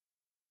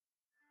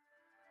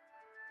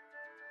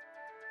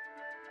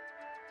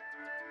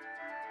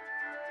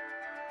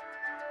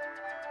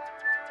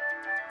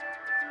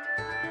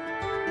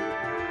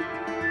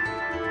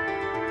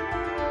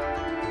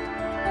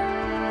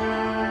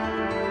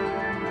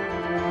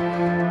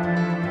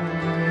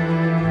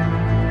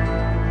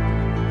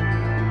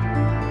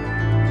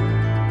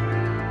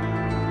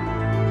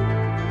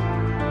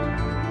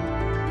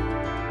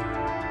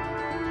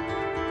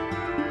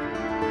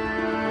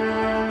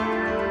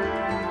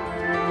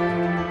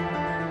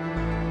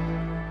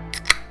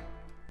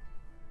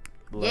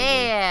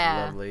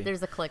agree.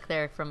 There's a click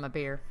there from a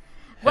beer.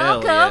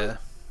 Hell Welcome.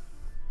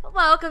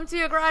 Welcome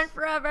to A Grind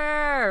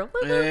Forever. Woo,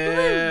 woo,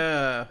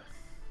 yeah. woo.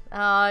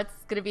 Oh, it's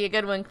going to be a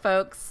good one,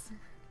 folks.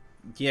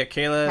 Yeah,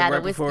 Kayla, Had right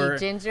a whiskey before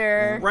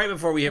ginger. right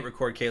before we hit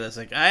record, Kayla's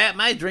like,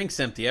 my drink's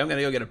empty. I'm going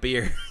to go get a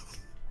beer.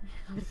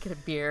 I'm going to get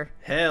a beer.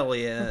 Hell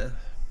yeah.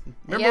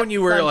 Remember Yep, when you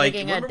so were I'm like,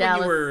 drinking remember a when you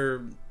Dallas-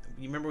 were,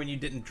 you remember when you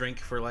didn't drink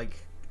for like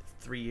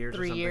 3 years or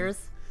 3 something? years.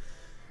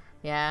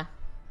 Yeah.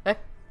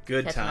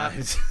 Good Catching up.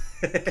 times.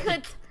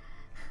 Good.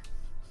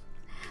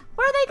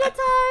 Were they good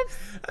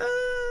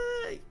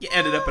times? You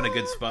ended up in a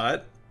good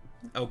spot.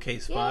 Okay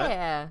spot.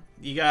 Yeah.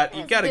 You got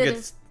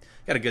Yes,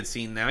 a good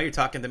scene now. You're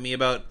talking to me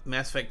about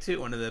Mass Effect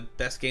 2, one of the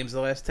best games of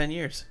the last 10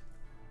 years.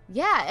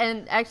 Yeah,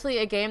 and actually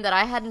a game that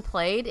I hadn't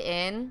played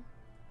in...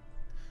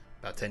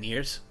 About 10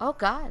 years. Oh,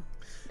 God.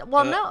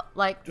 Well, no,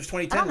 like, Just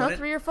I 2010, don't know, wasn't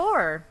it? 3 or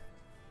 4.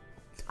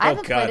 I Oh,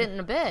 haven't God. played it in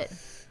a bit.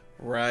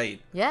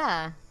 Right.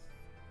 Yeah.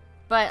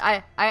 But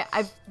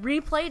I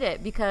replayed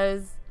it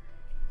because,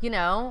 you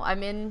know,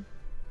 I'm in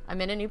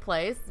a new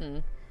place,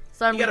 and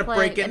so I'm You gotta replaying,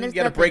 break in. and You there's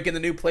gotta nothing- break in the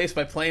new place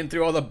by playing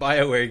through all the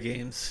BioWare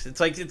games. It's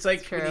like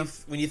True.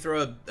 when you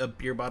throw a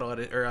beer bottle at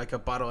it, or like a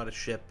bottle at a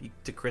ship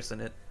to christen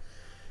it.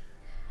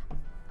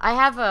 I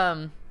have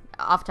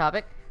off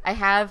topic. I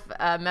have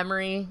a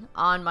memory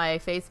on my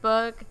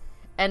Facebook,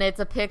 and it's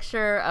a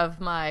picture of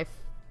my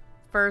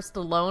first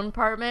lone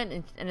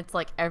apartment, and it's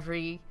like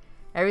every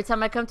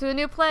time I come to a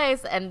new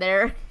place, and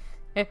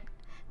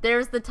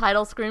there's the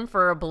title screen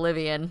for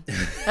Oblivion.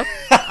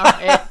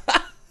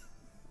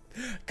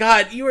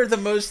 God, you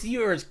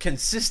are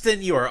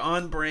consistent. You are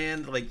on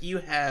brand. Like you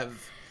have.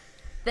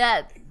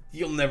 That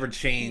You'll never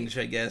change,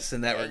 I guess,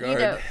 in that regard.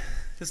 know-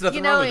 There's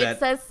nothing wrong with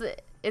that.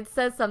 it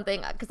says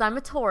something because I'm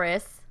a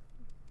Taurus,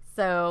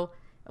 so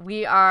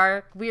we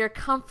are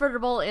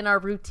comfortable in our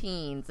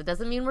routines. It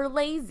doesn't mean we're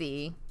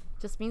lazy.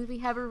 It just means we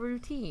have a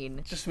routine.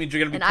 It just means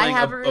you're going to be And I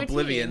have a playing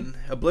routine.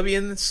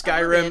 Oblivion,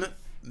 Skyrim, Oblivion.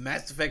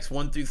 Mass Effects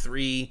 1 through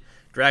 3,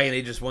 Dragon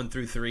Ages 1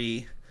 through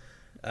 3,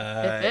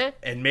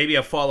 and maybe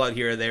a Fallout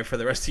here or there for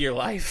the rest of your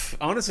life.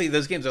 Honestly,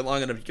 those games are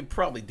long enough. You could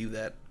probably do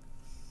that.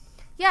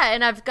 Yeah,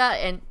 and I've got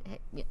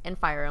and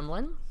Fire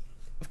Emblem.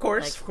 Of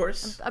course, Like, of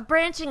course. I'm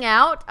branching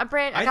out. I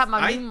got my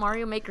I- new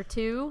Mario Maker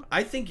 2.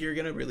 I think you're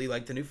going to really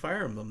like the new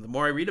Fire Emblem. The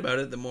more I read about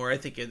it, the more I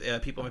think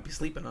people might be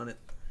sleeping on it.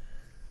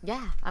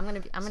 Yeah, I'm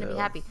gonna be So-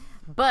 happy.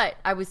 But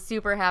I was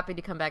super happy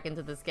to come back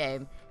into this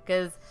game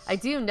because I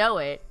do know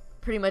it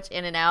pretty much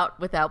in and out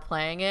without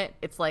playing it.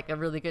 It's like a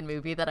really good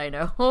movie that I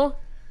know.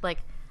 Like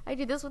I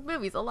do this with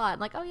movies a lot. I'm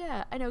like, oh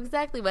yeah, I know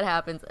exactly what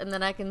happens, and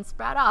then I can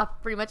sprout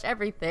off pretty much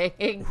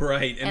everything.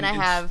 Right. And I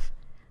have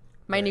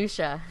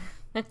minutia.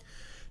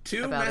 To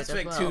about Mass it as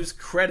Effect well. 2's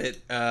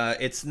credit,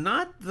 it's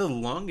not the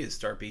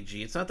longest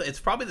RPG. It's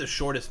probably the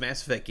shortest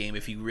Mass Effect game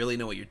if you really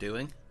know what you're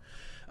doing.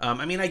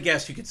 I mean, I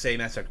guess you could say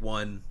Mass Effect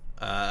 1.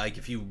 Like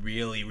if you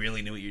really,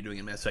 really knew what you're doing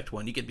in Mass Effect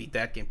 1, you could beat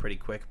that game pretty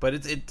quick.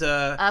 But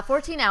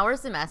 14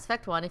 hours in Mass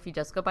Effect 1 if you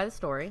just go by the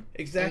story.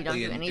 Exactly, So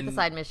you don't do any of the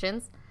side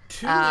missions.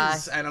 2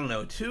 is, I don't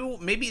know, 2,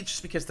 maybe it's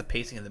just because the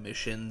pacing of the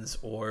missions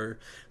or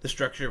the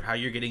structure of how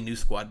you're getting new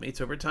squad mates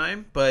over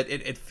time, but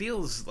it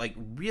feels like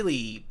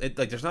really,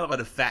 like there's not a lot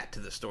of fat to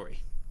the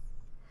story.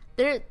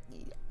 There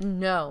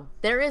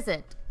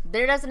isn't.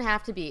 There doesn't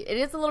have to be. It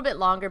is a little bit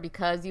longer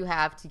because you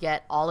have to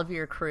get all of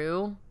your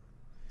crew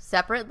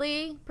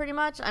separately, pretty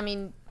much. I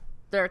mean,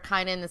 they're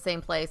kind of in the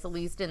same place, at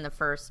least in the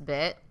first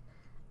bit.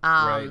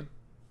 Right.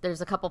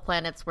 There's a couple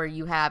planets where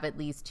you have at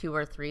least 2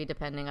 or 3,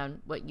 depending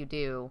on what you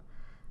do,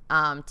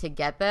 to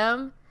get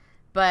them.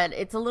 But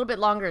it's a little bit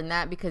longer than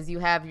that because you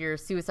have your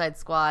Suicide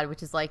Squad,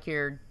 which is like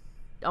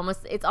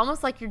it's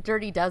almost like your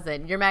Dirty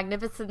Dozen, your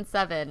Magnificent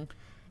Seven.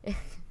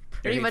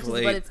 Pretty much is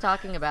what it's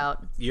talking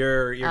about.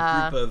 Your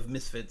group of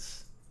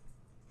misfits.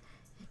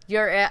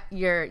 Your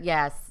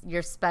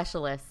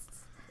specialists.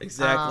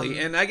 Exactly.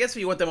 And I guess if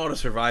you want them all to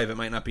survive, it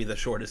might not be the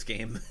shortest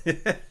game.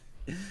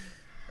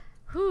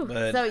 Whew.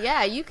 But- So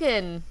yeah,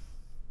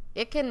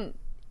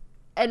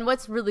 and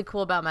what's really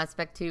cool about Mass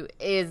Effect 2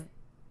 is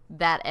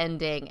that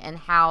ending and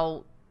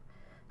how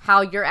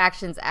your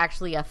actions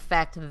actually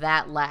affect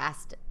that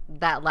last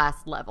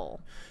level.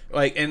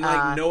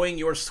 Knowing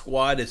your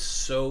squad is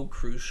so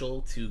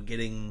crucial to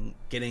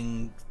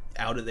getting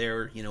out of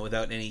there,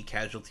 without any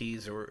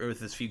casualties or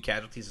with as few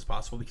casualties as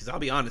possible. Because I'll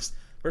be honest,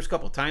 first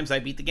couple of times I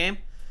beat the game,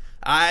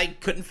 I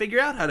couldn't figure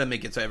out how to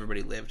make it so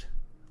everybody lived.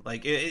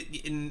 Like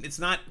it's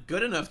not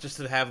good enough just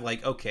to have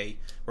okay,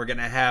 we're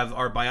gonna have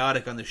our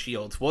biotic on the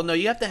shields. Well, no,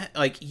 you have to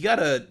you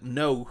gotta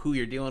know who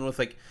you're dealing with.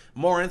 Like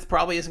Morinth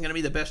probably isn't gonna be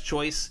the best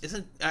choice.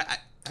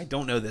 I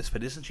don't know this,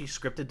 but isn't she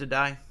scripted to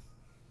die?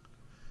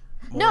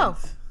 No,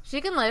 Morinth. she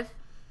can live.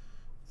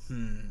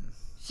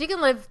 She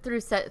can live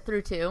through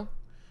 2.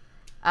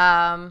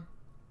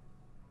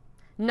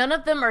 None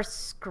of them are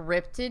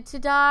scripted to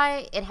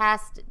die. It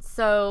has to.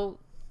 So,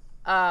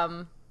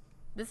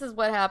 this is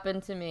what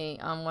happened to me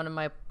on one of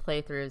my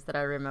playthroughs that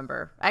I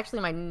remember.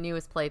 Actually, my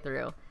newest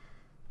playthrough.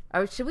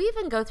 Oh, should we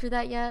even go through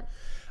that yet?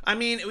 I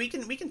mean, we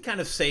can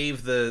kind of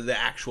save the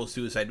actual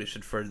suicide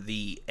mission for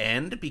the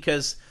end,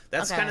 because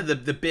that's kind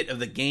of the bit of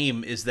the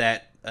game is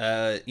that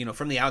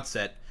from the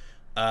outset,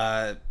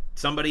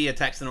 somebody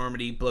attacks the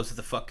Normandy, blows it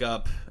the fuck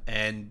up,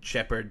 and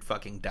Shepard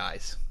fucking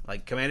dies.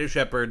 Like, Commander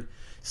Shepard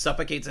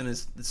suffocates in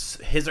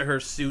his or her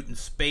suit in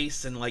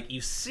space, and like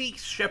you see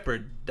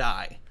Shepard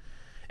die.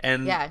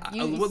 And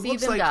you see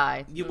them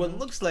die. What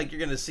looks like you're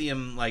gonna see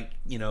him, like,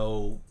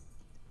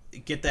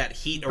 get that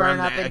heat burn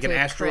around like an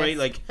asteroid,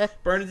 like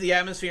burn into the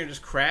atmosphere and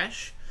just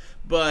crash.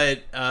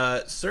 But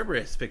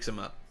Cerberus picks him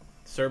up.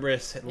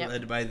 Cerberus,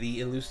 led by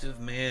the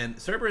elusive man.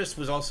 Cerberus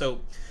was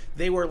also,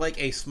 they were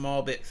like a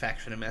small bit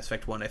faction in Mass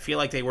Effect 1. I feel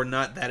like they were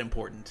not that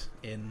important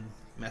in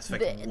Mass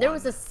Effect 1. There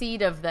was a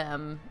seed of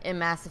them in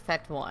Mass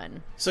Effect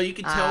 1. So you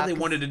could tell they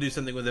wanted to do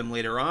something with them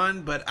later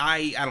on, but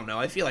I don't know.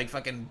 I feel like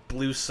fucking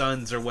Blue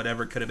Suns or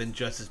whatever could have been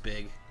just as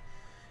big.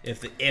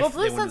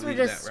 Blue Suns were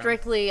just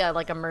strictly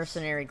like a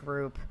mercenary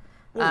group.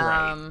 Well,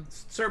 right.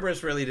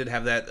 Cerberus really did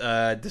have that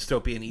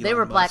dystopian Elon They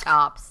were Musk Black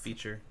Ops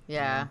feature.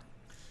 Yeah.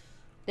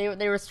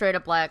 They were straight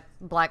up Black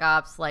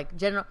Ops, like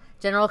General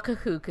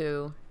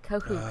Kahuku.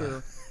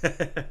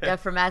 Yeah,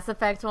 for Mass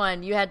Effect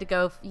 1, you had to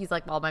go. He's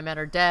like, all my men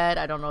are dead.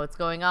 I don't know what's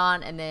going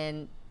on. And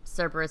then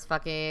Cerberus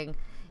fucking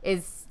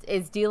is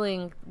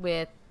dealing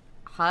with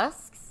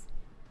husks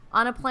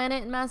on a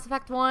planet in Mass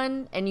Effect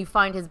 1, and you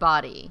find his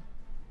body.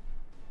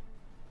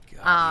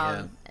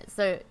 God,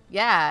 So,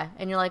 yeah,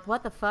 and you're like,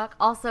 what the fuck?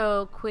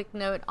 Also, quick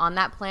note, on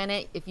that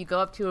planet, if you go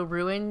up to a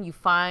ruin, you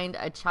find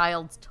a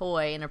child's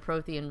toy in a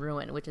Prothean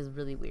ruin, which is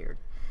really weird.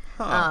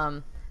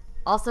 Huh.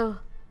 Also,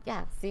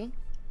 yeah, see?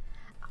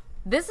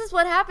 This is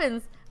what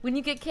happens when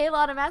you get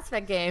Kayla in a Mass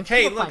Effect game.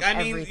 Hey, look,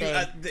 I mean,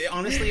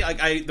 honestly,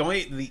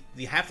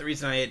 the half the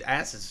reason I had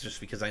asked is just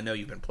because I know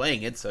you've been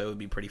playing it, so it would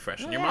be pretty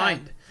fresh in your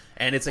mind.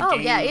 And it's a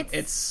game. Yeah,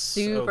 it's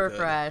super so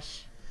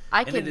fresh.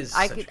 I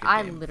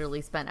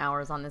literally spent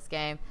hours on this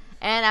game.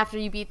 And after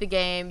you beat the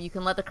game, you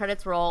can let the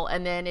credits roll,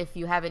 and then if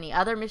you have any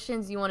other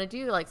missions you want to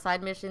do, like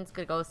side missions,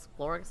 could go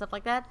explore and stuff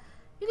like that,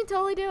 you can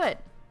totally do it.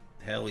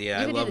 Hell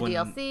yeah. You can do the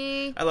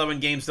DLC. I love when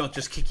games don't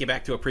just kick you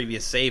back to a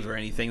previous save or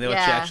anything. They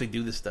let you actually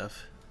do the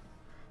stuff.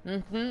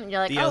 Mm-hmm.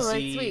 You're like, DLC, oh,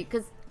 that's sweet.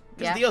 Because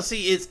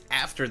DLC is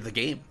after the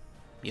game.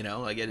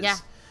 Like it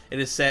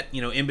is set,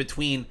 in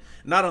between.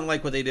 Not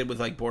unlike what they did with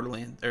like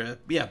Borderlands 2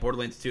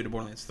 to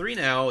Borderlands 3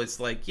 now. It's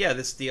like,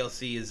 this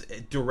DLC is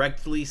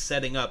directly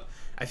setting up.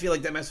 I feel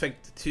like that Mass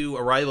Effect 2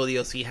 Arrival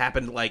DLC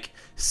happened like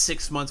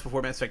 6 months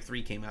before Mass Effect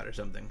 3 came out or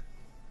something.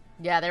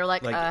 Yeah, they were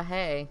like,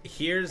 hey.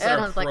 Here's and our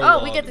I was like,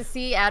 prologue. oh, we get to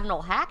see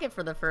Admiral Hackett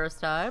for the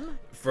first time.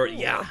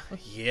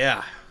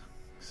 Yeah.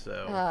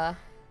 So.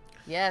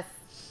 Yes.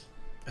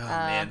 Oh,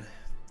 man.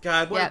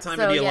 God, what a time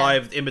to be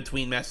alive in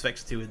between Mass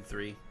Effects 2 and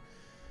 3.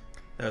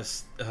 That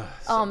was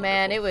so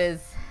man, wonderful. It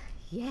was...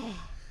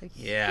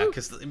 Yeah,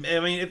 because, I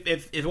mean,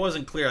 if it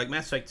wasn't clear, like,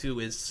 Mass Effect 2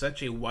 is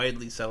such a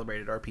widely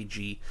celebrated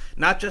RPG.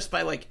 Not just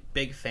by, like,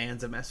 big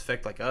fans of Mass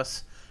Effect like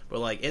us, but,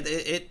 like,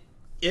 it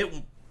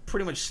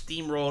pretty much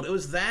steamrolled. It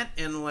was that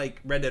and,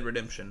 like, Red Dead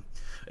Redemption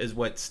is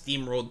what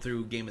steamrolled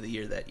through Game of the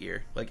Year that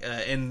year. Like,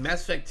 and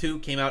Mass Effect 2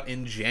 came out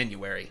in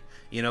January.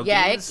 It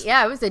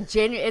was a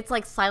January. It's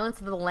like Silence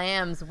of the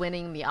Lambs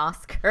winning the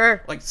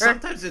Oscar. Like,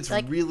 sometimes it's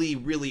really,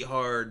 really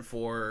hard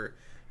for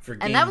games,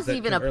 and that was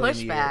even a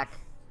pushback.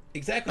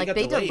 Exactly. Like,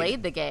 they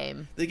delayed the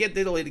game. They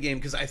delayed the game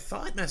because I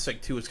thought Mass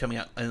Effect 2 was coming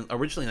out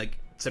originally like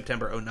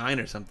September 2009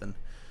 or something.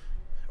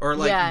 Or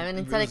like and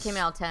instead it came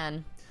out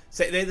 10.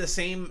 So they had the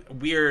same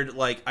weird,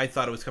 like, I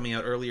thought it was coming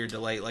out earlier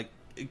delay, like,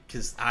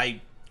 because I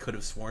could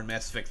have sworn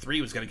Mass Effect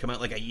 3 was going to come out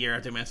like a year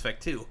after Mass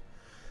Effect 2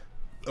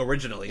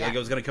 originally. Like, it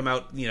was going to come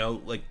out,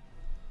 like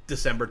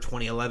December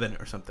 2011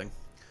 or something.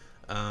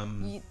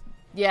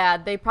 Yeah,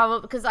 they probably,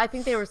 because I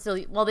think they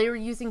were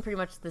using pretty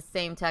much the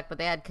same tech, but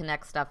they had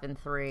Kinect stuff in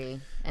 3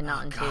 and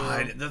not in 2.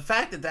 God, the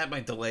fact that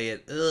might delay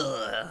it,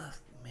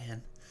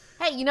 man.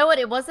 Hey, you know what?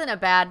 It wasn't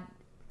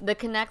the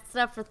Kinect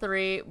stuff for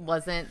 3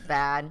 wasn't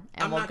bad,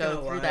 and we'll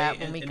go through that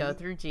when we go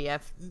through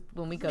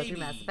through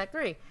Mass Effect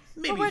 3.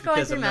 Maybe we're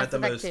going through Mass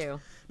Effect 2.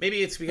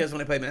 Maybe it's because when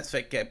I play Mass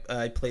Effect,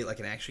 I play it like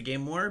an action game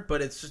more,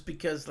 but it's just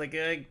because, like,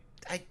 I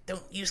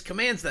don't use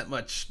commands that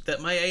much, that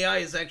my AI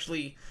is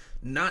actually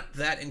not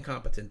that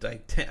incompetent.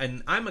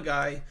 And I'm a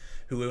guy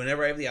who,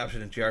 whenever I have the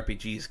option in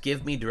JRPGs,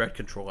 give me direct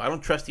control. I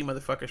don't trust you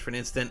motherfuckers for an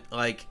instant.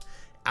 Like,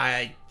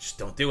 I just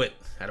don't do it.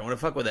 I don't want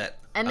to fuck with that.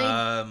 And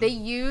they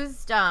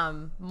used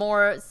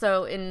more.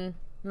 So in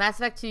Mass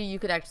Effect 2, you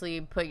could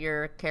actually put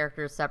your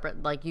characters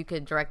separate. Like, you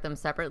could direct them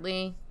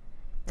separately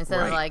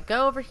instead of like,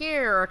 go over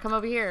here or come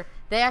over here.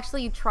 They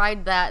actually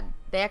tried that.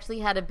 They actually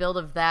had a build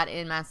of that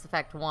in Mass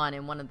Effect 1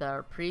 in one of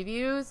the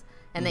previews,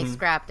 and they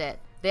scrapped it.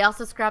 They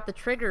also scrapped the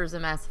triggers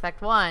in Mass Effect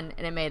 1,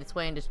 and it made its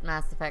way into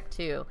Mass Effect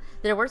 2.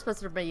 There were supposed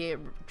to be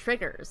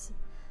triggers,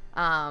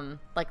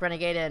 like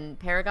Renegade and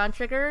Paragon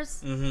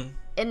triggers,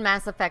 in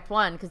Mass Effect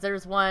 1, because there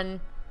was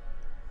one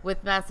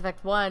with Mass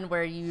Effect 1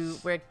 where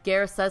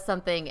Garrus says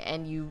something,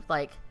 and you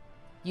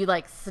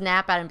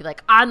snap at him and be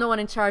like, I'm the one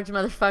in charge,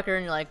 motherfucker,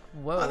 and you're like,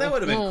 whoa. Oh, that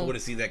would have been cool to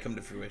see that come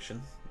to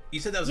fruition. You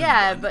said that was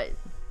yeah, in 1.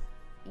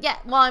 yeah.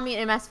 Well, I mean,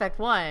 in Mass Effect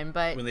 1,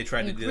 but When they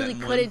tried to do that really in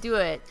couldn't 1. do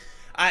it.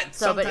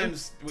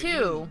 Sometimes but in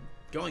 2,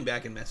 going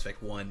back in Mass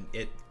Effect 1,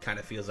 it kind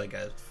of feels like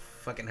a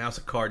fucking house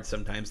of cards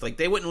sometimes. Like,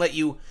 they wouldn't let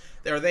you,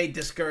 or they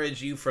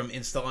discourage you from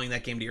installing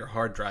that game to your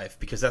hard drive,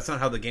 because that's not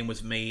how the game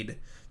was made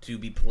to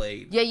be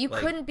played. Yeah, you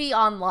couldn't be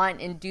online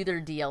and do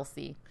their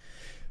DLC.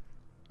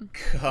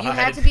 God. You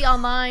had to be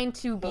online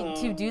to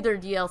do their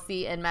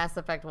DLC in Mass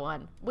Effect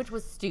 1, which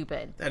was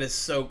stupid. That is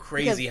so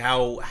crazy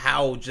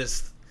how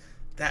just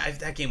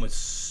that game was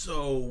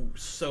so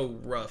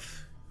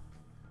rough.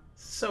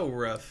 So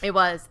rough. It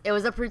was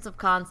a proof of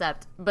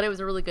concept, but it was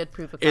a really good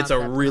proof of concept. It's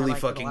a really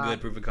fucking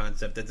good proof of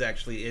concept. It's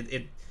actually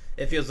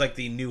it feels like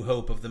the new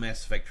hope of the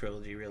Mass Effect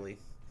trilogy, really.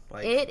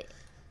 Like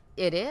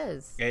it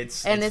is.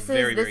 This is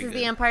very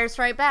the Empire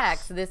Strikes Back.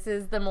 So this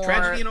is the more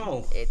tragedy and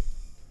all.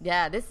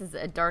 Yeah, this is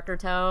a darker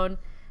tone.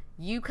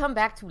 You come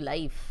back to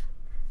life.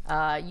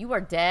 You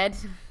are dead.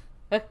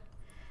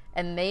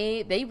 And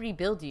they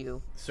rebuild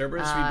you.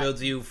 Cerberus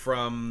rebuilds you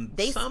from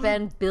They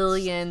spend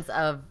billions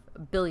of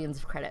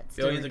credits.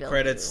 Billions of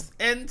credits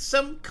and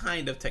some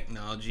kind of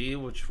technology,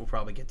 which we'll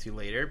probably get to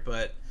later,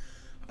 but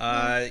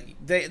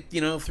they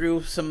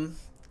through some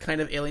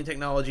kind of alien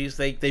technologies,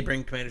 they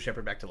bring Commander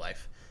Shepard back to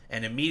life.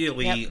 And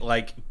immediately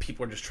like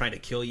people are just trying to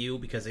kill you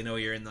because they know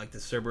you're in like the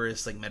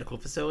Cerberus like medical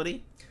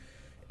facility.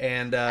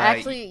 And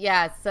actually,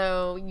 yeah,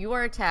 so you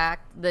are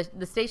attacked.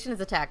 The station is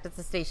attacked. It's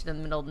a station in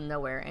the middle of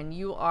nowhere, and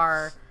you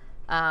are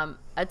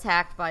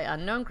attacked by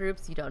unknown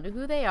groups. You don't know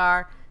who they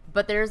are,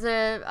 but there's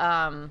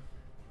a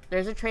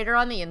traitor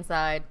on the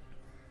inside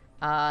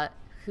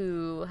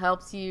who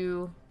helps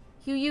you.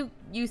 Who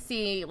you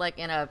see like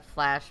in a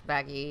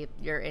flashbacky.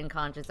 You're in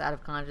conscious, out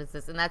of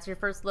consciousness, and that's your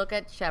first look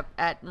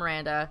at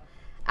Miranda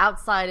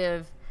outside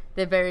of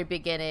the very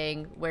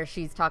beginning where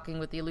she's talking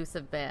with the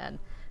elusive man.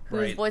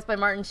 Who's voiced by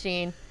Martin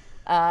Sheen.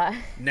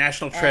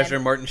 National treasure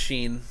Martin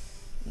Sheen.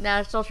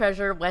 National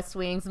treasure West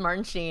Wing's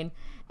Martin Sheen.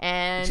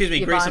 And excuse me,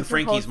 Yvonne Grace and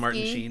Frankie's Trepolsky.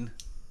 Martin Sheen.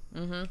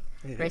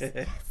 Mm-hmm. Grace.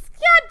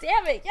 God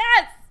damn it,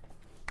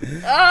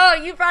 yes!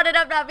 Oh, you brought it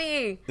up, not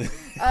me.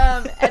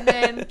 And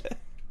then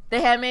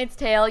The Handmaid's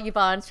Tale,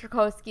 Yvonne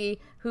Strahovski,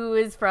 who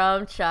is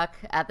from Chuck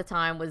at the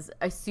time, was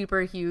a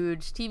super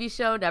huge TV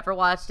show. Never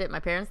watched it. My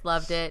parents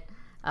loved it.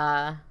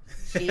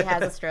 She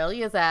has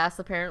Australia's ass,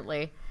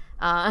 apparently.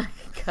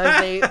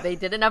 Because they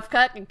did enough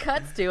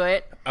cuts to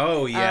it.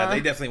 Oh yeah, they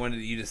definitely wanted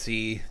you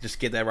to just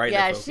get that right.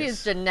 Yeah,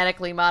 she's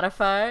genetically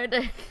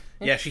modified.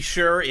 Yeah, she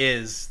sure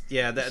is.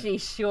 Yeah, she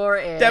sure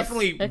is.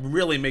 Definitely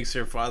really makes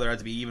her father out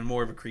to be even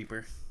more of a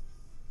creeper.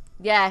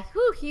 Yeah,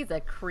 he's a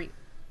creep.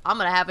 I'm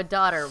gonna have a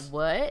daughter.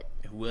 What?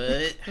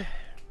 What?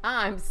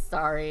 I'm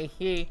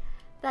sorry.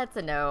 That's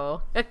a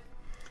no.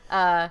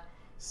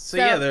 So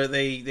yeah,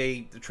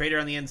 they trade her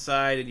on the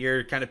inside, and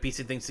you're kind of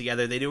piecing things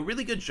together. They do a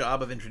really good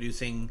job of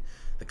introducing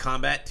the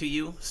combat to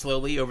you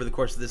slowly over the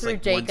course of this through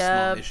like Jacob. one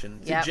small mission.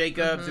 Yep. Through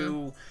Jacob,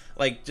 through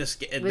like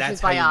and which that's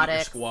is how you get your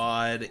biotics.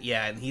 squad.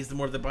 Yeah, and he's the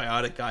more of the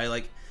biotic guy.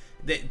 Like,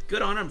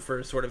 good on him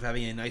for sort of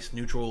having a nice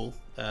neutral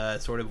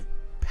sort of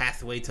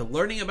pathway to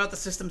learning about the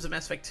systems of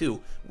Mass Effect 2,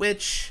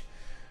 which.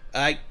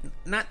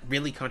 Not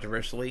really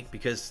controversially,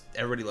 because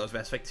everybody loves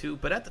Mass Effect 2,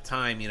 but at the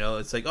time,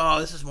 it's like,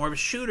 oh, this is more of a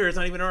shooter. It's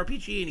not even an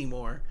RPG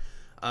anymore.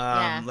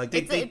 Yeah, like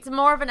it's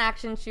more of an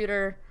action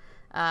shooter,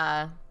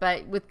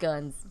 but with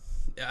guns.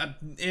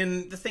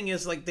 And the thing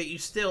is, like, that you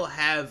still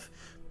have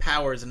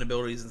powers and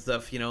abilities and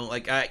stuff.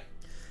 Like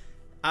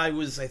I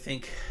was a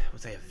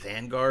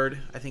Vanguard?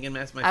 I think in my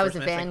first Mass Effect 2. I was a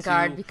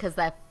Vanguard because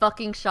that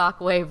fucking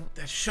shockwave.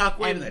 That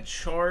shockwave and that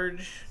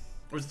charge.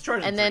 Or was the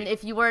charge? And then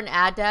if you were an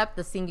adept,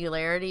 the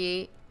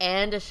singularity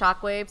and a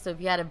shockwave. So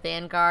if you had a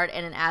Vanguard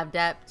and an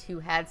adept who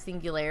had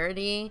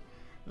singularity,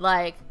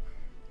 like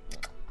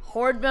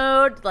horde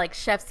mode, like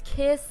Chef's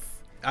Kiss.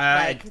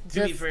 To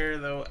be fair,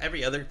 though,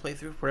 every other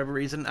playthrough, for whatever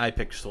reason, I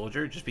picked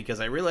Soldier just because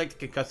I really liked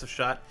the concussive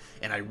shot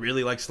and I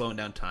really like slowing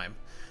down time.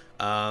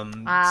 So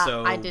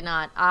I did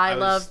not.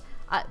 I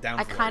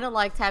kind of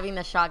liked having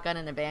the shotgun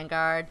in the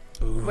Vanguard,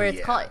 where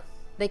it's called.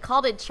 They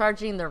called it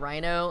charging the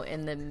Rhino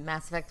in the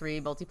Mass Effect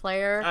 3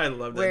 multiplayer. I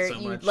love that where so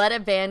much. Where you let a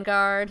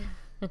Vanguard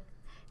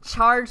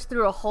charge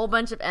through a whole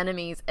bunch of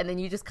enemies, and then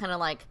you just kind of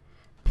like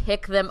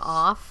pick them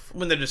off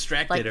when they're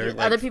distracted or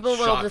other people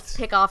shocked. will just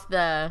pick off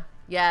the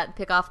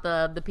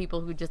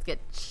people who just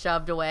get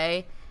shoved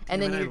away, and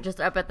then you're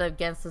just up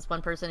against this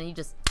one person, and you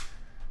just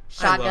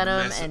shotgun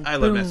them, and I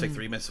love Mass Effect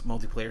 3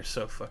 multiplayer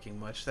so fucking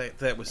much.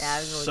 That was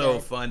really so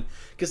good. Fun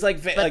because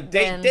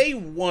day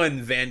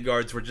one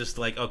Vanguards were just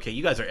like, okay,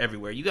 you guys are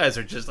everywhere. You guys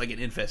are just like an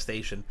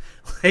infestation.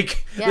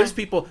 Like there's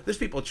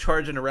people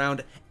charging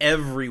around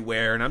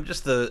everywhere, and I'm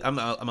just I'm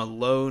a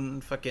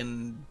lone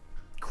fucking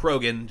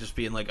Krogan just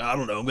being like, I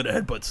don't know, I'm gonna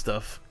headbutt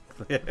stuff.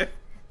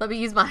 Let me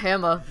use my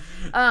hammer.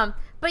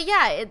 But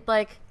yeah, it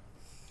like,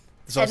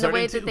 and the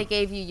way that they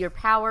gave you your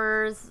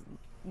powers,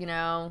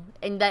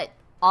 and that.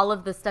 All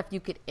of the stuff you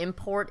could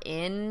import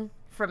in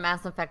from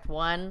Mass Effect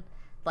 1,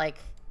 like...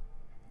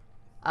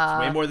 it's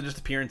way more than just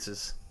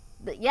appearances.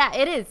 Yeah,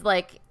 it is.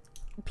 Like,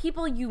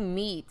 people you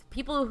meet,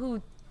 people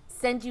who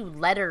send you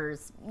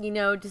letters,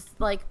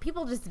 just like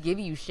people just give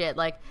you shit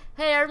like,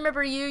 hey, I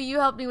remember you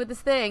helped me with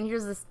this thing,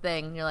 here's this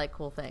thing, and you're like,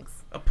 cool,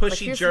 thanks. A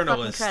pushy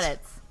journalist.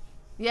 Credits.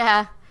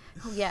 Yeah.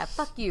 Oh yeah,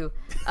 fuck you.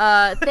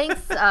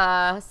 Thanks,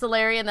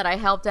 Solarian, that I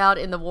helped out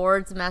in the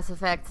wards Mass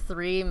Effect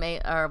 3,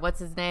 or what's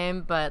his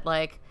name, but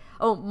like,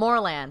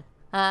 Morlan.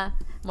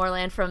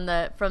 Morlan from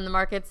the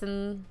markets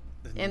in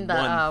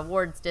the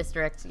wards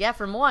district. Yeah,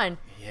 from 1.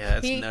 Yeah,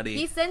 that's nutty.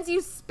 He sends you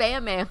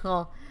spam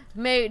mail.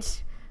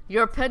 Mate,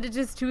 your appendage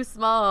is too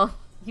small.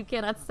 You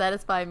cannot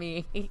satisfy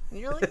me.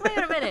 You're like, wait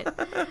a minute.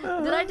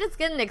 Did I just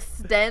get an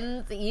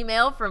extend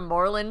email from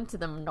Morlan to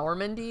the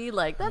Normandy?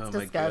 Like, that's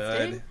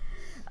disgusting.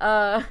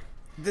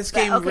 This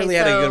game really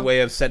had a good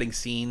way of setting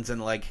scenes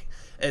and like,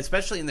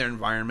 especially in their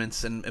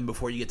environments and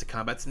before you get to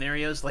combat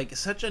scenarios, like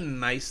such a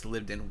nice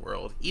lived-in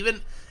world.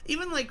 Even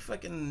like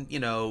fucking,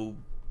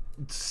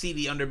 see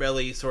the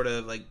underbelly sort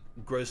of like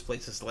gross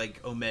places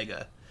like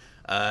Omega.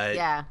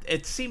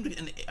 It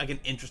seemed like an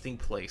interesting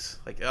place.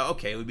 Like,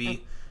 okay, it would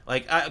be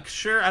like,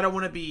 sure, I don't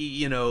want to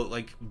be,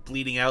 like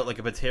bleeding out like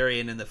a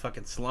Batarian in the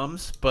fucking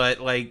slums, but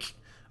like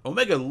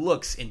Omega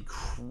looks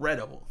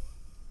incredible.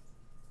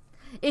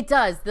 It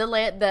does.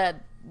 The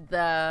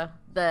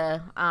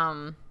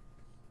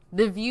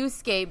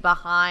viewscape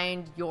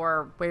behind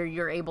where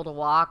you're able to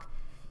walk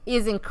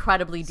is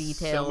incredibly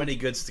detailed. So many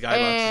good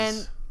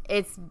skyboxes.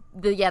 And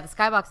the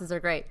skyboxes are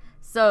great.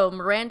 So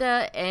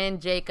Miranda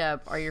and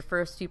Jacob are your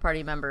first 2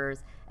 party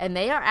members, and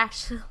they are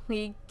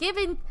actually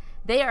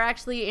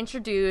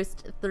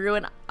introduced through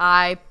an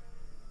iPhone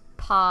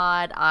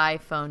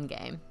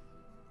game.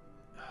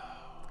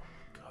 Oh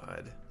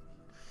God.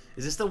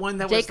 Is this the one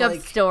that Jacob's was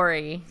like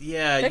story?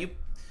 Yeah,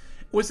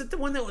 was it the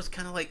one that was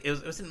kind of like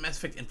it was in Mass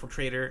Effect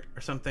Infiltrator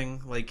or something?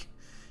 Like,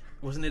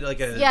 wasn't it like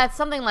a? Yeah, it's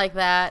something like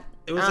that.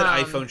 It was an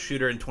iPhone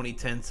shooter in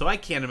 2010, so I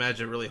can't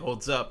imagine it really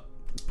holds up.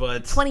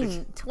 But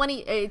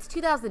 2020, it's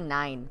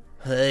 2009.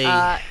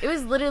 Hey, it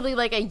was literally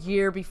like a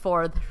year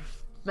before the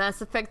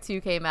Mass Effect 2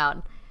 came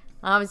out.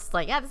 I was just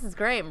like, yeah, this is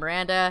great.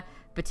 Miranda,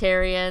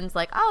 Batarians,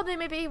 like, oh, then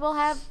maybe we'll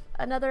have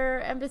another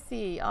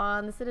embassy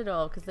on the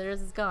Citadel because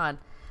theirs is gone.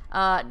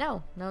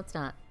 No, it's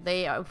not.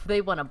 They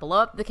want to blow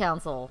up the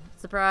council.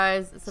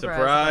 Surprise. Oh,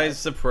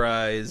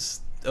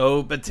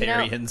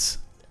 Batarians.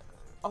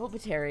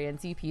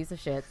 Batarians, you piece of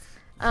shit.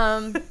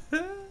 I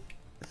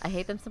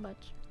hate them so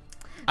much.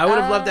 I would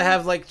have loved to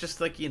have like just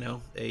like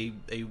a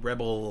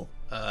rebel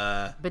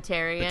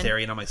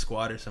Batarian on my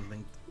squad or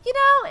something.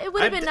 It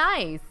would have been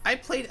nice.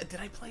 Did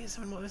I play as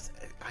someone?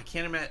 I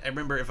can't imagine. I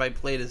remember if I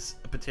played as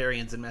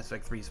Batarians in Mass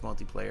Effect 3's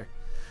multiplayer.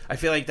 I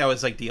feel like that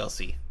was like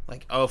DLC.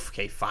 Like, oh,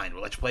 okay, fine.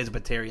 We'll let you play as a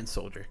Batarian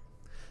soldier,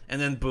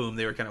 and then boom,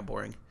 they were kind of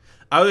boring.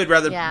 I would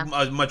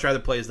much rather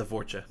play as the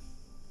Vorcha.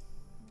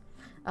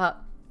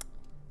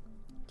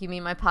 You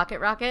mean my pocket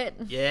rocket?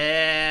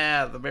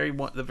 Yeah, the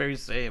very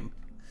same.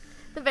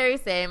 The very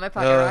same. My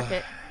pocket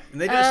rocket.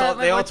 And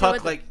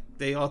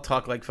they all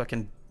talk like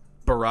fucking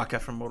Baraka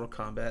from Mortal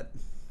Kombat.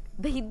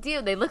 They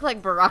do. They look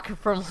like Baraka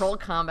from Mortal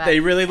Kombat. They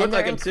really look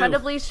like him too. They're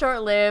incredibly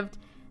short-lived.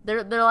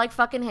 They're like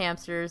fucking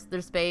hamsters. They're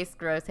space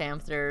gross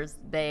hamsters.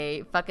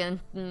 They fucking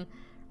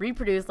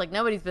reproduce like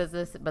nobody's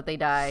business, but they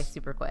die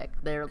super quick.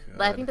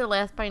 I think their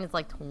last span is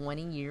like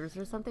 20 years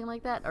or something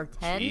like that, or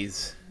 10.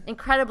 Jeez.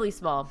 Incredibly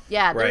small.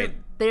 Yeah, right.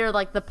 They're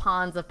like the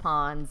pawns of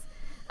pawns.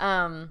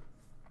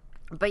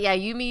 But yeah,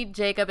 you meet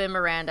Jacob and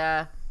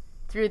Miranda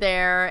through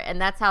there,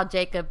 and that's how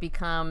Jacob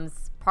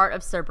becomes part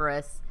of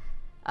Cerberus.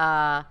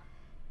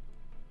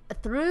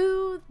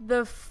 Through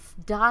the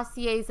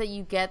dossiers that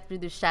you get through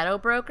the Shadow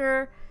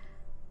Broker,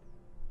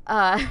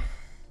 the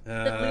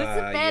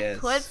Lucifer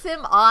puts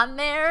him on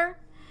there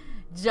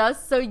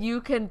just so you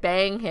can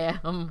bang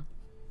him.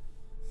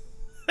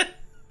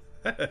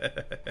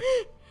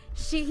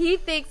 He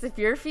thinks if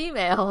you're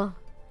female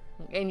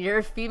and you're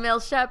a female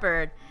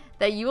shepherd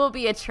that you will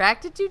be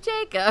attracted to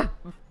Jacob,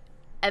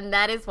 and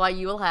that is why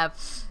you will have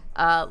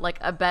like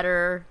a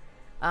better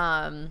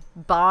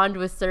bond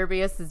with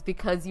Cerberus, is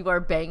because you are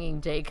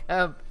banging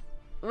Jacob,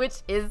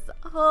 which is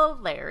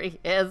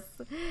hilarious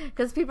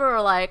because people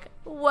are like,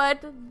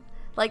 what?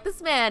 Like,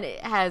 this man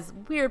has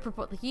weird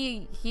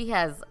he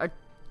has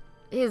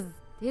his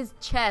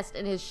chest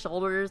and his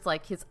shoulders,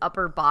 like his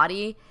upper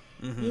body,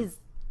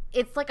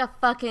 it's like a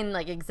fucking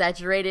like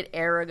exaggerated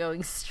arrow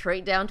going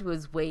straight down to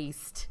his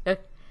waist.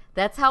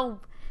 That's how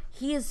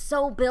he is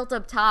so built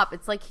up top.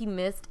 It's like he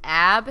missed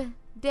ab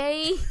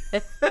day.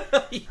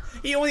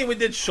 He only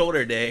did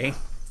shoulder day.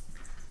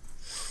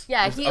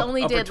 Yeah, he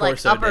only did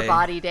like upper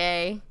body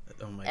day.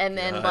 Oh my and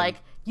God. Then like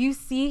you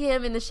see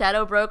him in the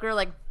Shadow Broker,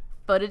 like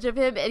footage of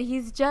him, and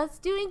he's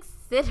just doing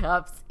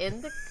sit-ups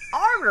in the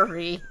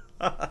armory.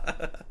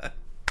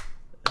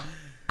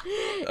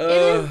 It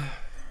is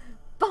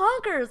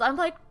bonkers. I'm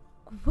like,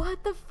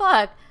 what the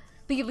fuck?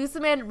 The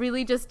Luciman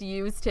really just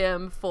used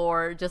him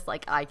for just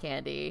like eye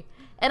candy.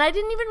 And I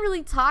didn't even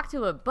really talk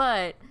to him,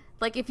 but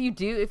like if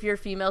you're a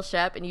female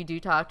Shep and you do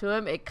talk to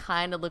him, it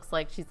kind of looks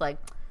like she's like,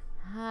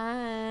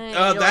 hi.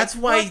 That's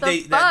why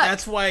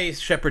that's why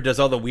Shepard does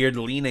all the weird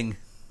leaning.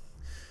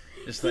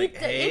 Just like,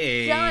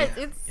 hey. It does.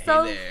 It's hey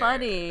so there.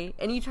 funny.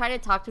 And you try to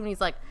talk to him, and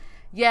he's like,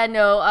 yeah,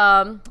 no,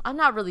 I'm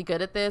not really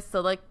good at this,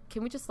 so, like,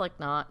 can we just, like,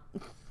 not?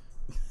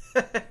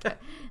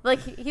 Like,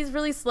 he's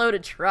really slow to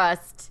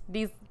trust.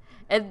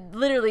 And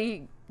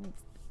literally,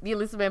 the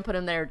elusive man put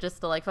him there just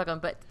to, like, fuck him.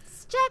 But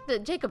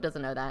Jacob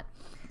doesn't know that.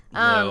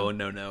 No,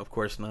 of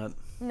course not.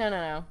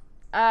 No.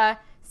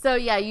 So,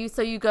 yeah, you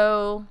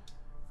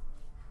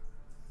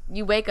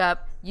wake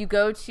up, you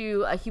go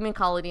to a human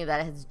colony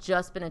that has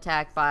just been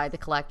attacked by the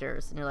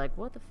collectors, and you're like,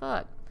 what the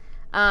fuck?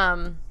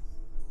 And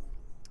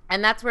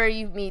that's where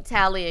you meet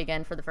Tally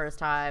again for the first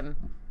time.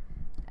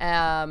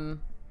 And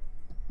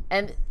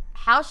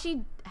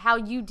how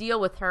you deal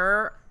with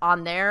her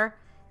on there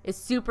is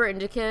super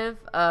indicative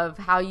of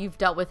how you've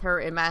dealt with her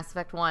in Mass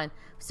Effect 1.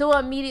 So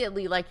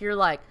immediately, like, you're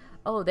like,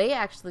 oh, they're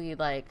actually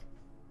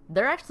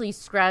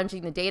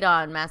scrounging the data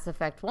on Mass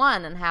Effect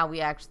 1 and how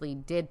we actually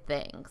did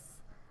things.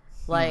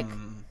 Like,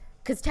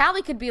 because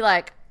Tally could be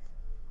like,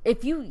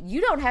 if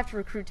you don't have to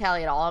recruit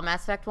Tally at all in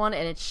Mass Effect 1,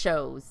 and it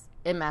shows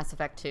in Mass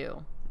Effect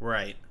 2.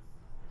 Right.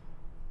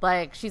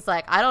 Like, she's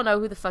like, I don't know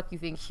who the fuck you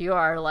think you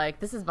are.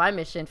 Like, this is my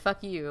mission.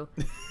 Fuck you.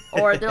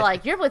 Or they're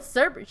like, you're with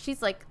Cerberus.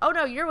 She's like, oh,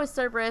 no, you're with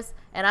Cerberus,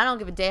 and I don't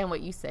give a damn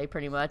what you say,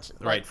 pretty much.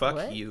 Right, like, fuck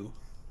what? you.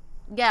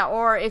 Yeah,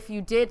 or if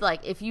you did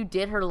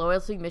her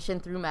loyalty mission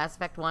through Mass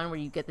Effect 1 where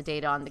you get the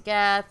data on the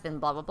Geth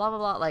and blah, blah, blah, blah,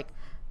 blah, like,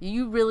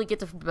 you really get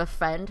to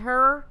befriend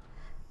her.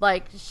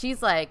 Like,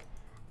 she's like,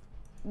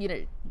 you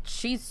know,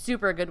 she's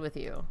super good with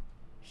you.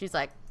 She's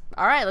like,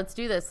 all right, let's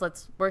do this.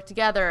 Let's work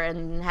together.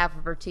 And half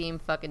of her team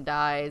fucking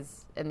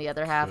dies, and the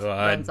other half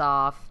runs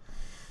off.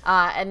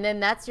 And then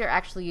that's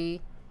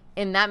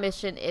in that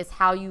mission is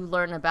how you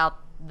learn about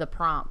the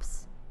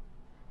prompts.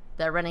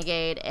 The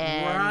Renegade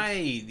and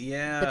right,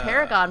 yeah. the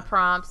Paragon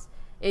prompts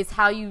is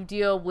how you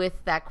deal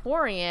with that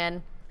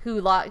Quarian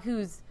who's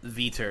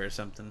Vitor or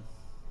something.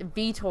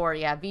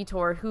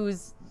 Vitor,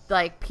 who's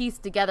like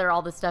pieced together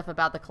all the stuff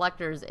about the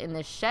collectors in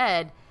this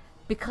shed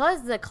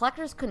because the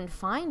collectors couldn't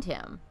find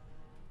him.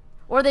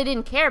 Or they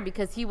didn't care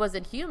because he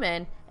wasn't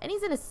human and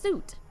he's in a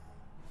suit.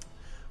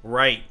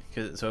 Right,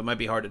 so it might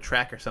be hard to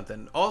track or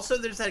something. Also,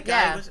 there's that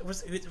guy. Yeah.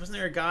 Wasn't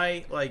there a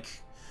guy like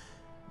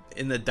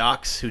in the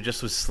docks who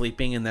just was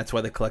sleeping, and that's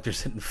why the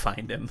collectors didn't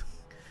find him?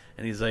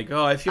 And he's like,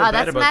 "Oh, I feel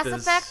bad about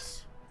this." That's Mass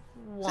Effect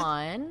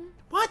 1.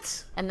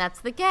 What? And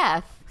that's the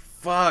Geth.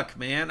 Fuck,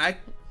 man! I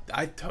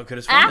could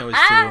have sworn those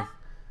two. All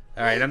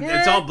right,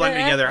 it's all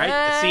blending together.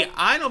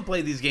 I don't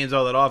play these games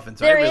all that often,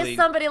 so there is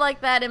somebody like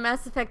that in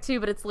Mass Effect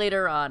 2, but it's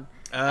later on.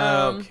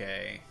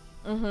 Okay.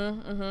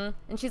 And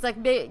she's like,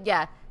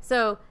 yeah.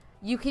 So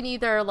you can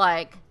either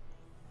like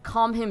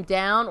calm him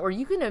down, or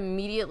you can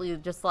immediately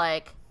just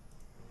like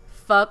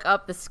fuck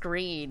up the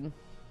screen.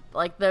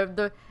 Like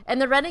the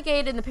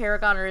Renegade and the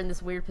Paragon are in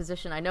this weird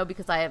position. I know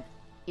because I have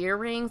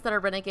earrings that are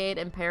Renegade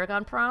and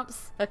Paragon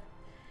prompts,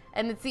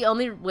 and it's the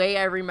only way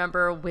I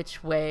remember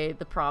which way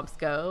the prompts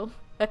go.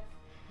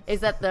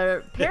 Is that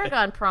the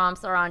Paragon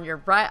prompts are on your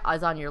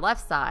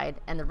left side,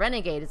 and the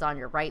Renegade is on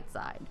your right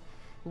side.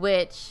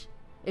 Which,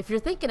 if you're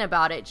thinking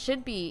about it,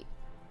 should be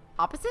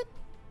opposite.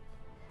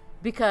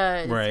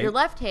 Because your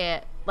left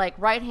hand, like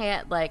right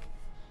hand, like...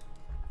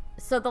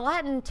 So the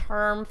Latin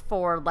term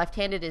for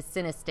left-handed is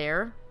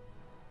sinister.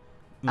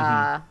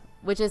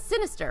 Which is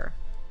sinister.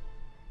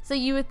 So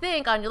you would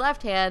think on your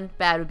left hand,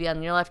 bad would be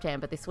on your left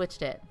hand, but they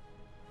switched it.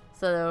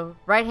 So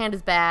right hand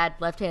is bad,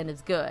 left hand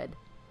is good.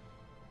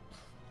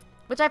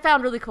 Which I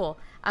found really cool.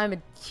 I'm a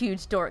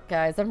huge dork,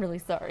 guys. I'm really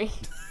sorry.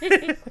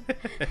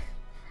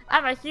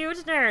 I'm a huge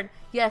nerd.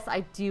 Yes, I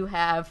do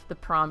have the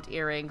prompt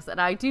earrings,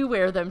 and I do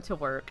wear them to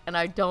work, and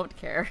I don't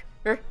care.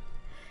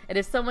 And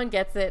if someone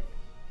gets it,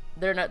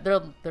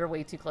 they're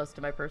way too close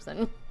to my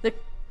person.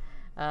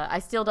 I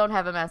still don't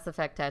have a Mass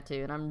Effect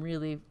tattoo, and I'm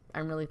really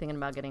thinking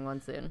about getting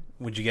one soon.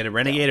 Would you get a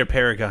Renegade or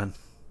Paragon?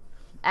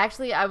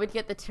 Actually, I would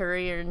get the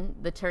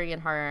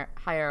Turian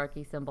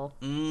hierarchy symbol.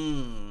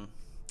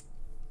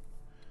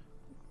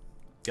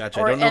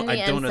 Gotcha. Or I don't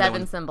know that N7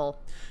 one. symbol.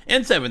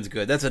 N7's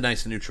good. That's a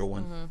nice neutral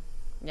one.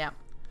 Yeah.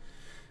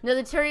 No,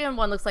 the Turian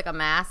one looks like a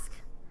mask.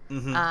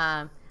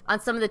 On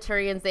some of the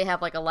Turians, they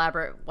have like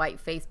elaborate white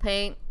face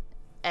paint,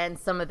 and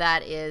some of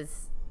that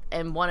is,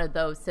 and one of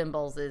those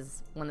symbols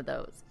is one of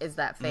those, is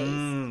that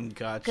face.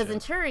 Gotcha. Because in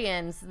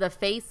Turians,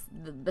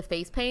 the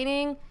face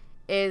painting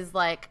is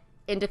like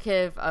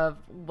indicative of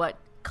what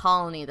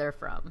colony they're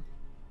from.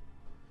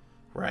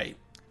 Right.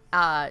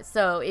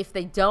 So if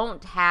they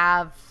don't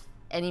have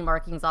any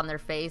markings on their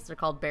face, they're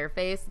called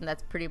bareface, and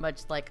that's pretty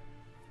much like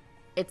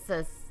it's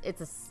a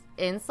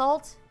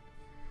insult.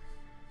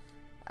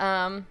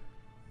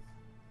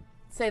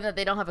 Saying that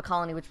they don't have a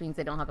colony, which means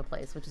they don't have a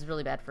place, which is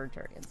really bad for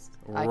Turians.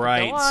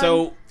 Right.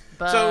 So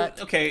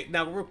okay.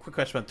 Now, real quick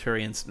question about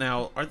Turians.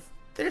 Now,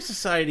 their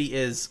society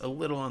is a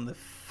little on the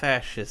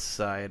fascist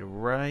side,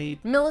 right?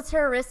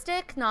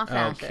 Militaristic, not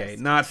fascist. Okay,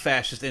 not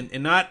fascist, and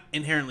not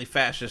inherently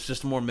fascist,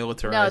 just more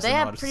militarized. No, they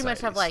have pretty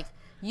much have like,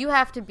 you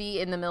have to be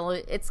in the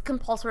military. It's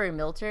compulsory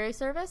military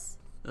service.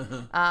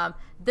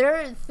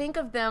 Think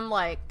of them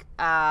like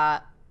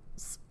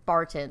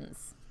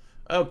Spartans.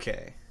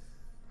 Okay.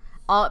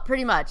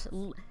 Pretty much.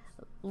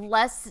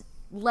 Less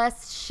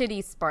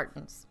shitty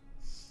Spartans.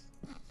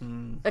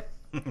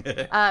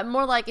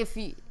 More like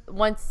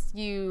once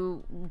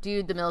you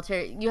do the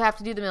military, you have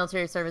to do the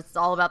military service. It's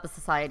all about the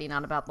society,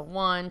 not about the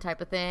one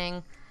type of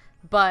thing.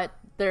 But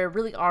they're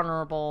really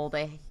honorable.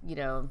 They,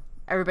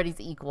 everybody's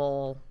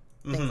equal.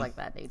 Things like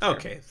that nature.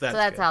 Okay,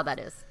 that's how that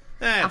is.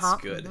 That's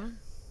good. Mm-hmm.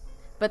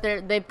 But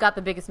they've got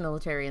the biggest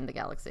military in the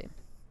galaxy.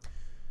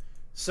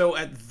 So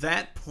at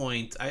that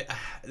point,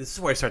 this is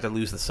where I start to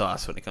lose the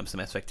sauce when it comes to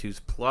Mass Effect 2's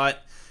plot,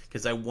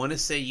 because I want to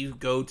say you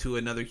go to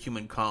another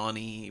human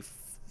colony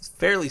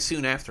fairly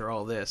soon after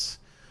all this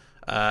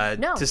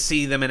to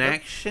see them in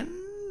action.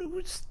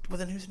 Well,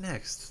 then who's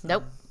next?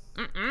 Nope.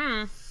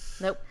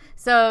 Nope.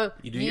 So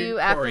you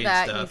after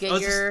that, stuff. you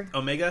get your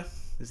Omega.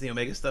 Is the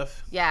Omega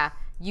stuff? Yeah.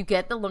 You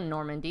get the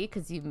Normandy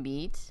because you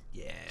meet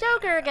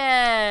Joker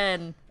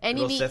again, and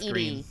you meet Seth Edie.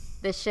 Green.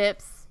 The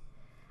ships.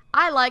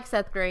 I like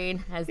Seth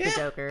Green as the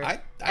Joker.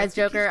 As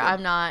Joker,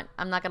 I'm not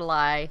gonna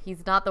lie.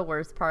 He's not the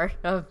worst part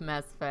of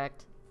Mass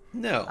Effect.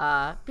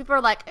 No. People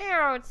are like,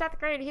 "Ew, it's Seth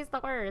Green. He's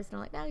the worst." And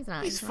I'm like, "No, he's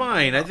not. He's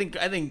fine. I think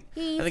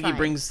he fine.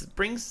 brings a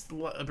voice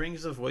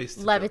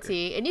to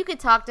levity, Joker. And you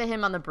could talk to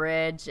him on the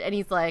bridge, and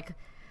he's like,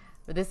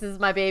 "This is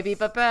my baby,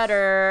 but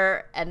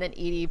better." And then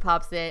Edie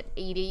pops in.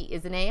 Edie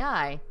is an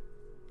AI.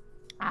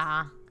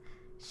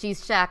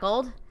 She's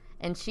shackled,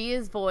 and she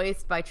is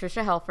voiced by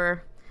Trisha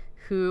Helfer,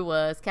 who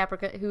was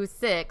who's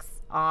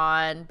 6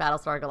 on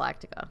Battlestar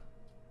Galactica.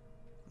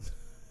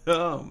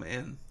 Oh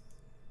man.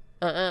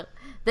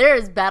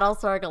 There's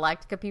Battlestar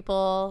Galactica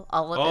people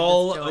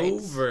all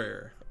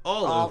over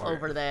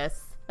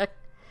this.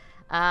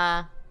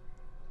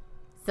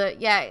 So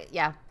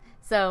yeah.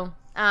 So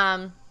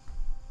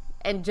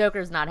and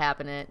Joker's not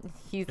having it.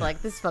 He's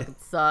like, this fucking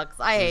sucks.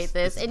 I hate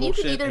this. And you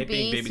can either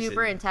be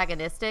super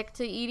antagonistic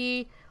to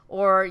Edie,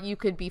 or you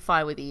could be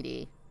fine with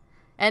Edie.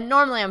 And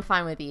normally I'm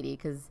fine with Edie,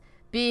 because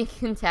being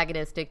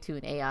antagonistic to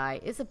an AI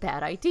is a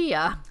bad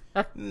idea.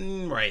 Right.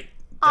 Definitely,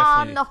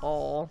 on the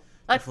whole.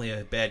 Definitely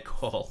a bad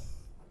call.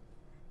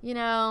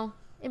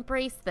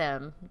 Embrace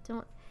them.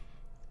 Don't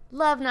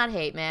love, not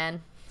hate,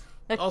 man.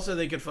 Also,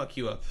 they could fuck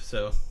you up,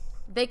 so...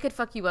 They could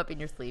fuck you up in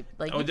your sleep.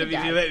 Like,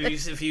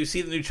 if you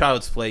see the new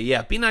Child's Play,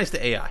 be nice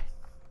to AI.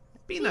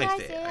 Be nice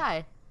to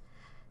AI.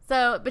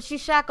 So, but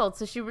she's shackled,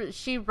 so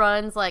she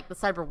runs like the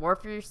cyber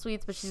warfare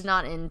suites, but she's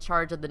not in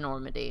charge of the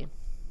Normandy.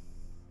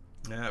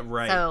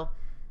 Right. So,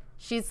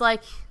 she's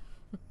like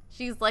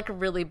a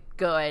really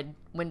good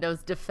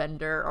Windows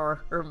Defender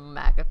or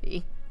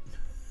McAfee.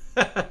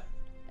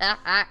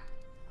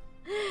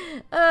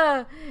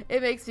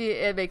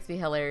 It makes me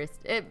hilarious.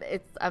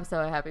 I'm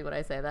so happy when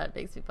I say that. It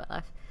makes me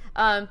laugh.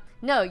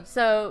 No,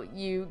 so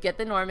you get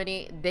the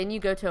Normandy, then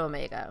you go to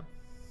Omega.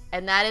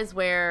 And that is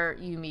where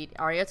you meet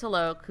Aria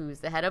T'Loak, who's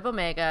the head of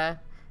Omega,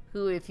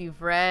 who, if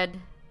you've read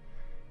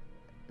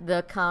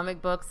the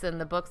comic books and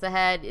the books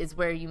ahead, is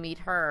where you meet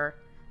her.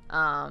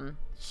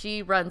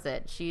 She runs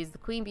it. She's the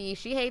queen bee.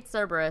 She hates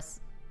Cerberus.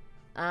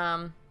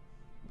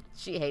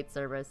 She hates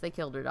Cerberus. They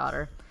killed her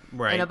daughter.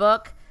 Right. In a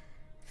book.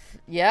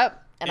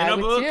 Yep. And I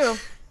would too.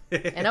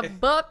 In a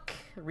book.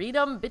 Read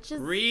them,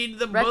 bitches. Read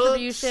the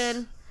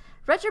Retribution. books.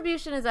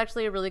 Retribution is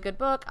actually a really good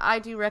book. I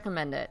do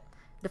recommend it.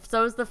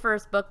 So is the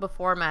first book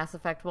before Mass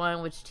Effect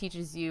 1, which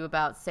teaches you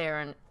about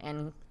Saren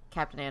and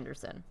Captain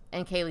Anderson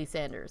and Kaylee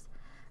Sanders,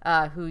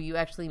 who you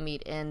actually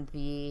meet in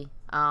the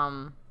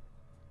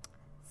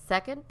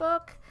second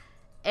book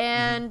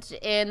and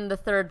in the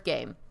third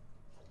game.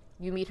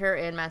 You meet her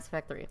in Mass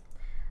Effect 3.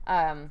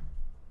 Her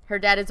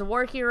dad is a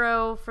war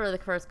hero for the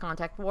First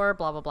Contact War,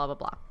 blah, blah, blah, blah,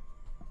 blah.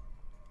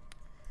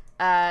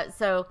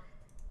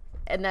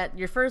 And that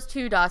your first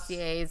 2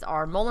 dossiers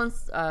are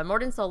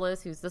Mordin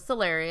Solus, who's the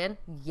Solarian.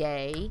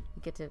 Yay. You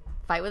get to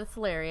fight with a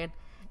Solarian.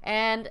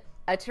 And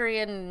a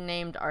Turian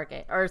named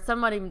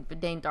somebody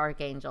named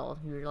Archangel,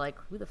 who you're like,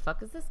 who the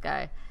fuck is this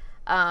guy?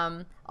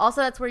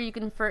 Also, that's where you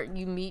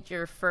meet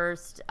your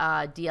first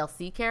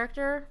DLC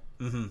character,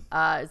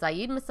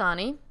 Zaid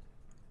Masani.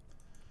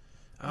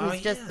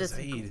 Who's just this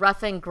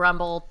gruff and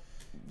grumble,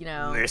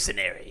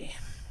 mercenary.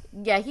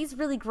 Yeah, he's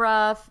really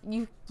gruff.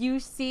 You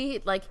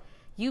see, like,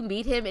 you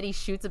meet him and he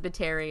shoots a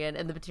Batarian,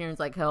 and the Batarian's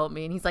like, help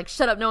me. And he's like,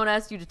 shut up, no one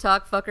asked you to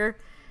talk, fucker.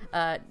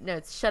 No,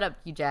 it's shut up,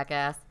 you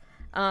jackass.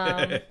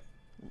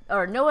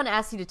 Or no one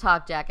asked you to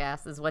talk,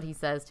 jackass, is what he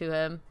says to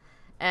him.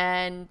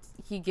 And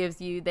he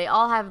gives you, they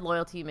all have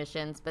loyalty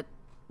missions, but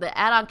the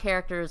add-on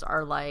characters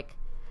are like,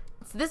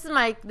 so this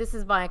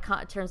is my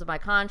terms of my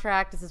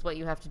contract, this is what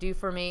you have to do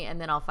for me,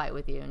 and then I'll fight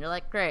with you. And you're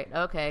like, great,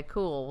 okay,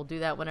 cool, we'll do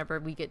that whenever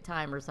we get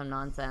time or some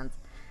nonsense.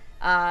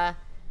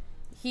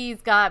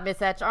 He's got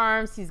mishatched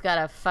arms, he's got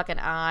a fucking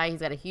eye, he's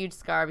got a huge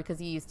scar because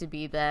he used to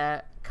be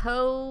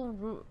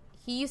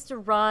he used to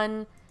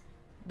run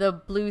the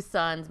Blue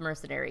Suns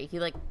mercenary. He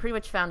pretty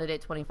much founded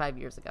it 25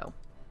 years ago.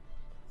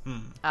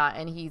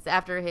 And he's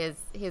after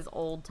his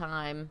old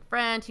time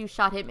friend who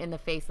shot him in the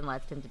face and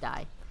left him to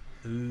die.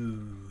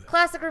 Ooh.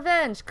 Classic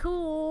revenge,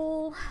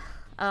 cool.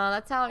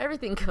 That's how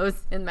everything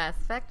goes in Mass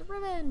Effect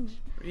Revenge.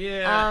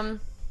 Yeah.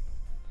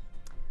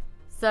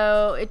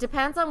 So it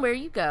depends on where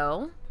you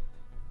go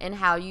and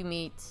how you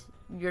meet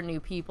your new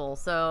people.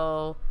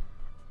 So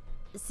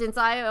since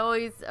I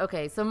always...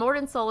 Okay, so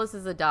Mordin Solus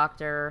is a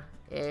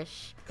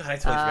doctor-ish. God, I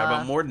totally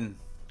forgot about Mordin.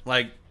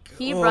 Like...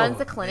 He runs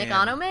a clinic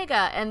on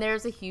Omega, and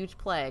there's a huge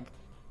plague.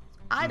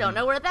 I don't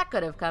know where that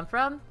could have come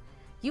from.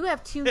 You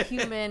have 2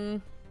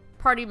 human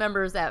party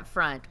members at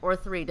front, or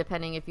 3,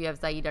 depending if you have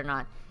Zaid or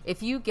not.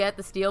 If you get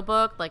the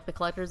Steelbook, like the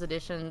collector's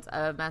editions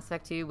of Mass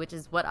Effect 2, which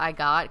is what I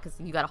got, because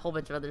you got a whole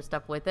bunch of other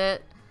stuff with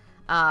it,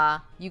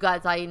 you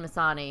got Zaid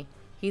Masani.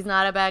 He's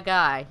not a bad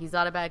guy. He's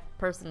not a bad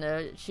person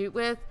to shoot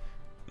with,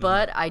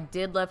 but I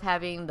did love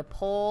having the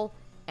pole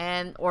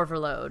and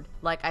Overload.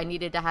 Like, I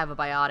needed to have a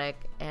biotic,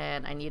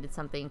 and I needed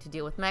something to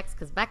deal with mechs,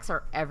 because mechs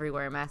are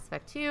everywhere in Mass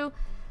Effect 2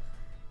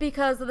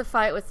 because of the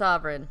fight with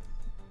Sovereign.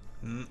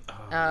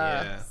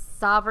 Yeah.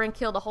 Sovereign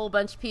killed a whole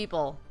bunch of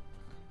people.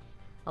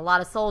 A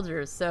lot of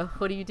soldiers, so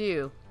what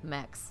do?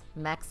 Mechs.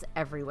 Mechs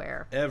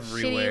everywhere.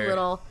 Everywhere.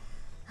 Shitty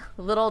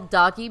little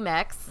doggy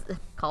mechs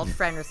called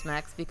Fenris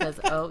mechs because,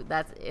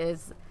 that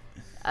is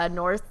a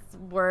Norse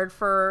word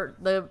for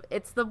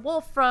it's the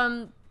wolf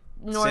from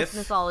Norse Sith?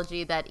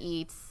 mythology that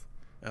eats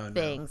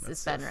things is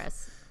Sith.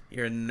 Fenris.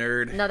 You're a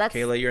nerd. No, that's...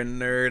 Kayla, you're a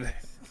nerd.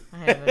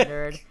 I am a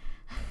nerd.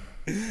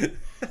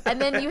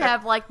 And then you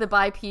have, like, the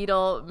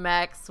bipedal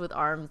mechs with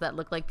arms that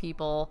look like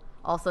people.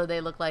 Also,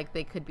 they look like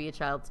they could be a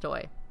child's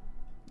toy.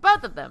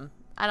 Both of them.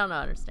 I don't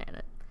understand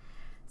it.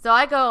 So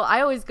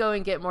I always go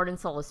and get Mordin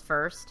Solus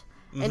first.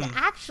 And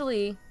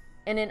actually,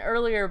 in an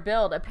earlier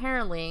build,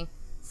 apparently,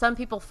 some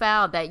people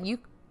found that you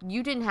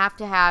didn't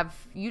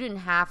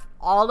have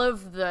all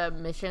of the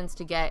missions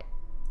to get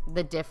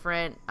the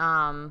different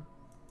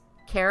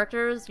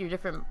characters, your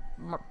different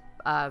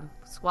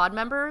squad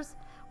members,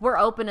 were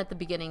open at the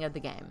beginning of the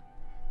game.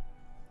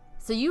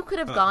 So you could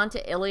have gone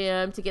to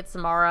Ilium to get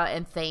Samara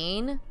and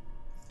Thane,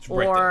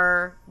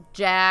 or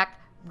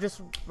Jack,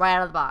 just right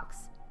out of the box.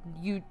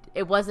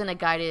 It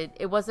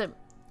wasn't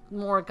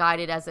more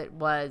guided as it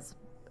was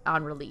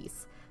on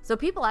release. So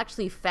people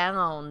actually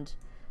found,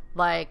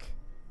 like,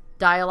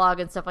 dialogue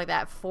and stuff like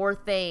that for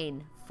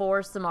Thane,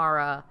 for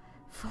Samara,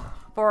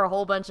 for a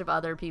whole bunch of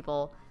other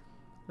people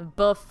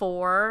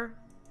before,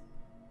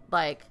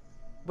 like,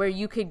 where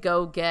you could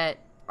go get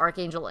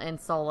Archangel and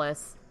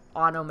Solus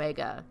on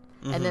Omega,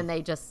 and then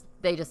they just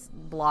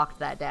blocked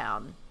that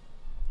down.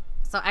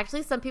 So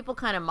actually some people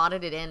kind of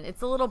modded it in.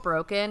 It's a little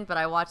broken, but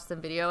I watched some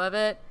video of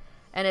it,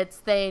 and it's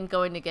Thane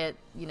going to get,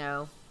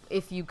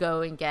 if you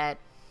go and get,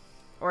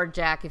 or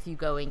Jack if you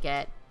go and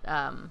get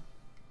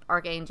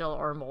Archangel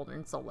or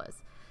Mordin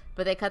Solus.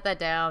 But they cut that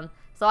down.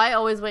 So I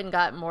always went and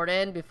got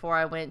Mordin before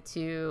I went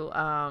to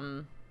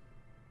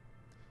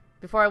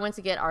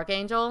get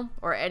Archangel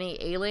or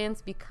any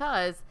aliens,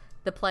 because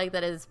the plague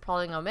that is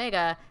prowling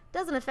Omega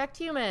doesn't affect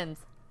humans.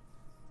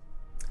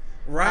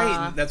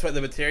 Right. That's why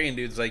the Batarian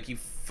dude's like, you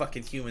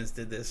fucking humans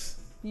did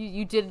this.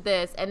 You did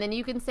this, and then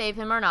you can save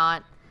him or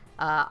not.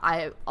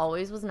 I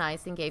always was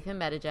nice and gave him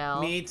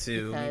Metagel. Me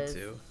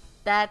too.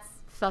 That's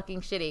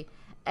fucking shitty.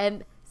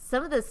 And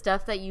some of the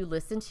stuff that you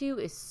listen to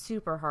is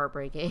super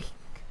heartbreaking.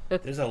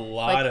 There's a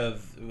lot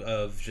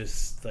of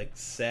just, like,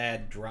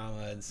 sad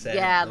drama and sad...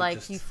 Yeah,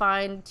 you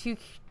find two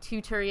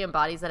Turian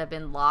bodies that have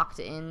been locked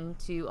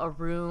into a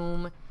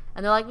room,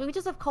 and they're like, we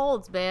just have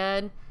colds,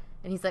 man.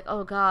 And he's like,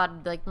 oh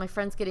god, like, my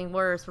friend's getting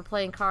worse, we're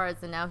playing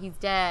cards, and now he's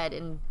dead.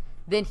 And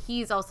then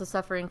he's also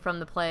suffering from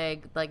the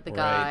plague, like,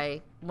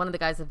 one of the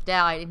guys have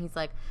died, and he's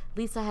like, at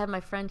least I have my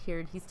friend here,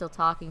 and he's still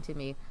talking to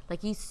me.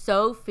 Like, he's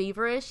so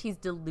feverish, he's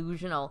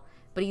delusional.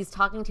 But he's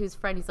talking to his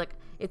friend. He's like,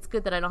 it's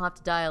good that I don't have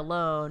to die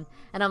alone.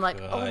 And I'm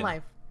like, oh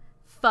my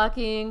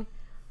fucking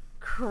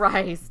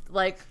Christ.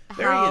 Like,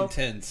 very how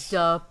intense.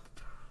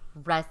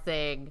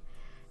 Depressing.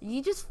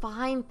 You just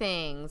find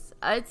things.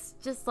 It's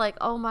just like,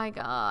 oh my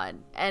God.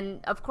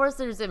 And of course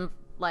there's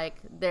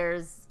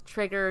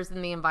triggers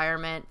in the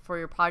environment for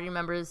your party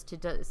members to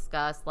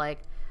discuss,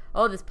 like,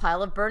 oh, this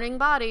pile of burning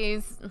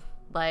bodies.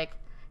 Like,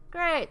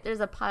 great,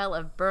 there's a pile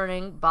of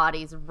burning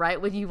bodies right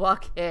when you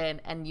walk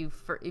in, and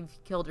you've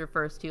killed your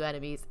first 2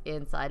 enemies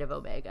inside of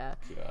Omega.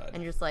 God.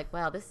 And you're just like,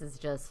 wow, this is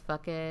just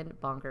fucking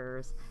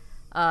bonkers.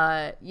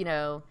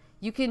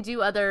 You can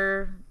do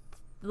other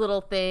little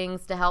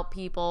things to help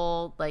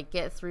people, like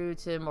get through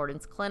to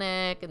Mordin's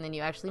clinic, and then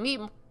you actually meet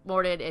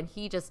Mordin, and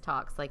he just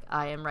talks like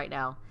I am right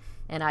now,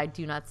 and I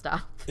do not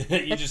stop.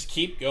 You just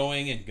keep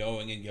going and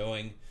going and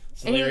going.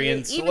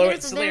 Solarians.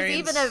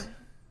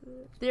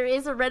 There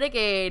is a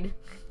renegade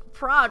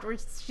prod where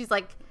she's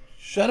like,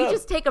 shut up. You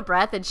just take a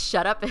breath and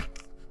shut up and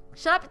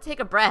take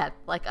a breath.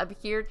 Like, I'm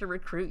here to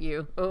recruit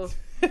you. Oh,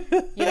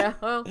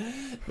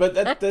 But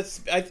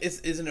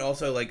isn't it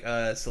also like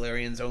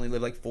Solarians only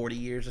live like 40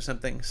 years or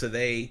something? So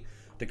they,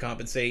 to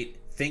compensate,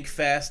 think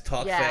fast,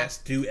 talk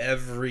fast, do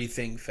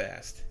everything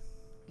fast.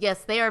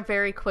 Yes, they are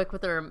very quick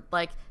with their,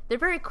 like, they're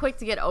very quick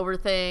to get over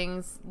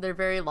things. They're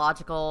very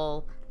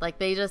logical. Like,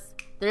 they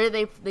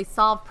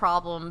solve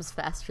problems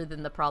faster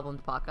than the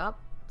problems pop up.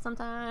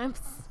 sometimes.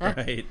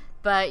 Right.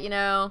 But,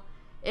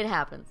 it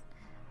happens.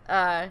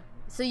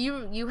 So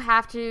you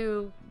have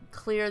to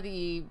clear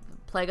the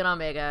plague on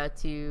Omega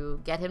to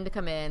get him to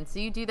come in. So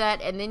you do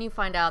that, and then you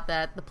find out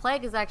that the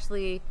plague is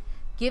actually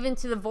given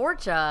to the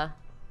Vorcha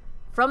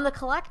from the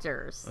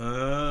Collectors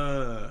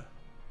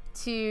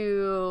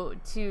to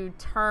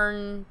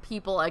turn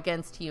people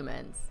against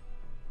humans.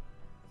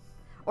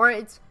 Or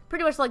it's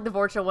pretty much like the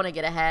Vorcha want to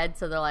get ahead,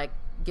 so they're like,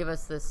 give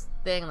us this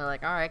thing, and they're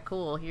like, all right,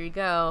 cool, here you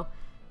go.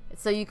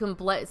 So you can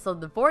so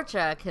the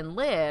Vorcha can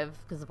live,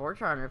 because the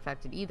Vorcha aren't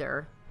affected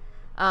either.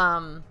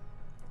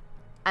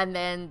 And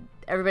then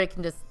everybody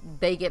can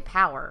they get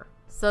power.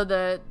 So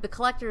the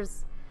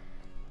Collectors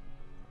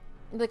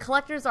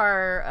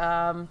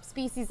are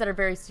species that are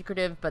very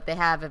secretive, but they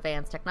have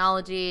advanced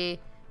technology.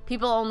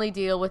 People only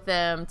deal with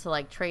them to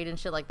like trade and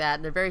shit like that.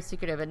 And they're very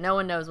secretive, and no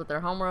one knows what their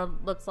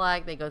homeworld looks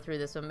like. They go through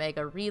this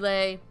Omega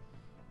relay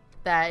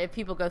that if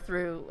people go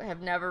through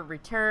have never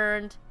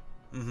returned.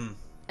 Mm-hmm.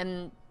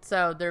 And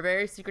so they're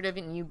very secretive,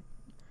 and you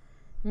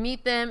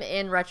meet them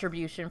in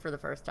Retribution for the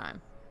first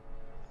time.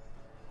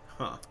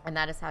 Huh. And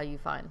that is how you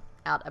find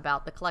out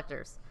about the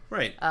Collectors.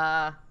 Right.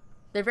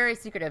 They're very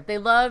secretive. They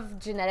love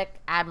genetic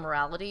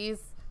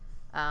abnormalities.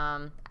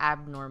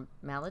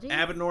 Abnormalities?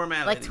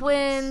 Abnormalities. Like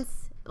twins.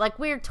 Like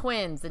weird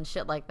twins and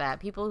shit like that.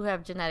 People who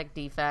have genetic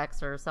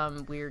defects or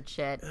some weird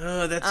shit.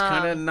 Oh, that's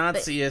kind of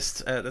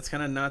Naziist. That's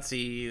kind of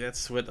Nazi.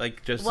 That's what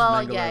Joseph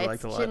Mengele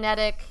liked a lot.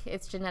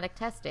 It's genetic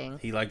testing.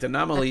 He liked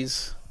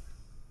anomalies.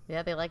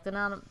 Yeah, they liked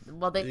anomalies.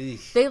 Well,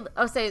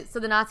 so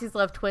the Nazis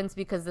love twins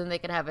because then they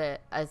can have a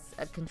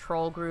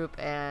control group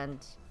or an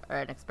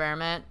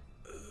experiment,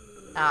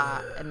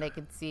 and they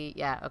could see.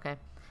 Yeah, okay.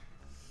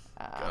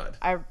 God.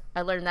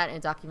 I learned that in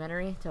a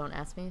documentary. Don't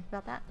ask me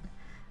about that.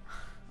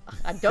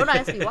 Don't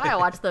ask me why I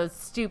watch those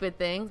stupid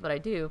things, but I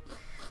do.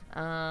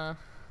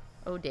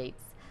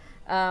 Dates.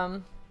 Yeah,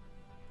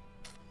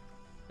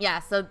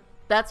 so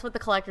that's what the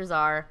Collectors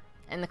are,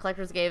 and the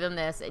Collectors gave them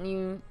this, and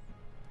you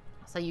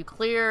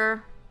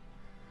clear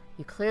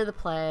the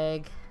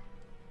plague.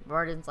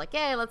 Varden's like,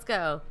 "Yay, let's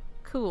go,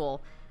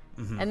 cool."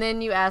 Mm-hmm. And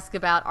then you ask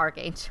about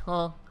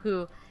Archangel,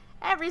 who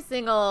every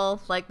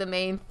single the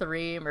main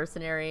 3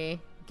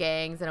 mercenary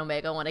gangs in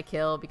Omega want to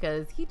kill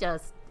because he done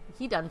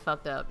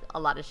fucked up a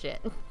lot of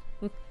shit.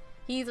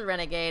 He's a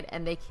renegade,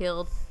 and they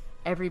killed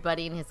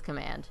everybody in his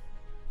command.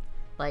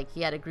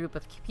 He had a group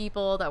of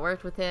people that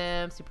worked with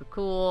him, super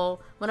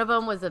cool. One of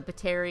them was a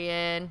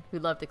Batarian who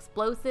loved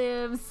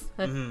explosives,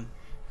 mm-hmm.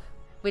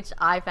 which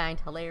I find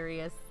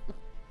hilarious.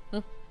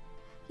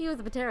 He was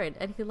a Batarian,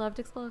 and he loved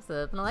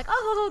explosives. And I'm like,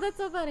 oh, that's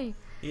so funny.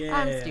 Yeah.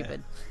 I'm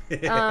stupid.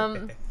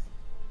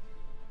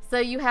 So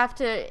you have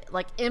to,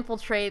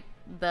 infiltrate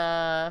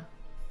as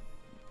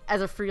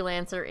a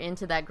freelancer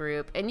into that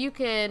group. And you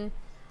can,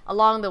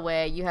 along the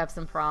way, you have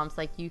some prompts.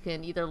 You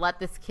can either let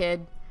this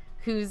kid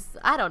who's,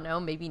 I don't know,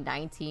 maybe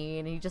 19,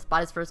 and he just bought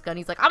his first gun.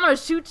 He's like, I'm going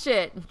to shoot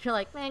shit. And you're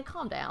like, man,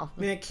 calm down.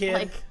 Man,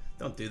 kid,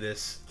 don't do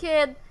this.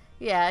 Kid,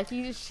 yeah.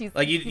 She's you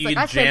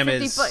can jam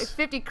his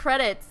 50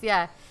 credits,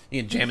 yeah.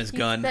 You can jam his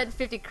gun. He spent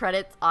 50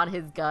 credits on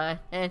his gun,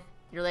 and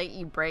you're like,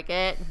 you break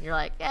it, and you're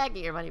like, yeah,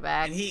 get your money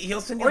back. And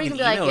he'll send you an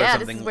email or something. Yeah,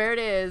 this is where it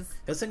is.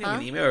 He'll send you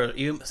an email, or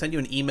send you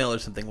an email or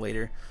something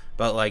later.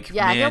 But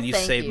man, you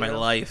saved my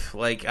life.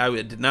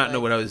 I did not know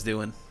what I was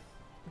doing.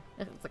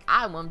 It's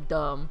I'm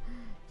dumb.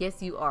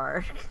 Yes, you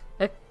are.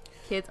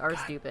 Kids are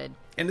stupid.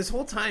 And this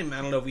whole time,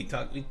 I don't know if we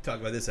talk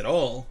about this at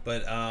all,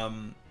 but a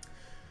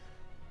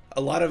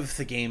lot of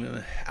the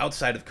game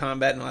outside of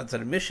combat and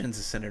outside of missions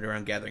is centered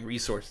around gathering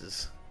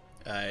resources.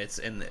 It's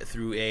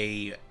through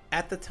a,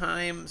 at the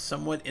time,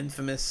 somewhat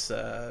infamous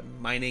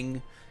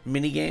mining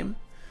minigame.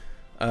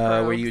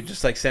 Where you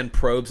just send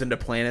probes into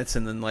planets,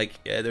 and then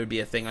there would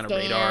be a thing on a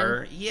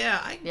radar.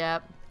 Yeah,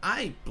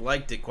 I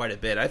liked it quite a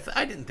bit.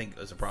 I didn't think it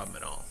was a problem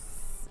at all.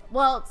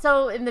 Well,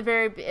 so in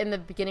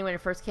the beginning when it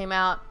first came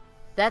out,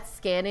 that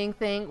scanning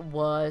thing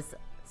was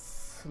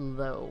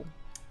slow.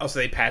 Oh, so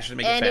they patched it to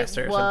make it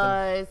faster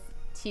or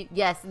something?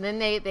 Yes, and then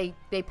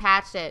they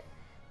patched it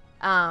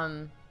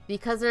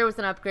because there was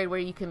an upgrade where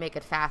you can make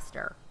it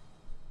faster.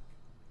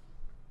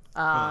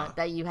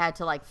 That you had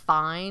to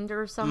find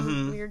or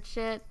some weird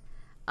shit.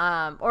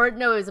 Or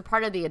no, it was a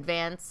part of the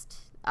advanced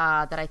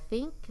that I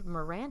think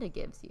Miranda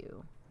gives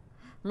you.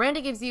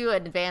 Miranda gives you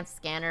an advanced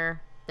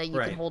scanner that you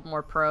can hold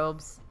more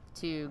probes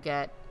to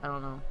get, I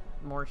don't know,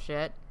 more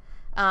shit.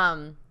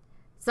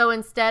 So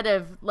instead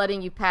of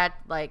letting you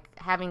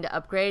having to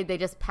upgrade, they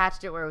just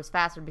patched it where it was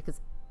faster because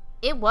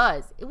it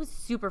was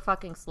super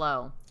fucking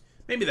slow.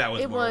 Maybe that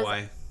was more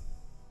why.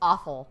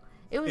 Awful.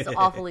 It was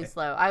awfully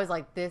slow. I was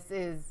like, this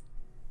is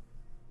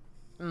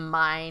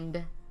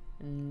mind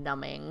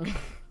numbing.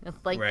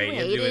 You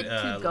hated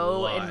to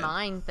go and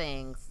mine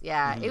things.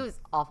 Yeah, It was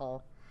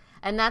awful.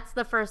 And that's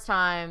the first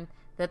time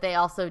that they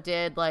also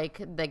did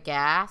the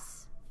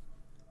gas.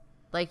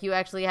 Like, you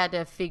actually had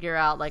to figure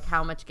out, like,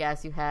 how much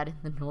gas you had in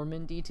the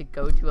Normandy to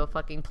go to a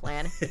fucking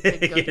planet,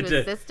 to go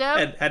to a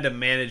system. Had to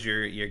manage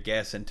your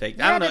gas intake.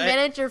 You had to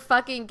manage your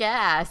fucking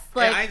gas.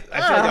 Like, I feel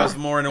like that was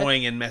more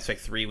annoying in Mass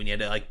Effect 3 when you had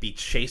to, like, be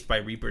chased by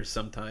Reapers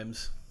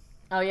sometimes.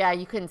 Oh, yeah,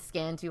 you couldn't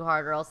scan too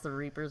hard or else the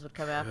Reapers would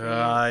come after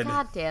you.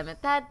 God damn it.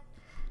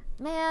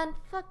 Man,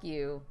 fuck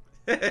you.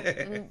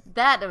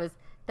 That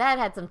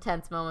had some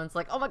tense moments,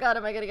 like, oh my god,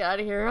 am I gonna get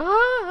out of here?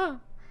 Ah!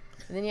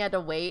 And then you had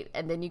to wait,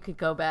 and then you could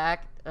go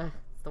back. Ugh,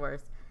 it's the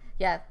worst.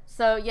 Yeah,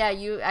 so yeah,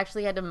 you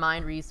actually had to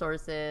mine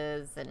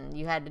resources, and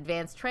you had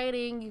advanced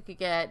training. You could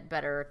get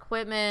better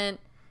equipment.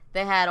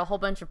 They had a whole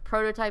bunch of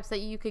prototypes that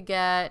you could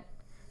get.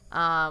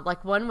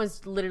 Like, one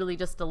was literally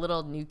just a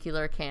little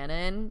nuclear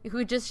cannon who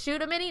would just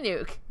shoot a mini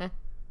nuke.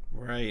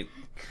 Right.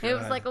 It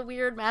was like a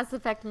weird Mass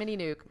Effect mini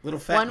nuke. Little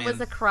fat one man.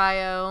 was a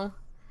cryo.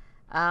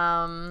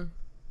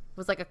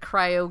 Was like a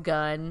cryo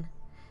gun.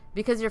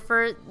 Because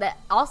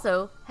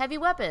also heavy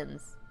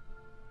weapons.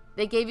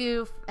 They gave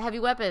you heavy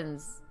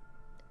weapons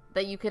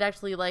that you could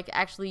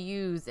actually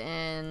use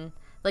in,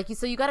 like,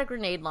 so you got a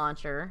grenade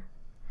launcher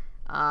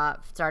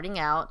starting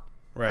out.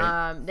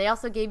 Right. They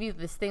also gave you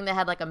this thing that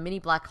had like a mini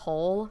black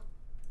hole.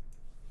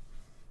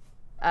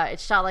 It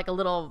shot like a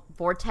little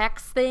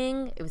vortex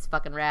thing. It was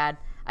fucking rad.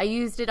 I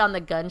used it on the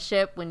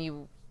gunship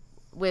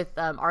with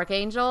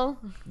Archangel.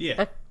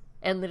 Yeah.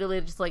 And literally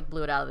just like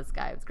blew it out of the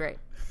sky. It was great.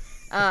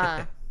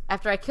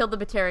 After I killed the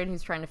Batarian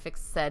who's trying to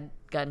fix said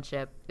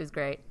gunship. It was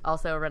great.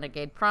 Also a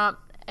renegade prompt.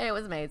 It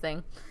was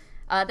amazing.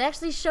 They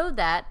actually showed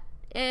that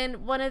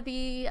in one of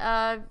the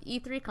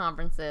E3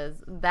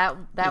 conferences. That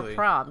really?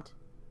 Prompt.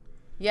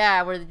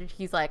 Yeah, where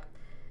he's like,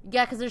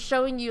 yeah, because they're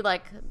showing you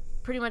like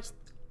pretty much.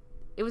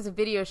 It was a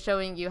video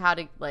showing you how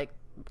to like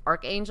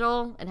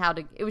Archangel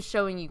and it was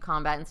showing you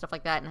combat and stuff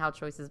like that and how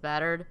choices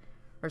mattered.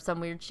 Or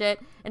some weird shit.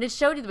 And it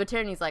showed you the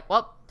Batarian. He's like,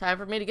 well, time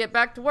for me to get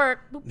back to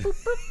work. Boop,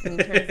 boop, boop.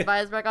 And he turns the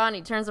visor back on.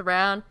 He turns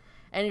around.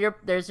 And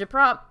there's your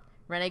prompt,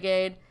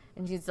 Renegade.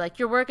 And he's like,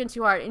 you're working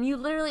too hard. And you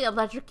literally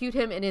electrocute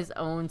him in his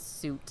own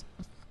suit.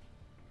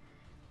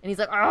 And he's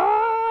like,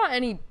 ah!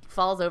 And he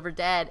falls over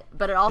dead.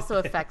 But it also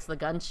affects the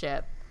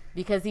gunship.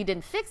 Because he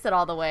didn't fix it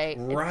all the way.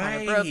 It's kind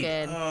of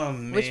broken. Oh,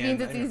 man. Which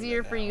means it's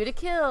easier for you to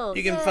kill.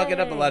 You can fuck it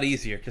up a lot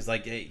easier. Because,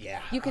 like,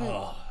 yeah. You can,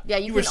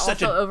 you can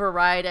also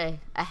override a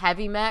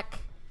heavy mech.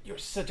 You're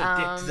such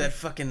a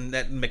dick to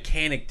that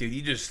mechanic, dude.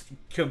 You just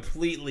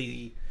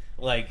completely,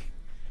 like,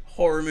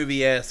 horror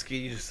movie-esque.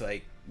 You just,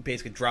 like,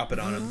 basically drop it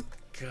on him.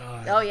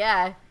 God. Oh,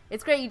 yeah.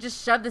 It's great. You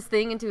just shove this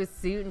thing into his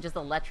suit and just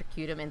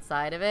electrocute him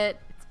inside of it.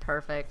 It's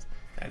perfect.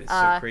 That is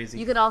so crazy.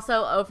 You can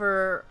also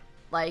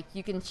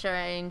you can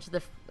change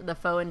the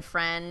foe and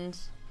friend,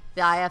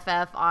 the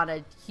IFF, on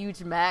a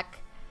huge mech.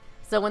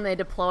 So when they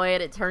deploy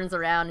it, it turns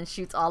around and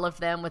shoots all of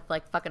them with,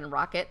 like, fucking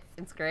rockets.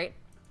 It's great.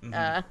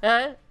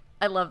 Mm-hmm.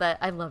 I love that.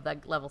 I love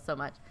that level so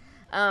much.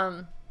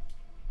 But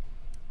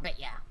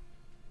yeah.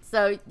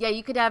 So yeah,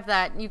 you could have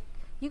that. You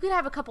could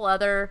have a couple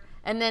other,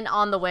 and then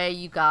on the way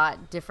you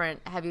got different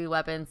heavy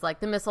weapons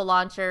like the missile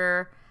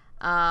launcher,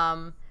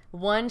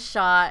 one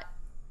shot,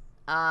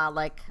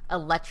 like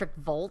electric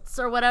volts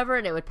or whatever,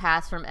 and it would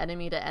pass from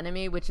enemy to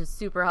enemy, which is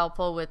super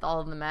helpful with all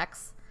of the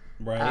mechs.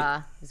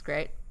 Right. It's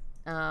great.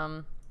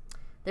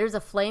 There's a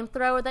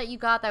flamethrower that you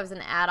got that was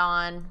an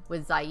add-on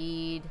with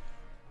Zaid.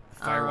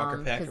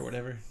 Firewalker pack or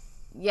whatever.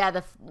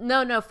 Yeah,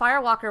 no,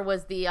 Firewalker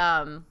was the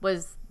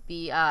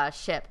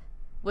ship,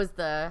 was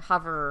the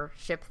hover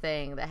ship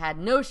thing that had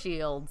no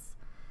shields,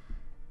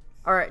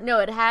 or no,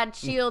 it had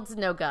shields,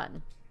 no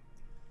gun,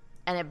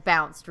 and it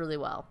bounced really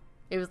well.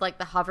 It was like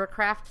the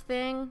hovercraft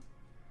thing.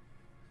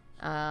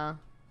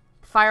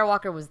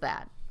 Firewalker was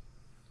that,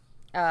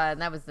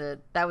 and that was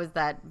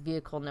that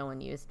vehicle no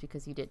one used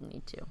because you didn't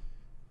need to,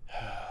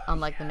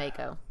 unlike the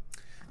Mako.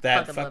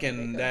 That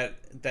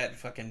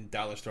fucking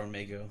dollar store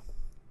Mako.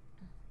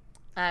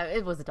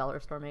 It was a dollar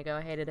store Mako.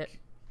 I hated it.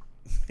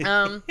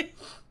 I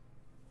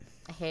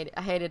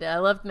hated it. I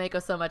loved Mako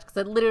so much because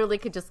I literally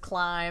could just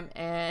climb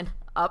and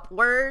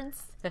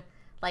upwards,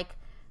 like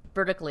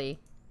vertically.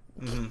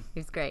 Mm-hmm. It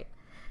was great.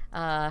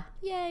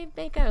 Yay,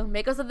 Mako.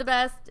 Makos are the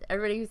best.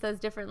 Everybody who says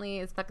differently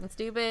is fucking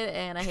stupid,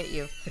 and I hate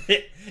you.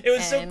 It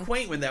was so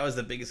quaint when that was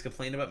the biggest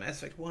complaint about Mass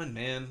Effect 1,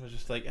 man. It was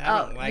just like, I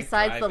don't like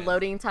besides driving. The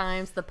loading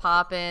times, the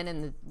pop-in,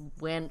 and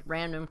the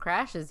random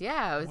crashes,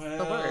 yeah, it was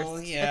the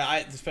worst. Yeah,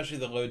 especially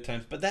the load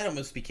times. But that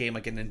almost became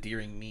like an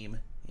endearing meme,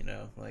 you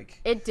know?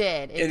 Like It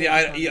did.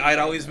 I'd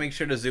always make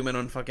sure to zoom in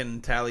on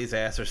fucking Tally's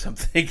ass or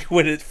something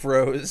when it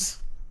froze.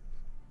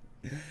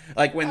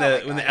 Like when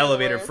the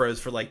elevator froze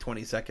for like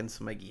 20 seconds.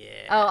 I'm like,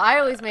 yeah. Oh, I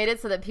always made it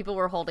so that people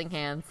were holding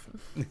hands.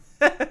 You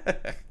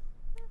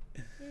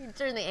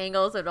turn the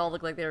angle so it all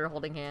looked like they were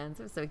holding hands.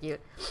 It was so cute.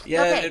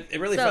 Yeah, okay,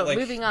 it really felt like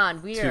moving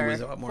on. We are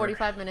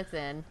 45 minutes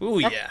in. Ooh,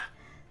 yeah.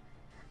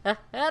 This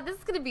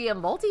is going to be a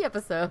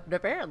multi-episode,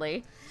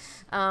 apparently.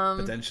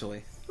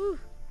 Potentially.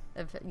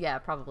 Yeah,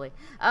 probably.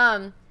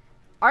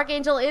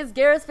 Archangel is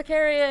Garrus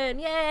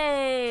Vakarian.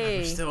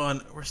 Yay!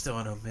 God, we're still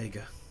on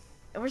Omega.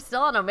 We're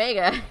still on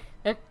Omega.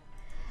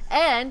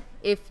 And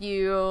if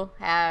you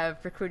have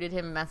recruited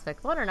him in Mass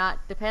Effect 1 or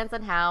not depends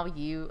on how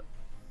you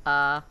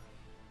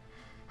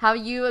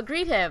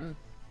greet him.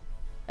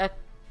 If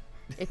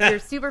you're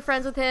super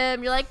friends with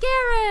him, you're like,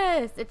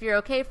 Garrus! If you're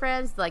okay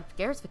friends, like,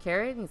 Garrus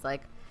Vakarian? He's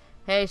like,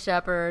 hey,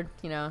 Shepard,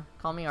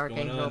 call me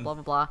Archangel, blah,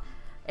 blah, blah.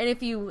 And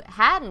if you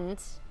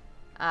hadn't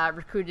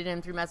recruited him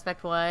through Mass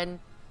Effect 1,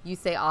 you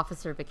say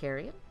Officer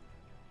Vakarian.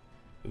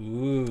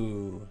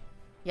 Ooh.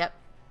 Yep.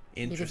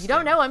 Interesting. Because if you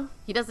don't know him,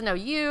 he doesn't know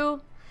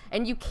you.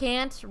 And you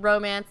can't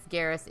romance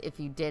Garrus if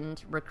you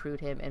didn't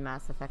recruit him in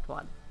Mass Effect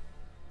 1.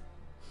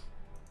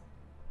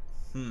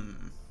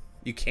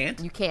 You can't?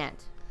 You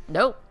can't.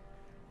 Nope.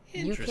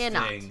 You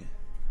cannot.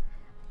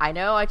 I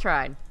know, I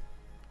tried.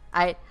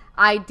 I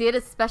did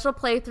a special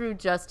playthrough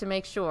just to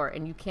make sure,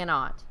 and you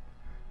cannot.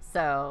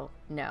 So,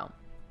 no.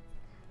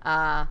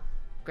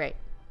 Great.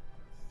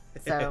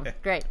 So,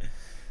 great.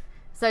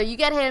 So you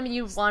get him,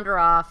 you wander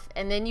off,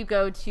 and then you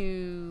go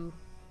to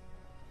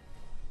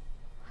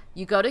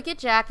get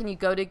Jack, and you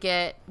go to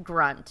get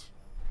Grunt.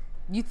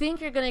 You think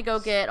you're going to go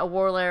get a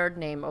warlord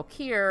named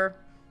Okeer,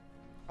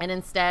 and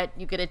instead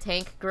you get a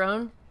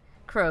tank-grown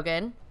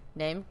Krogan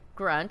named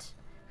Grunt,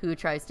 who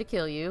tries to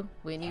kill you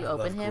when you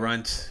open him.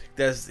 Grunt.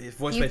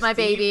 He's my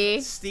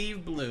baby.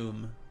 Steve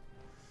Bloom.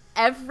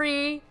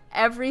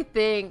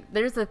 Everything.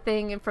 There's a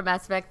thing from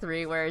Mass Effect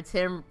 3 where it's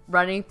him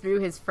running through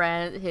his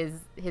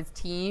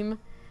team,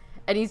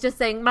 and he's just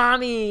saying,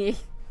 "Mommy,"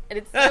 and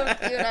it's so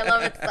cute. I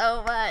love it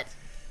so much.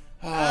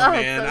 Oh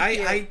man, so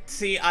I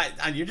see.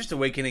 You're just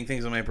awakening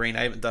things in my brain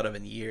I haven't thought of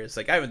in years.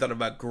 Like I haven't thought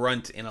about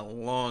Grunt in a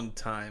long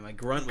time. Like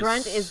Grunt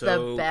is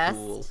so the best.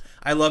 Cool.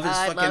 I love his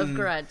I love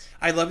Grunt.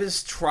 I love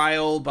his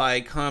trial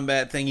by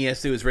combat thing he has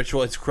to do. His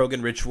ritual. It's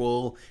Krogan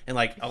ritual, and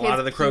like a lot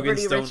of the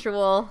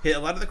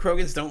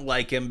Krogans don't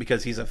like him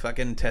because he's a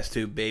fucking test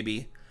tube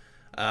baby.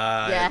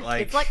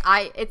 It's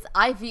it's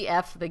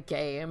IVF the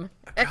game.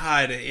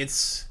 God,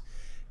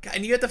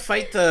 and you have to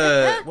fight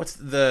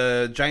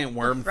the giant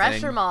worm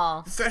Thresher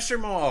Maw. The Thresher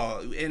Maw.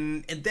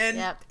 And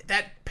then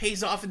that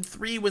pays off in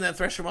 3 when that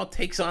Thresher Maw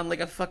takes on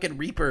like a fucking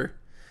Reaper.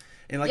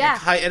 And like a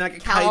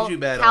kaiju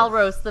battle.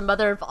 Calros, the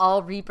mother of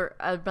all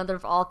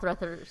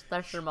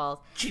Thresher Maws.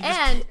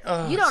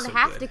 You don't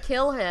have to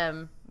kill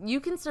him.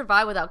 You can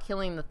survive without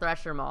killing the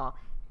Thresher Maw.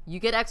 You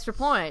get extra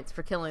points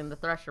for killing the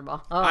Thresher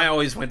Maw. Oh. I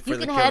always went for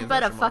the killing You can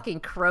headbutt a fucking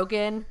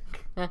Krogan.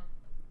 I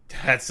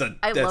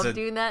love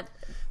doing that.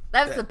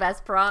 That's the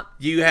best prompt.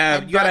 You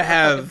gotta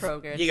have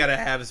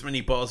as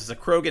many balls as a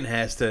Krogan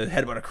has to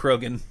headbutt a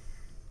Krogan.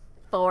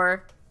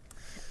 4.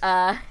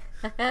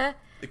 The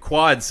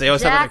quads. They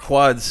always have the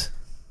quads.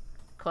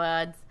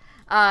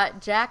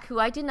 Jack, who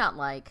I did not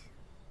like.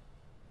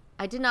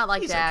 He's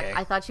Jack. Okay.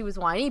 I thought she was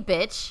whiny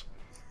bitch.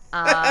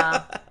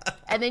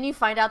 And then you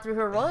find out through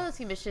her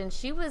royalty mission,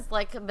 she was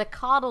like the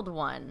coddled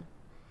one,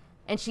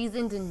 and she's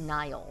in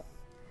denial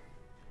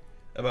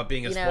about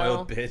being a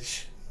spoiled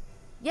bitch.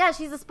 Yeah,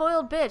 she's a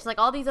spoiled bitch. Like,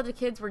 all these other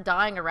kids were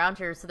dying around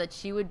her so that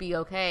she would be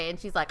okay. And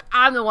she's like,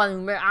 I'm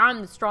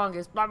the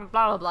strongest, blah, blah,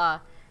 blah, blah, blah.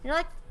 And you're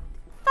like,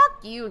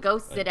 fuck you, and go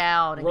sit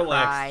down and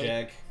relax, cry.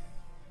 Jack.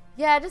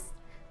 Yeah, just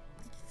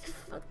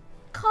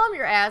calm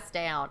your ass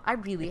down. I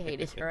really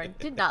hated her. I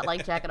did not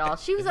like Jack at all.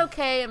 She was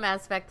okay in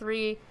Mass Effect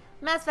 3.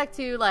 Mass Effect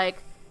 2,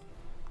 like,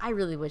 I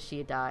really wish she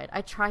had died.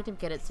 I tried to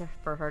get it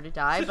for her to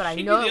die, but I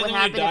know it would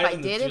happen if I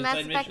did in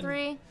Mass Effect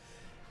 3.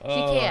 She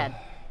can.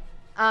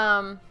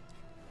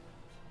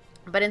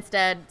 But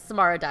instead,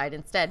 Samara died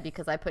instead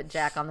because I put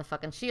Jack on the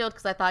fucking shield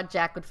because I thought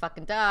Jack would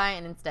fucking die,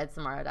 and instead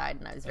Samara died,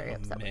 and I was very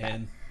upset with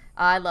that.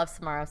 I love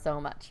Samara so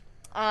much.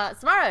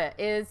 Samara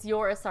is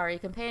your Asari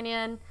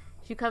companion.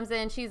 She comes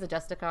in. She's a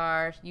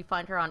Justicar. You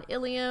find her on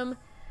Ilium.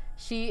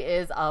 She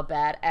is a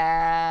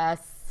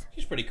badass.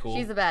 She's pretty cool.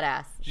 She's a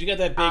badass. She got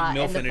that big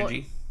MILF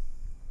energy.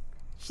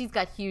 She's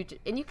got huge...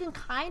 And you can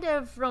kind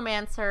of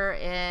romance her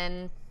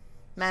in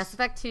Mass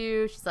Effect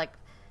 2. She's like...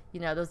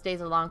 those days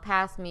are long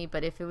past me,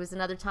 but if it was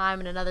another time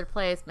in another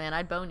place, man,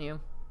 I'd bone you.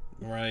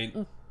 Right.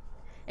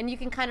 And you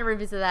can kind of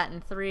revisit that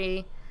in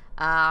 3.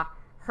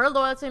 Her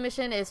loyalty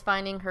mission is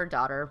finding her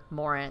daughter,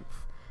 Morinth.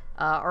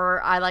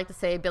 Or I like to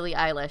say Billie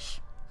Eilish.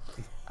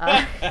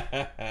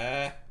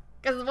 Because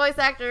the voice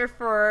actor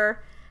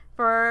for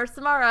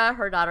Samara,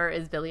 her daughter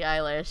is Billie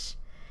Eilish.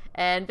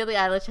 And Billie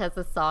Eilish has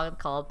a song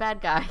called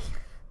Bad Guy.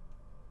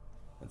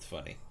 That's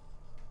funny.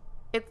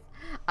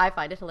 I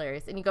find it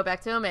hilarious. And you go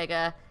back to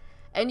Omega...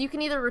 And you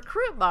can either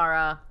recruit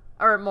Mara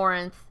or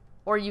Morinth,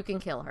 or you can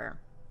kill her.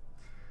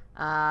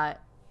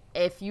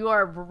 If you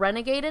are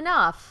renegade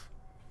enough,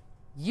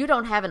 you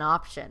don't have an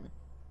option.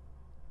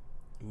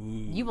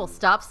 Ooh. You will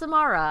stop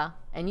Samara,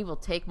 and you will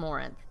take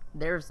Morinth.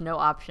 There's no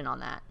option on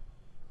that.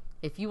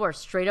 If you are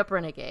straight up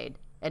renegade,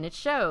 and it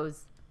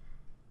shows,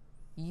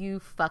 you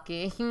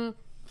fucking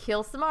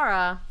kill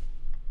Samara.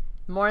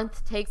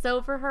 Morinth takes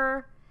over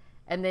her,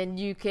 and then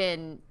you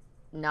can...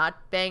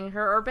 not bang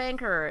her or bang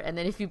her, and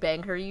then if you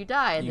bang her, you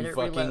die, and then it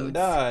reloads. You fucking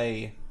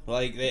die.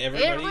 Like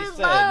everybody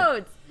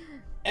said.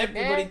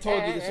 Everybody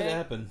told you this would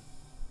happen.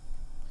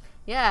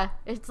 Yeah,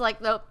 it's like,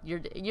 nope,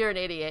 you're an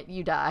idiot.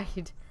 You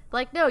died.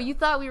 Like, no, you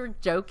thought we were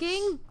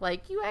joking?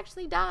 Like, you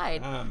actually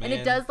died. Oh, and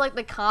it does, like,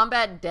 the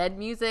combat dead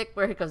music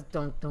where it goes,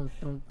 dun, dun,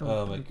 dun, dun,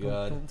 oh, my dun,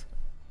 God. Dun,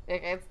 dun.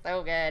 It's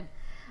so good.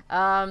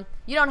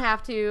 You don't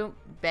have to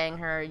bang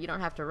her. You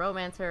don't have to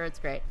romance her. It's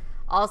great.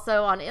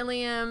 Also, on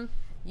Ilium,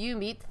 you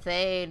meet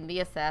Thane, the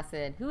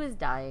assassin, who is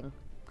dying.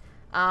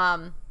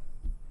 And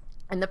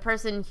the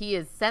person he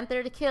is sent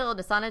there to kill,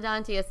 Desana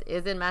Dantius,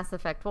 is in Mass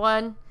Effect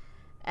 1.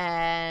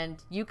 And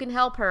you can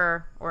help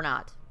her or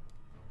not,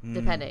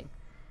 depending.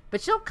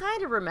 But she'll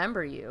kind of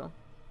remember you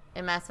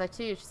in Mass Effect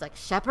 2. She's like,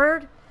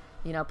 Shepard?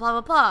 You know, blah,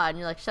 blah, blah. And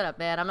you're like, shut up,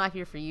 man. I'm not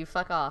here for you.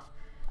 Fuck off.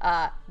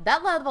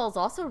 That level is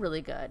also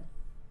really good.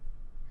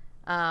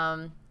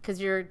 Because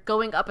you're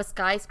going up a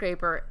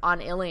skyscraper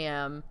on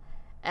Ilium.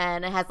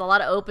 And it has a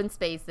lot of open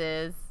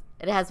spaces.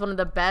 It has one of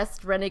the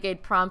best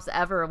Renegade prompts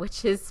ever,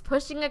 which is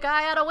pushing a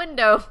guy out a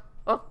window.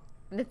 Oh,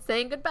 and it's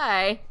saying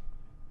goodbye.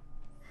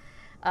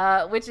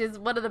 Which is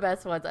one of the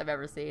best ones I've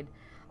ever seen.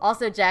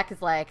 Also, Jack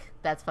is like,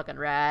 that's fucking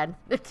rad.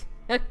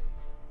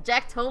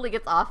 Jack totally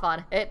gets off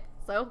on it.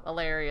 So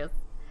hilarious.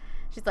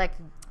 She's like,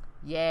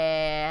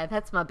 yeah,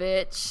 that's my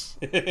bitch.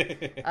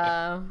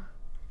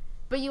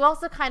 But you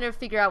also kind of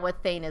figure out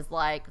what Thane is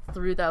like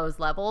through those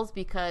levels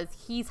because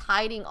he's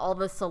hiding all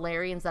the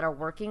Solarians that are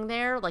working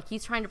there. Like,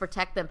 he's trying to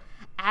protect them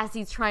as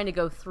he's trying to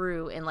go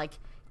through and, like,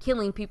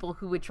 killing people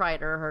who would try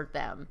to hurt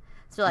them.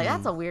 So, like,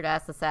 that's a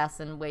weird-ass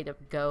assassin way to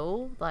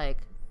go. Like,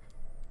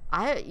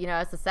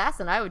 as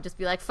assassin, I would just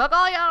be like, fuck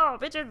all y'all,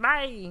 bitches,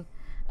 bye.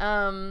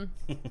 And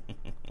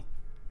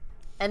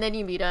then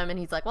you meet him, and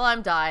he's like, well,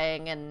 I'm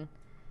dying, and,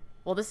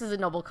 well, this is a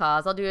noble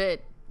cause. I'll do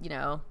it,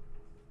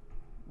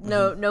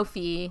 no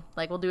fee.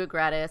 Like, we'll do it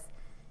gratis.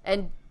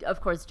 And,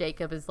 of course,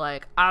 Jacob is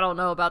like, I don't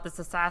know about this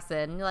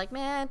assassin. And you're like,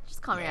 man,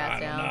 just calm your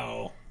ass down. I don't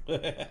know.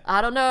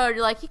 I don't know.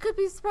 You're like, he could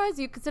be surprised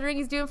you, considering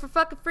he's doing for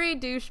fucking free,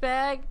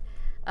 douchebag.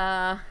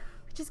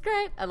 Which is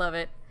great. I love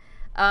it.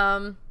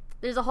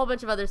 There's a whole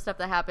bunch of other stuff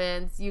that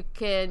happens. You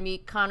can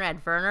meet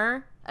Conrad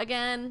Werner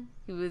again,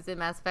 who was in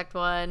Mass Effect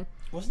 1.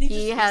 Wasn't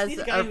he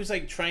the guy who was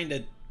like trying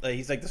to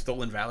he's like the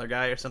Stolen Valor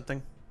guy or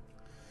something?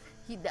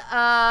 He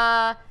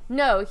has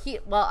a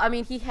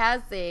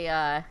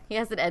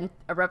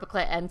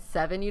replica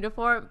N7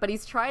 uniform, but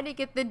he's trying to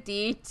get the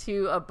D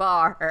to a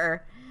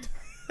bar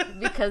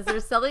because they're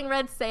selling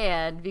red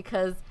sand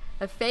because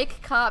a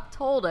fake cop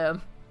told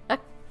him.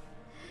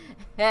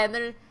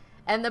 And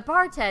the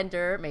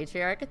bartender,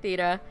 Matriarch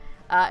Athena,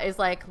 is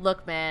like,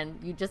 look, man,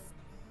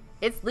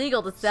 it's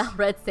legal to sell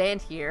red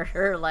sand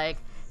here. Like,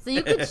 so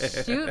you could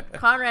shoot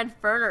Conrad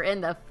Werner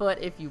in the foot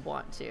if you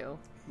want to.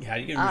 Yeah,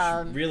 you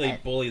can really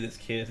bully this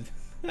kid.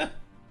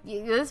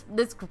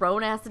 This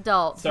grown-ass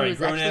adult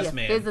who's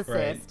actually a physicist.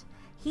 Right.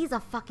 He's a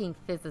fucking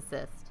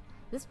physicist.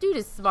 This dude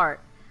is smart.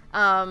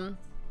 So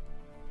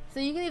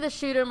you can either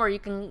shoot him or you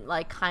can,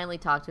 like, kindly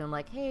talk to him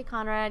like, hey,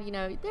 Conrad,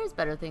 there's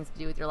better things to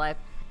do with your life.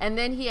 And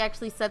then he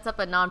actually sets up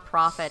a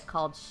nonprofit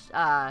called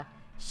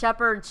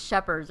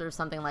Shepherds or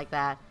something like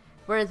that,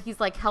 where he's,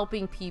 like,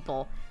 helping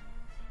people.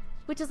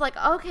 Which is like,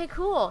 okay,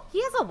 cool.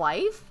 He has a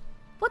wife?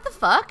 What the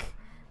fuck?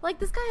 Like,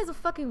 this guy has a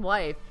fucking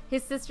wife.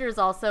 His sister is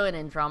also in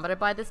Andromeda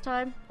by this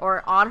time,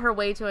 or on her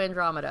way to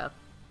Andromeda.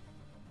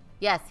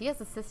 Yes, he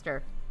has a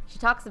sister. She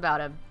talks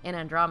about him in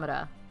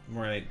Andromeda.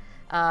 Right.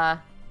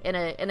 In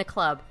a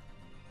club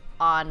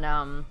on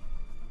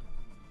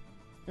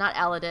not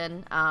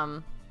Aladdin,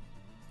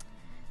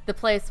 the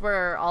place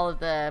where all of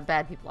the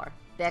bad people are.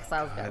 The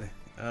exiles go.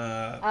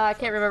 I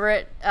can't remember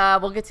it.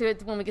 We'll get to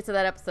it when we get to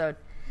that episode.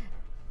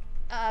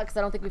 Because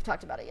I don't think we've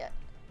talked about it yet.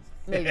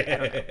 Maybe. I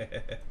don't know.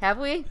 Have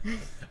we?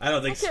 I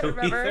don't think so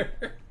either.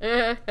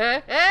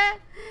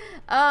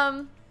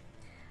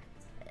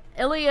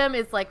 Ilium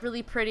is, like,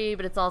 really pretty,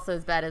 but it's also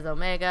as bad as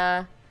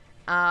Omega.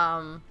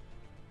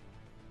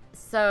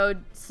 So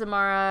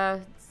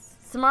Samara's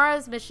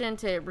mission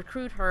to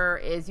recruit her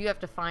is you have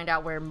to find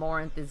out where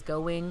Morinth is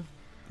going.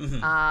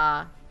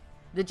 Mm-hmm.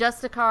 The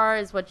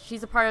Justicar is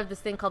she's a part of this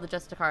thing called the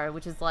Justicar,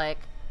 which is like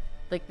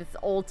this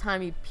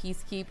old-timey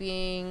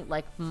peacekeeping,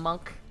 like,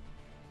 monk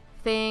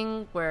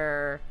thing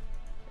where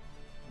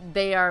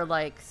they are,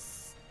 like,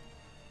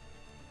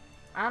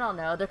 I don't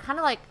know, they're kind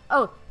of like,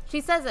 she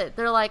says it,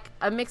 they're like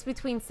a mix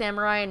between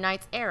samurai and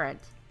knights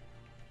errant.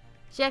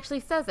 She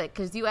actually says it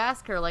because you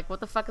ask her, like, what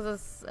the fuck is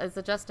this as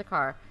a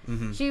Justicar?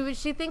 Mm-hmm.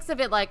 She thinks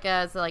of it like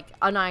as, like,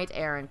 a knight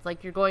errant,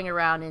 like you're going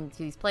around into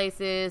these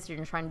places,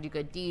 you're trying to do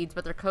good deeds,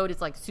 but their code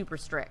is, like, super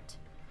strict.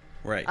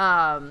 Right.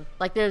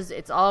 Like,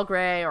 it's all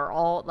gray or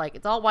all, like,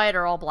 it's all white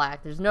or all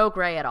black. There's no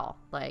gray at all.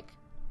 Like,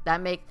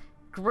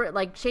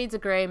 like, shades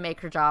of gray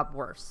make her job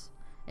worse.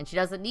 And she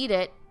doesn't need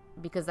it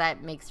because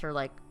that makes her,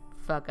 like,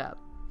 fuck up.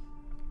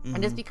 Mm-hmm.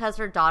 And just because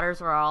her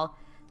daughters were all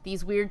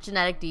these weird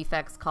genetic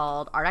defects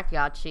called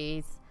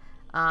Ardakyachis.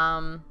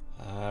 Right,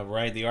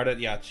 the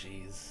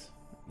Ardakyachis.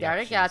 The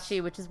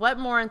Ardakyachis, which is what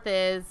Morinth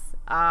is.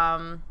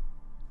 And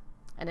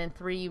in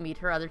 3, you meet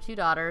her other 2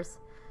 daughters.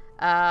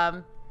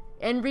 And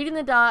reading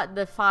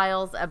the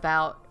files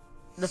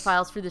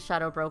through the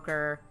Shadow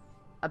Broker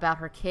about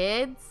her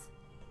kids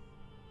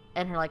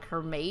and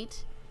her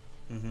mate,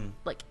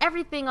 Like,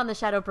 everything on the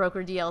Shadow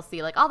Broker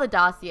DLC, like, all the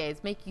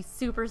dossiers make you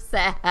super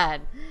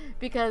sad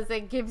because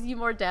it gives you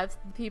more depth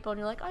to people, and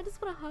you're like, I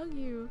just want to hug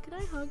you. Can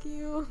I hug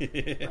you?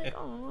 Like,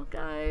 oh,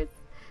 guys.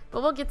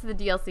 But we'll get to the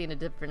DLC in a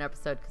different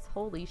episode, because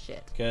holy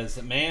shit.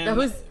 Because, man,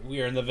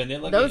 we are in the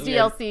vanilla game. Those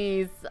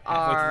DLCs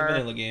are... the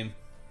vanilla game.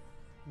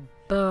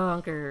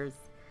 Bonkers.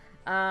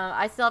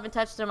 I still haven't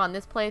touched them on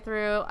this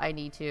playthrough. I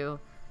need to.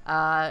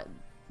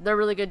 They're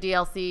really good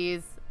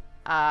DLCs.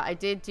 I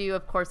did do,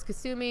 of course,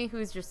 Kasumi,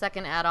 who's your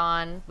second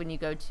add-on when you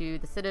go to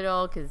the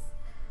Citadel, because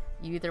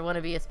you either want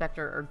to be a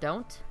Spectre or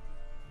don't.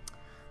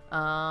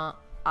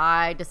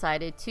 I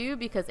decided to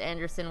because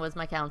Anderson was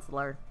my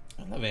counselor.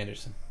 I love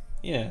Anderson.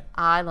 Yeah.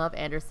 I love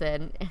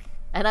Anderson.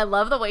 And I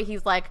love the way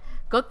he's like,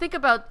 go think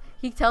about...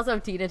 He tells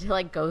Odina to,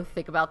 like, go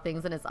think about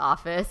things in his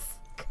office.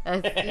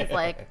 Because he's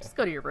like, just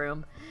go to your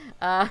room.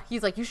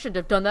 He's like, you shouldn't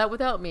have done that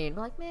without me. And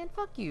I'm like, man,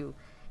 fuck you.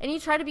 And you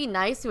try to be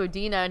nice to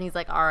Odina, and he's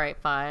like, all right,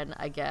 fine,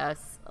 I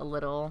guess, a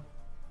little.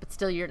 But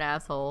still, you're an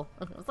asshole.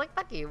 I was like,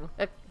 fuck you.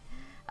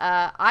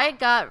 I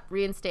got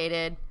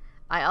reinstated.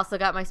 I also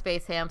got my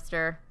space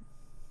hamster.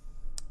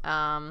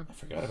 I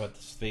forgot about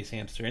the space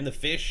hamster and the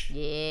fish.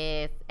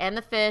 Yes, and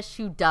the fish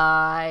who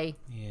die.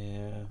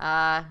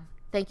 Yeah.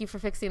 Thank you for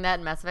fixing that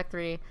in Mass Effect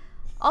 3.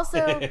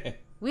 Also,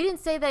 we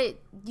didn't say that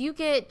you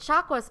get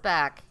Chakwas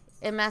back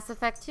in Mass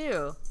Effect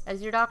 2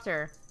 as your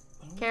doctor.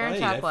 Karen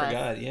Chakwas. I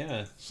forgot,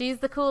 yeah. She's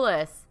the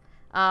coolest.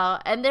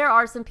 And there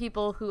are some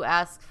people who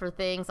ask for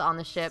things on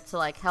the ship to,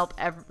 like, help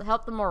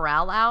the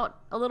morale out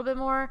a little bit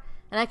more.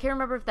 And I can't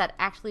remember if that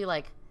actually,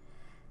 like,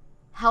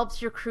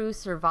 helps your crew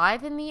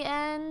survive in the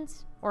end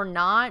or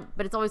not.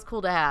 But it's always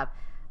cool to have.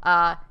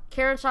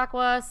 Karen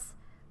Chakwas,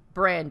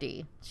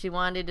 brandy. She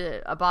wanted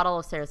a bottle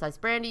of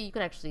sterilized brandy. You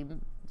can actually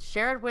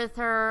share it with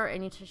her.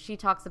 And she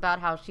talks about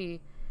how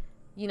she...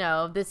 You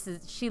know,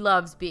 she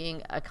loves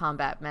being a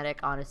combat medic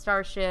on a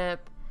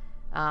starship.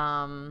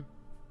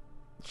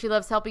 She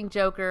loves helping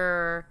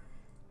Joker.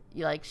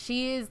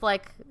 She says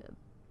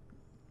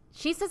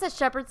that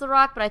Shepard's the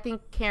Rock, but I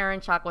think Karen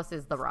Chakwas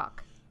is the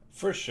Rock.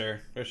 For sure.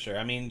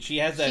 I mean, she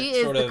has that she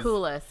sort of... She is the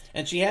coolest.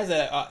 And she has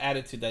that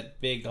attitude, that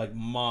big, like,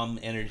 mom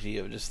energy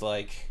of just,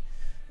 like...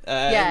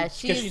 yeah,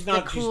 she's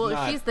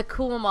the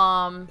cool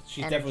mom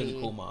She's energy. Definitely the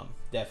cool mom.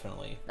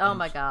 Definitely. Oh,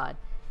 my God.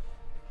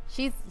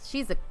 She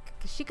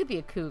could be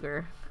a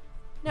cougar.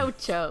 No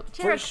joke.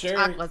 For sure.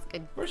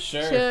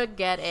 Should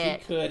get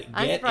it. She could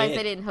I'm get surprised it.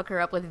 they didn't hook her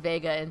up with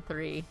Vega in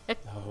 3.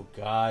 Oh,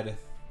 God.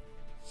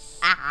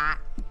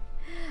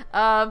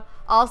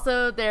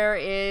 Also, there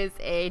is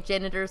a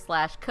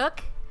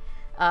janitor/cook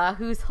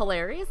who's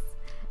hilarious.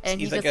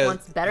 And he just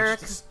wants better...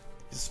 He's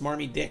a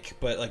smarmy dick,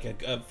 but like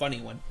a funny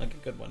one. Like a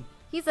good one.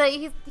 He's not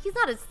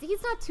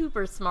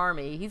super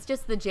smarmy. He's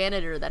just the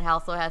janitor that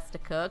also has to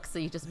cook, so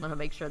you just want to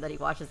make sure that he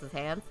washes his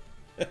hands.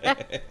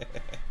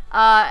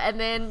 And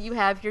then you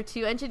have your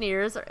two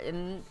engineers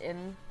in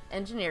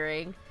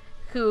engineering,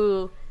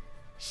 who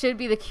should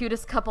be the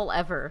cutest couple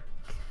ever.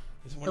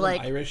 Is one of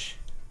them Irish?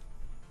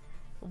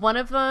 One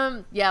of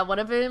them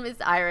is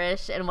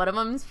Irish, and one of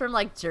them is from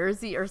like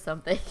Jersey or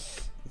something.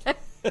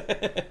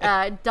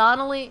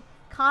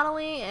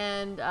 Connolly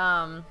and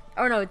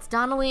it's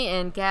Donnelly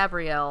and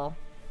Gabrielle,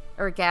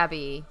 or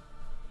Gabby.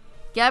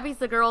 Gabby's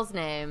the girl's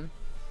name,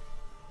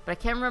 but I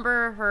can't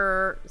remember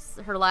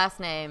her last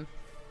name.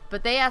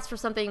 But they asked for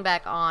something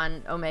back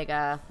on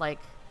Omega, like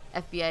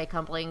FBI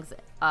couplings,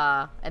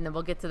 and then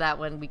we'll get to that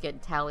when we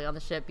get Tally on the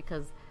ship,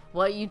 because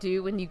what you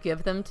do when you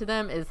give them to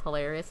them is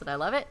hilarious, and I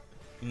love it.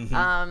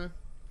 Mm-hmm.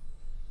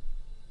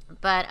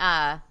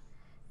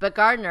 But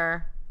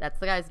Gardner, that's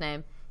the guy's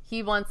name,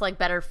 he wants like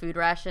better food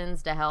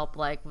rations to help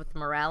like with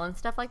morale and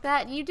stuff like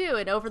that. And you do,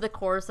 and over the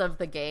course of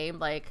the game,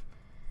 like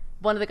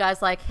one of the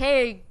guys like,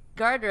 "Hey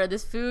Gardner,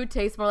 this food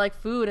tastes more like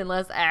food and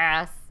less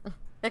ass."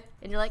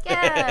 And you're like,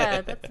 "Yeah,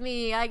 that's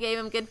me. I gave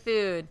him good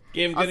food.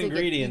 Gave him good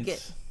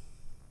ingredients."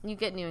 You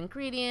get new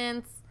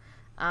ingredients.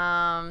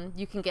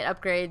 You can get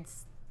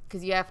upgrades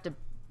because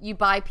you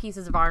buy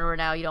pieces of armor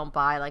now. You don't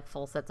buy like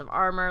full sets of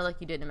armor like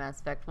you did in Mass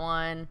Effect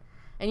 1.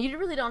 And you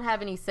really don't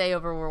have any say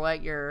over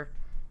what your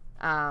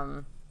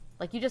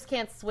like, you just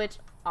can't switch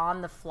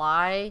on the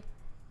fly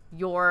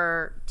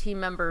your team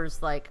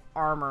members' like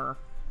armor.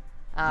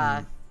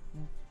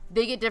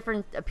 They get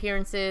different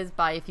appearances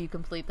by if you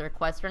complete their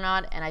quest or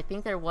not, and I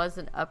think there was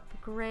an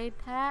upgrade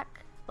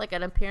pack, like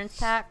an appearance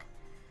pack,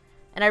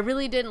 and I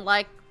really didn't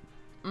like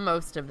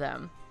most of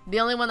them. The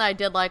only one that I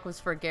did like was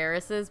for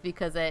Garrus's,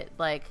 because it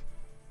like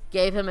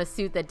gave him a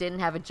suit that didn't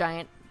have a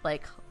giant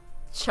like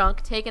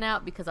chunk taken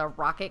out because a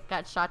rocket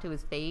got shot to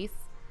his face.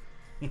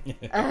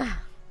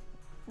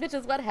 Which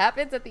is what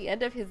happens at the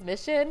end of his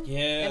mission.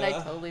 Yeah. And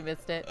I totally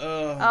missed it.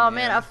 Oh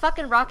man, a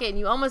fucking rocket, and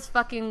you almost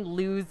fucking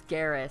lose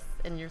Garrus.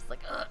 And you're just like,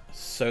 ugh.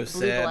 So blue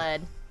sad.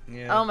 blood.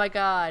 Yeah. Oh my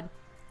God.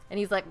 And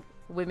he's like,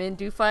 women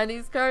do find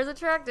these cars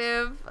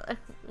attractive.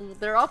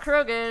 They're all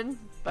Krogan,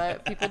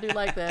 but people do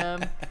like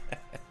them.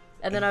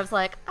 And then I was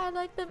like, I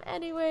like them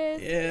anyways.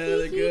 Yeah,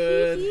 they're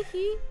good.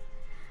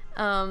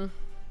 And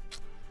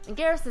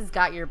Garrus has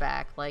got your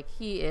back. Like,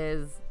 he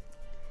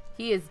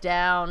He is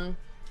down.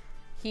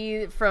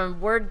 He from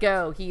word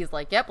go. He's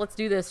like, "Yep, let's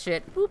do this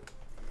shit." Boop.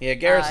 Yeah,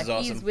 Garrus is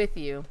awesome. He's with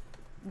you.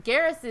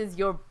 Garrus is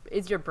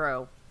your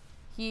bro.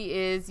 He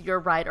is your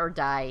ride or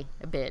die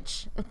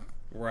bitch.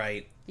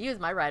 Right. He is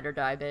my ride or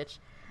die bitch.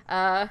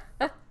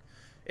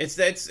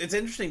 It's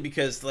interesting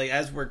because like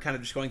as we're kind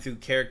of just going through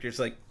characters,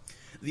 like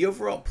the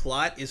overall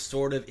plot is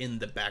sort of in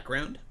the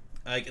background.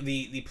 Like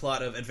the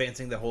plot of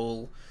advancing the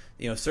whole,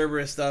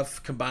 Cerberus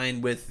stuff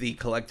combined with the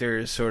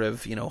collectors sort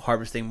of,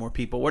 harvesting more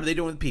people. What are they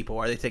doing with people?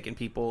 Are they taking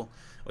people?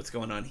 What's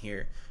going on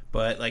here?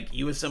 But like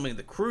you assembling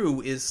the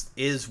crew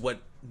is what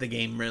the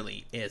game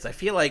really is. I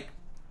feel like,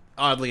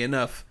 oddly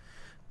enough,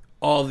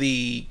 all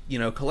the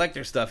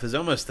collector stuff is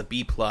almost the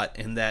B plot,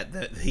 and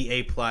that the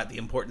A plot, the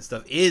important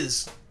stuff,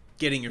 is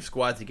getting your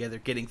squad together,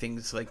 getting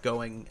things like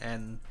going,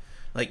 and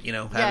like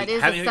having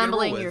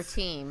assembling your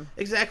team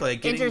exactly,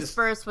 like,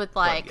 interspersed with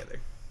like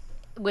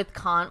with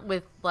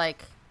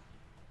like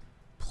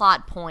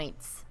plot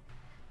points,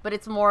 but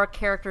it's more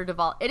character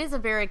develop. It is a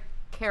very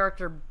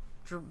character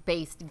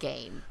based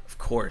game, of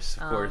course,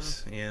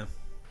 yeah.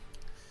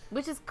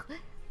 Which is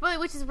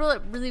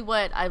really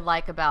what I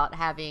like about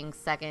having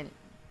second.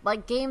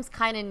 Like, games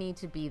kind of need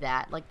to be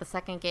that. Like, the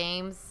second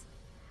games,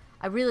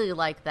 I really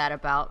like that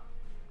about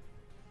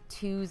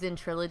 2s and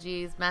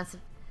trilogies. Mass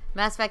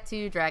Effect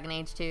 2, Dragon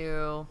Age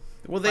 2.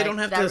 Well, they don't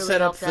have to really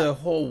set up the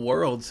whole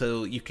world,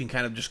 so you can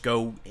kind of just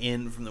go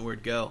in from the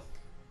word go.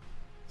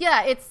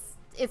 Yeah,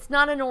 it's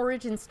not an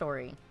origin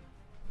story.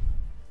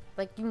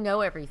 Like, you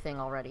know everything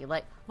already.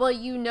 Like, well,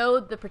 you know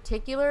the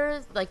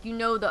particulars, like, you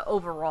know the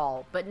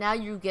overall, but now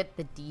you get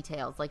the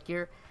details. Like,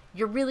 you're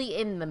really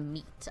in the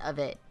meat of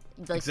it.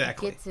 Like,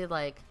 exactly. You get to,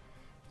 like,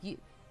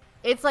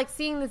 it's like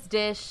seeing this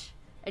dish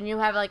and you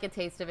have, like, a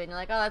taste of it and you're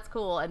like, oh, that's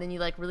cool. And then you,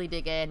 like, really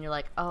dig in and you're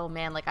like, oh,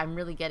 man, like, I'm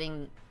really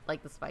getting,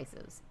 like, the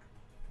spices.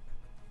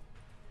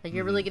 Like,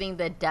 you're really getting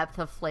the depth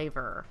of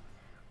flavor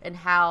and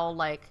how,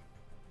 like,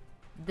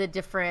 the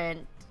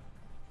different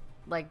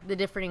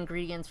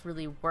ingredients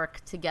really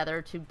work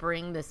together to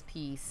bring this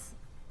piece,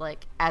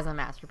 like, as a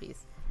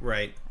masterpiece.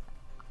 Right.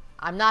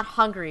 I'm not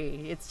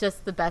hungry. It's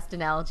just the best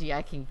analogy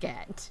I can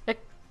get.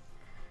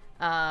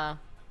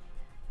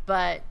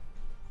 But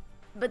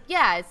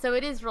yeah, so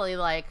it is really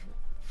like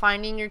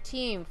finding your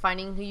team,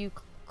 finding who you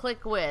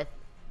click with.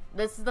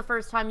 This is the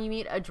first time you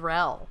meet a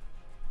Drell,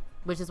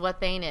 which is what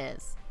Thane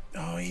is.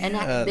 Oh yeah,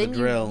 and then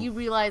you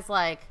realize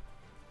like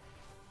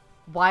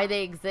why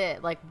they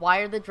exist. Like, why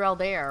are the Drell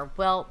there?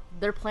 Well,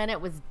 their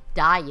planet was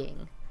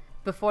dying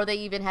before they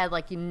even had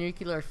like a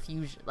nuclear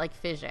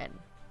fission.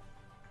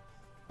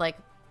 Like,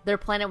 their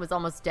planet was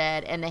almost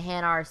dead, and the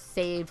Hanar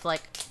saved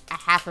like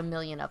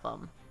 500,000 of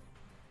them.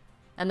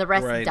 And the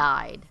rest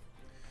died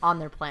on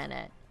their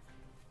planet.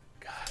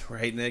 God,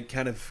 right. And it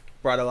kind of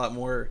brought a lot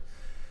more,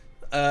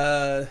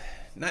 not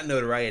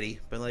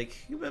notoriety, but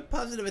like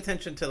positive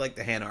attention to like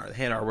the Hanar. The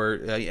Hanar were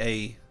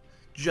a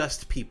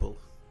just people.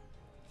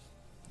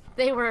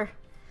 They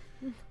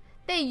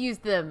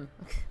used them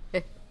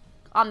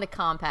on the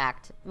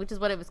Compact, which is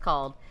what it was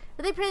called.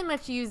 But they pretty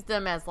much used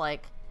them as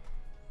like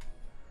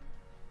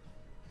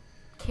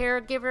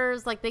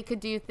caregivers. Like, they could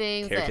do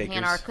things that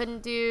Hanar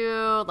couldn't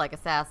do, like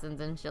assassins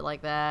and shit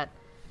like that.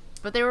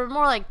 But they were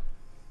more like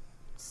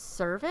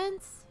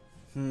servants.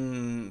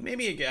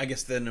 Maybe, I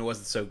guess then it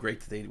wasn't so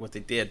great that what they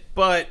did,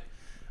 but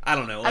I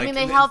don't know. Like, I mean,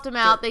 they helped them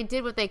out. They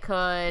did what they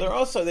could.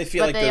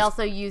 They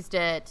also used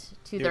it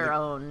to their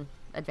own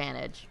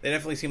advantage. They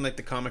definitely seem like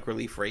the comic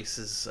relief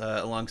races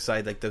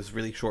alongside like those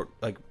really short,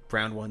 like,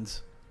 brown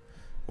ones.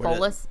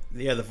 Volus?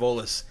 The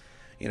Volus.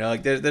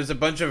 Like there's a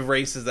bunch of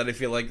races that I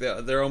feel like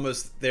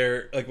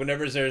they're like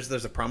whenever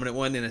there's a prominent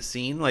one in a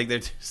scene, like they're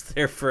just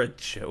there for a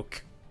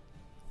joke.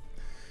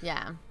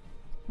 Yeah.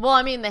 Well,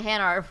 I mean, the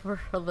Hanar were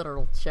a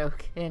literal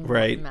joke in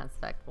Mass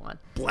Effect 1.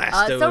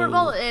 Blasto. So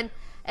Revolt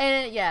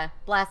and yeah,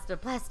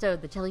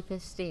 Blasto, the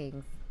jellyfish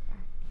stings.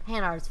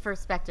 Hanar's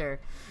first Spectre.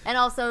 And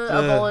also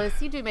a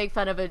Volus. You do make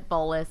fun of a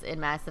Volus in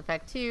Mass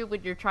Effect 2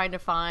 when you're trying to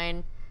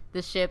find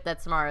the ship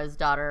that Samara's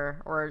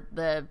daughter, or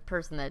the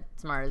person that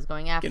Samara is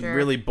going after. You can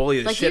really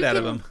bully the shit out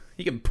of him.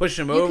 You can push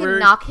him over. You can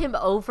knock him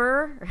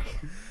over.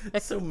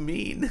 That's so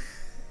mean.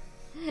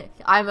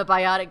 I'm a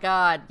biotic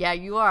god. Yeah,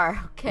 you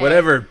are. Okay.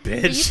 Whatever,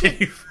 bitch.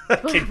 You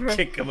fucking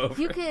kick him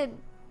over. You can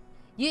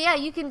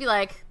be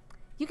like,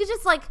 you could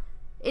just like,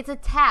 it's a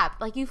tap.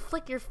 Like, you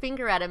flick your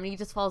finger at him and he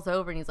just falls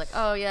over and he's like,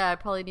 oh yeah, I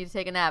probably need to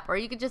take a nap. Or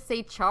you could just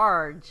say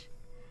charge.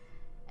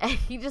 And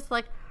he just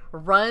like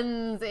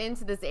runs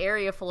into this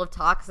area full of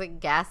toxic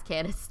gas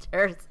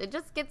canisters. It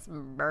just gets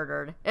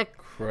murdered.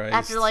 Christ.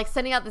 After like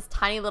sending out this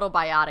tiny little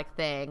biotic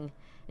thing.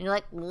 And you're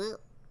like, bleh.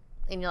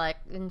 And you're like,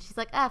 and she's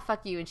like,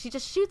 fuck you. And she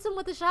just shoots him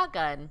with a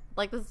shotgun.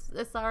 Like this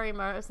Asari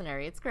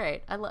mercenary. It's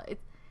great. I love it.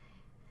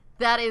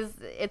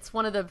 It's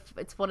one of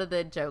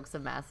the jokes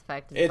of Mass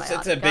Effect.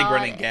 It's a big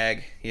running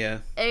gag. Yeah.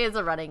 It is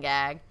a running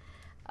gag.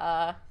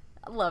 I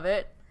love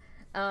it.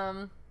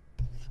 Oh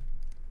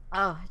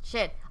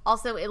shit.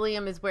 Also,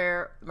 Ilium is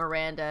where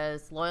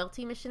Miranda's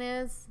loyalty mission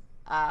is,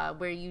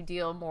 where you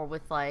deal more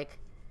with like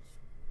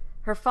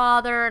her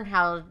father and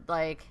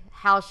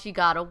how she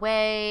got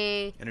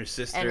away, and her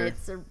sister,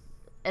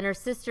 and her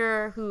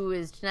sister who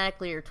is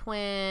genetically her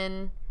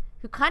twin,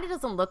 who kind of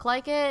doesn't look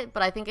like it,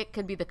 but I think it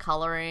could be the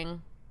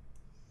coloring.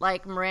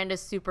 Like,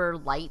 Miranda's super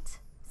light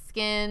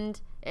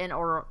skinned, and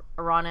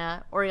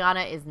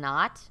Oriana is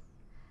not.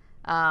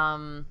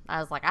 I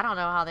was like, I don't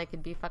know how they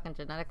could be fucking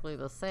genetically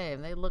the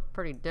same. They look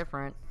pretty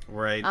different.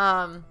 Right.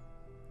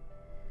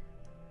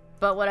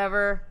 But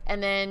whatever.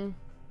 And then,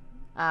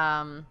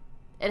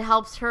 it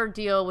helps her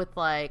deal with,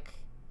 like,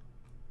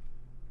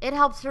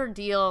 I've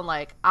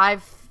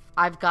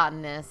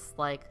gotten this,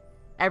 like,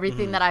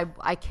 everything that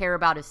I care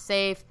about is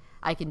safe.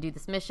 I can do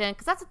this mission.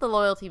 Because that's what the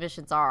loyalty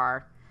missions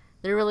are.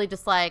 They're really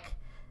just like,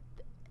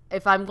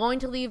 if I'm going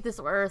to leave this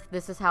earth,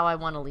 this is how I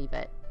want to leave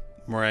it.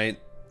 Right.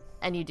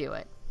 And you do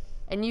it.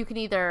 And you can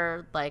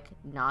either, like,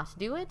 not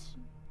do it.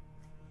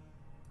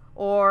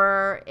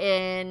 Or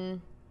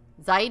in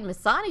Zaid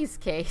Masani's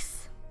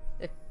case,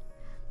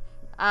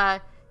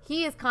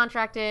 he is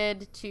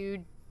contracted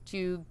to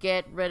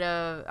get rid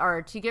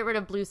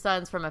of Blue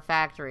Suns from a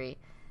factory.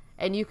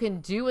 And you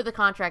can do what the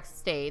contract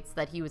states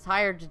that he was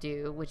hired to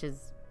do, which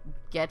is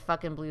get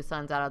fucking Blue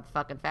Suns out of the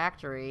fucking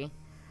factory.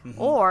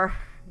 Or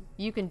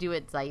you can do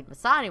what Zaid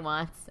Masani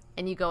wants,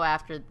 and you go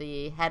after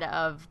the head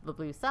of the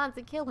Blue Suns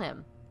and kill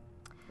him.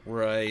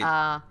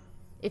 Right.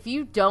 If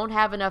you don't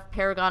have enough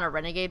Paragon or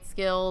Renegade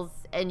skills,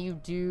 and you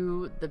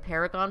do the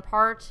Paragon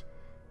part,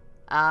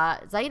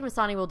 Zaid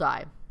Masani will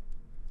die.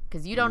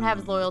 Because you don't have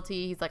his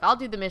loyalty. He's like, I'll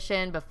do the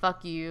mission, but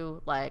fuck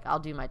you. Like, I'll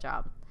do my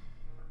job.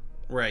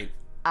 Right.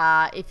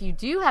 If you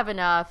do have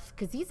enough,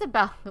 because he's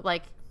about,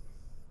 like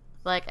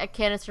a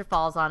canister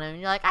falls on him,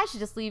 and you're like, I should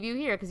just leave you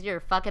here because you're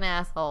a fucking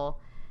asshole.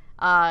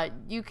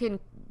 You can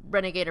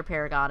Renegade or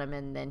Paragon him,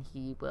 and then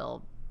he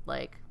will,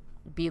 like,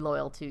 be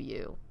loyal to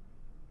you.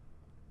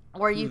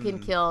 Or you can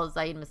kill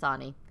Zaid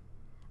Masani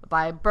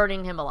by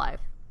burning him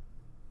alive.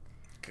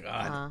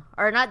 God.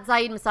 Or not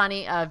Zaid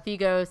Masani,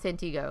 Vigo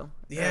Santiago.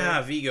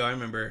 Yeah, Vigo, I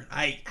remember.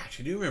 I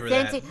actually do remember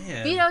that.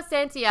 Man. Vigo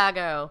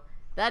Santiago.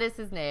 That is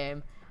his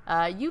name.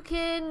 You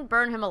can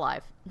burn him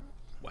alive.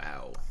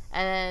 Wow.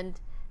 And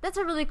that's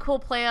a really cool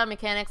play on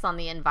mechanics on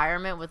the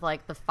environment with,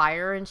 like, the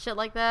fire and shit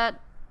like that.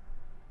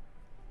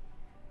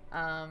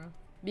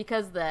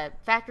 Because the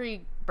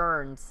factory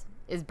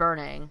is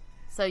burning.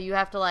 So you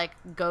have to, like,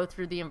 go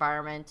through the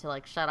environment to,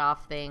 like, shut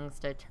off things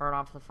to turn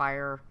off the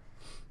fire.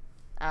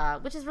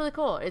 Which is really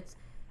cool. It's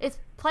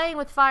playing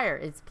with fire.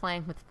 It's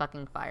playing with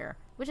fucking fire.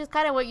 Which is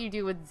kind of what you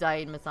do with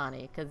Zaid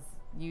Masani. Because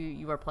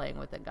you are playing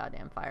with a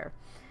goddamn fire.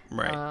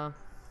 Right.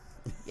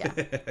 Yeah.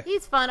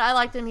 He's fun. I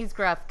liked him. He's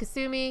gruff.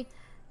 Kasumi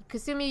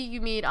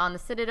you meet on the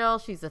Citadel.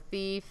 She's a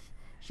thief.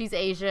 She's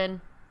Asian.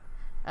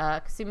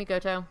 Kasumi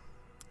Goto.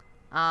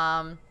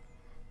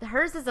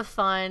 Hers is a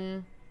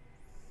fun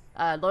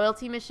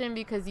loyalty mission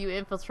because you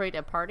infiltrate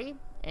a party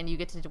and you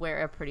get to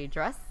wear a pretty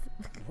dress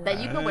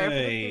that you can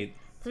wear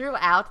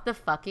throughout the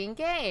fucking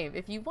game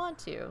if you want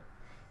to.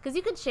 Because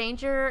you can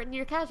change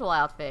your casual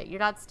outfit. You're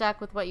not stuck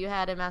with what you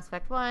had in Mass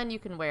Effect 1. You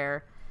can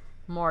wear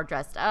more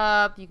dressed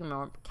up. You can wear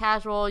more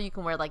casual. You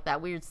can wear, like,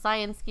 that weird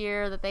science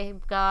gear that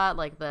they've got,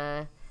 like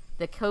the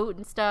coat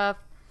and stuff.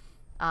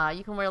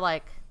 You can wear,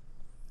 like,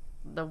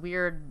 the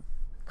weird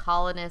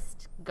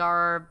colonist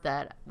garb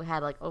that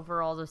had, like,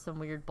 overalls or some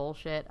weird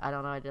bullshit. I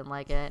don't know. I didn't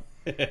like it.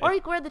 Or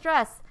you can wear the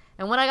dress.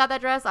 And when I got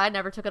that dress, I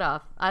never took it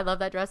off. I love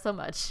that dress so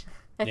much.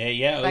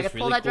 Yeah. If I could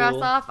pull that dress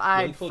off,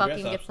 I'd cool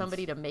fucking get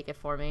somebody to make it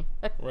for me.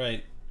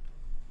 Right.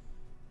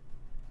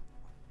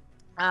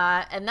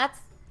 And that's...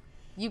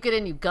 You get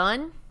a new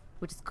gun,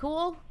 which is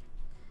cool.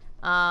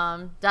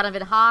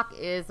 Donovan Hawk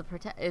is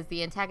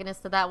the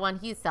antagonist of that one.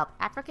 He's South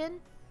African.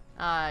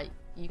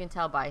 You can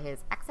tell by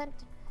his accent.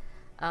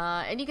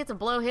 And you get to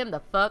blow him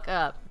the fuck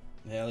up.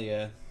 Hell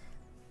yeah.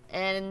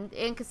 And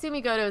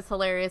Kasumi Goto is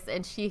hilarious,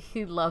 and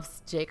he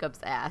loves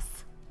Jacob's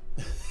ass.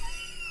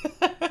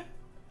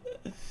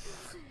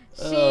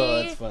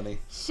 That's funny.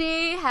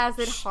 She has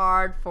it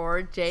hard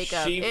for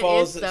Jacob.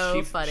 Is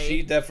so funny.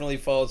 She definitely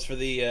falls for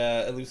the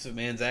elusive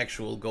man's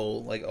actual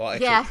goal, like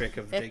actual trick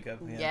of Jacob.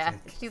 Yeah.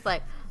 She's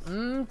like,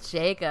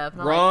 Jacob.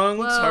 Wrong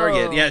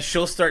target. Yeah,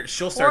 she'll start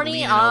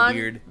leaning all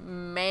weird.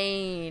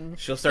 Main.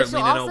 She'll start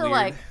leaning all weird.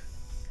 Like,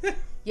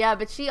 yeah,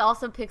 but she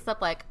also picks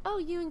up like, oh,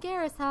 you and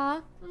Garrus,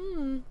 huh?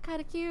 Kind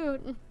of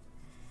cute.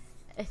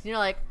 And you're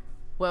like,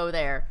 whoa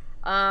there.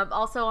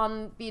 Also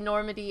on the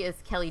Normandy is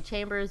Kelly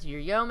Chambers,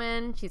 your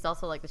yeoman. She's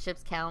also like the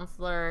ship's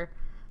counselor.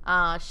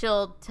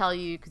 She'll tell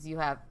you, because you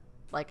have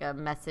like a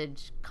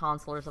message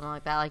console or something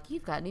like that, like,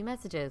 you've got new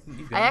messages.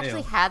 I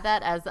actually had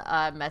that as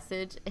a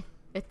message,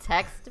 a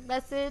text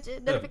message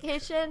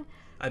notification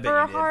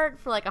for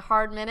like a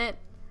hard minute.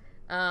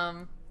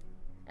 And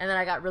then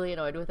I got really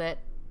annoyed with it.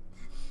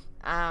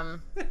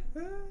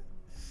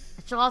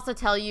 She'll also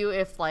tell you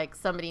if, like,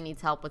 somebody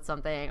needs help with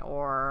something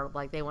or,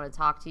 like, they want to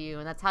talk to you.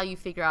 And that's how you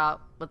figure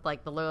out with,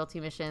 like, the loyalty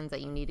missions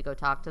that you need to go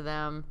talk to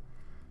them.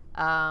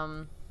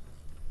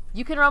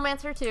 You can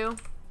romance her, too.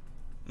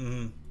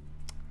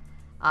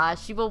 Mm-hmm.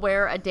 She will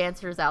wear a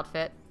dancer's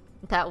outfit.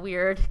 That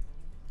weird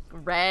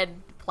red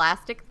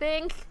plastic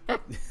thing.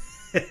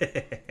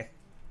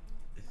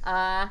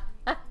 And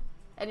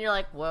you're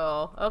like,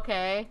 whoa,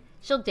 okay.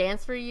 She'll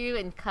dance for you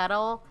and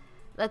cuddle.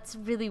 That's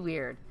really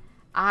weird.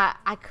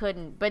 I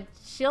couldn't. But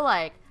she'll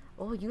like,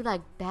 oh, you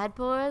like bad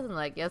boys? I'm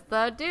like, yes,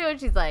 I do. And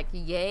she's like,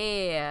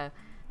 yeah.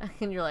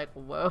 And you're like,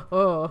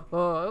 whoa,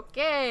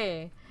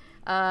 okay.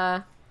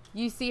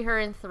 You see her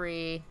in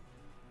 3,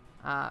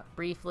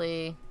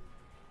 briefly.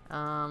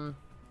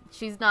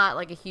 She's not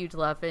like a huge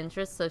love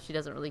interest, so she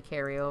doesn't really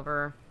carry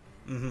over.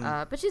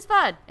 Mm-hmm. But she's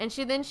fun, and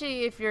she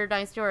if you're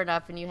nice to her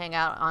enough and you hang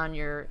out in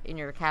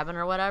your cabin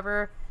or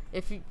whatever,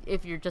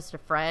 if you're just a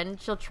friend,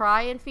 she'll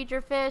try and feed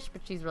your fish,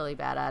 but she's really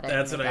bad at it.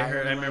 That's what I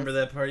heard. Anyways. I remember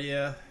that part.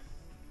 Yeah.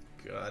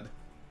 God.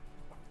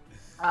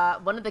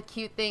 One of the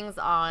cute things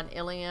on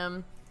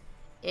Ilium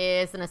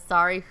is an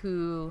Asari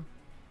who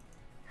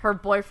her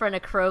boyfriend, a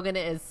Krogan,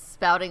 is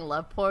spouting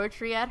love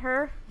poetry at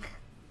her.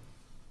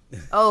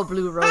 Oh,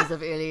 blue rose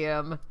of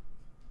Ilium.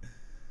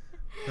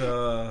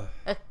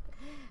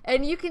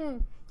 And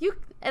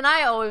and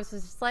I always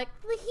was just like,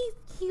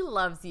 he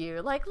loves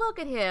you. Like, look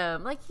at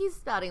him. Like, he's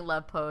spouting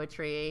love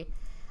poetry.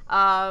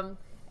 And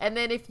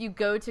then if you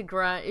go to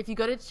Grunt,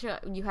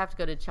 you have to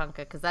go to Chunka,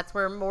 because that's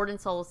where Morden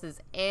Solus's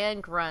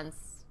and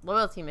Grunt's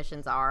loyalty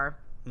missions are.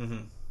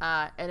 Mm-hmm.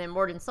 And in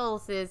Morden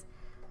Solus's,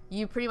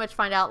 you pretty much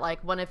find out,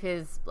 like, one of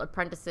his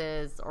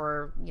apprentices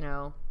or,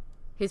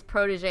 his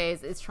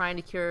proteges is trying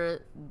to cure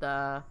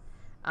the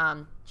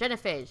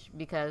genophage,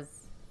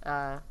 because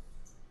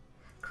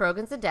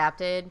Krogans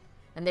adapted,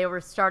 and they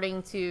were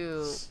starting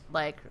to,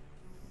 like,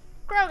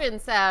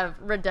 Krogans have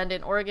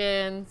redundant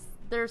organs.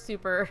 They're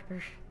super...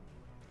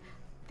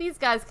 These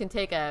guys can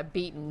take a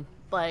beating.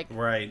 Like,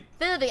 right.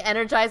 They're the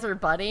Energizer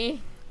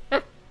Bunny.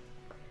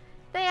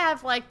 They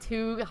have, like,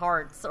 2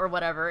 hearts or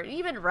whatever.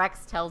 Even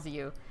Rex tells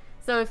you.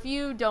 So if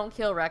you don't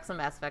kill Rex in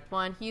Mass Effect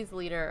 1, he's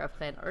leader of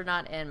Clan, or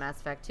not in Mass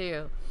Effect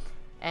 2.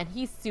 And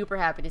he's super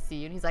happy to see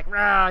you. And he's like,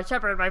 rah,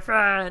 Shepard, my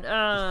friend.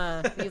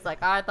 He's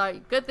like, I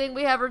thought, good thing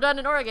we have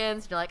redundant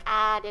organs. And you're like,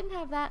 I didn't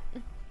have that.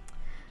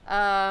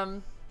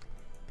 But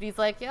he's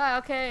like, yeah,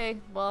 okay.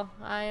 Well,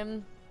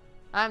 I'm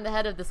the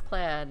head of this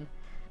clan.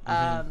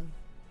 Mm-hmm.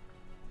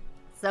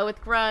 So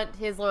with Grunt,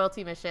 his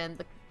loyalty mission,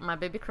 my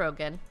baby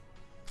Krogan,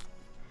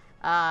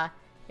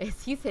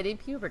 is he's hitting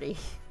puberty.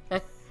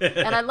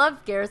 And I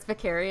love Garrus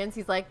Vicarians.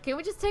 He's like, can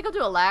we just take him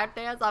to a lap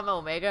dance? I'm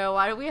Omega.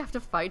 Why do we have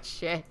to fight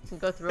shit and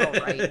go through a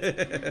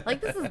rite?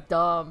 Like, this is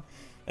dumb.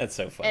 That's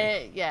so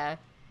funny. And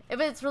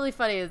but it's really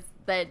funny is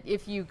that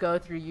if you go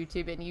through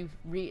YouTube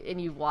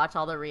and you watch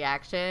all the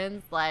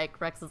reactions, like,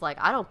 Rex is like,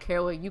 I don't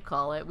care what you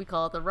call it. We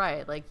call it the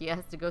rite. Like, he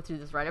has to go through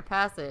this rite of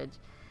passage,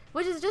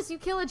 which is just you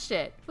killing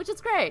shit, which is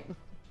great.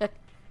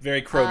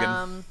 Very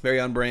Krogan.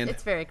 Very on brand.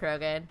 It's very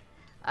Krogan.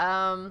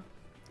 And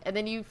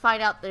then you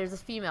find out there's a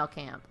female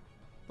camp.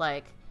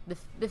 Like,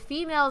 the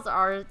females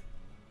are,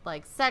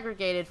 like,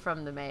 segregated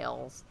from the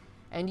males.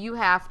 And you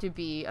have to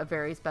be a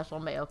very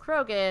special male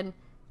Krogan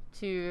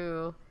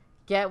to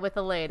get with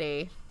a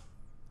lady.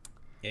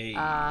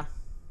 Hey.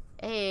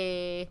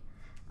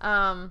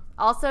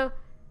 Also,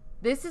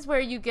 this is where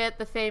you get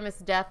the famous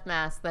death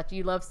mask that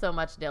you love so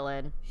much,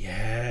 Dylan.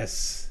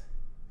 Yes.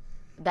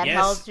 That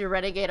helps your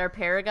Renegade or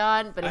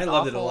Paragon, but it's I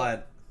loved it a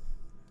lot.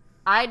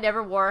 I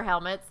never wore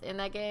helmets in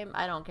that game.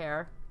 I don't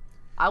care.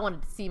 I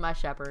wanted to see my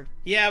Shepard.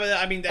 Yeah, but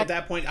I mean, at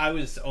that point, I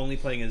was only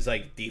playing as,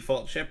 like,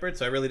 default Shepard,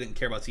 so I really didn't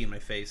care about seeing my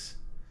face.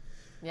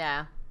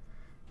 Yeah.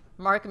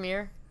 Mark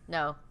Mir?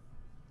 No.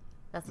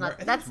 That's not.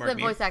 That's the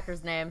voice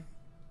actor's name.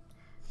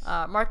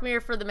 Mark Mir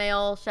for the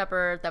male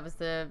Shepard. That was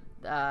the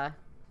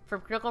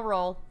from Critical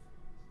Role.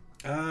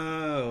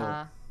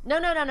 Oh.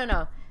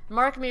 No.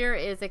 Mark Mir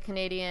is a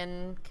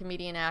Canadian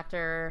comedian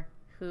actor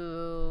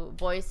who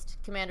voiced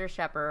Commander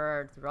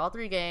Shepard through all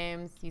 3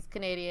 games. He's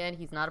Canadian.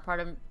 He's not a part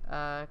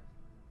of.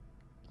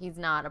 He's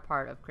not a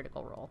part of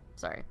Critical Role.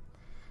 Sorry.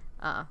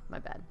 My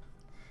bad.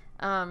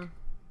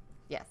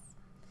 Yes.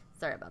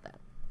 Sorry about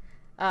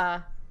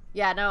that.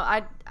 Yeah, no,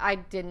 I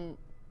didn't.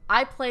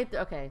 I played.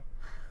 Okay.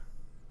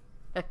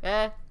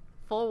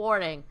 Full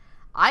warning.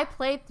 I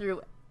played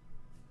through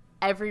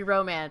every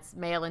romance,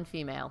 male and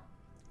female.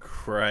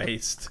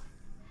 Christ.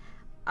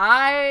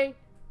 I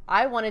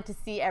wanted to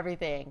see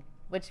everything,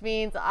 which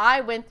means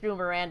I went through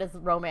Miranda's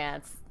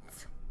romance.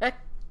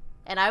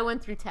 And I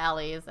went through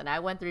Tally's, and I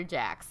went through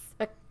Jack's.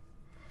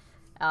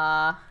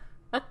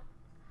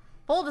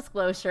 Full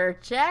disclosure,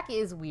 Jack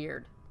is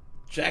weird.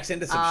 Jack's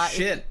into some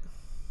shit.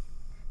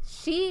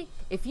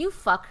 If you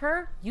fuck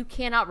her, you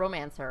cannot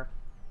romance her.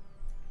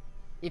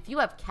 If you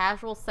have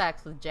casual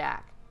sex with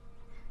Jack,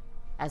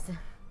 as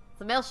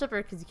a male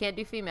shipper, because you can't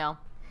do female,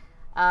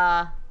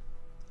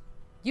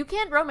 you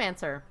can't romance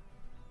her.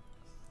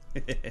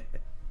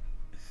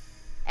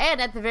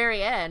 And at the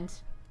very end,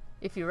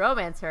 if you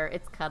romance her,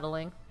 it's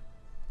cuddling.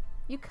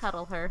 You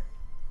cuddle her.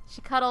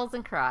 She cuddles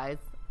and cries.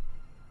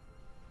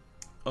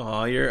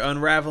 Oh, you're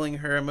unraveling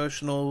her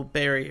emotional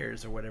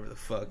barriers or whatever the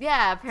fuck.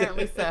 Yeah,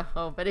 apparently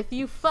so. But if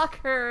you fuck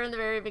her in the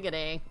very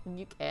beginning,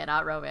 you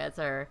cannot romance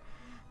her.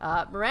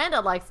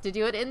 Miranda likes to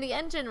do it in the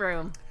engine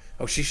room.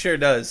 Oh, she sure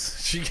does.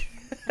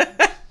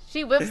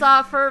 She whips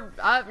off her.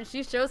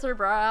 She shows her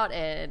bra out,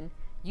 and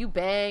you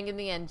bang in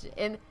the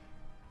engine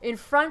in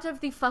front of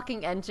the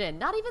fucking engine.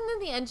 Not even in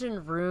the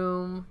engine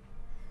room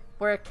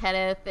where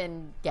Kenneth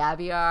and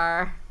Gabby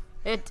are.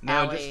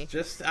 No,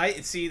 just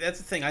I see. That's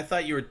the thing. I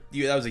thought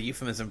that was a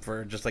euphemism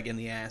for just like in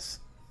the ass.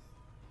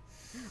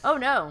 Oh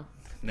no.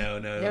 No.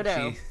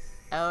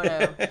 Oh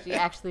no. She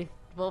actually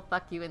will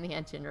fuck you in the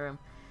engine room.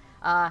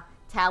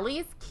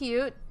 Tally's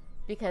cute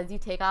because you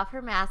take off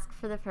her mask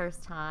for the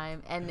first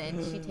time, and then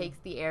she takes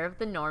the air of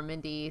the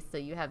Normandy, so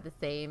you have the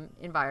same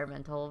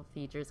environmental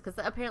features. Because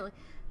apparently,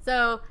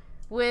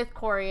 with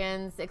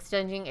Quarians,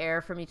 exchanging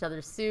air from each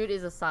other's suit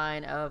is a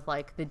sign of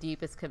like the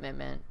deepest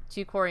commitment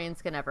two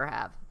Quarians can ever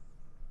have.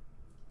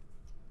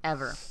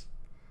 Ever.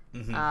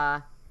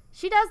 Mm-hmm.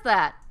 She does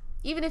that,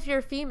 even if you're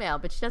a female,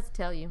 but she doesn't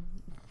tell you.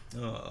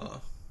 Aww.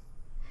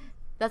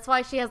 That's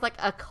why she has like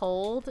a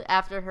cold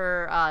after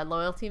her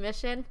loyalty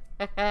mission.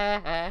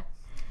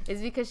 Is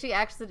because she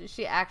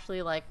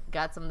actually like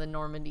got some of the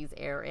Normandy's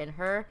air in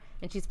her,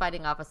 and she's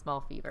fighting off a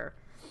small fever.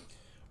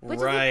 Which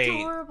is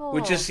adorable.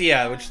 Which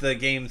the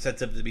game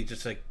sets up to be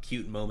just a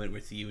cute moment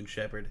with you and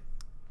Shepard.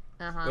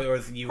 Or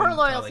with you her and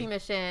loyalty Tali.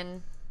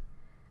 mission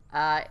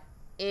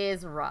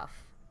is rough.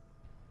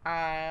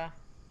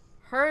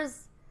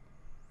 Hers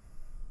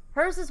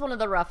is one of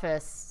the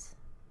roughest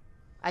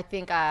I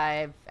think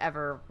I've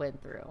ever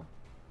went through.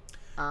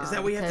 Is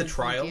that where you have the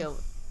trial?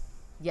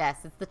 Yes,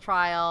 it's the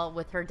trial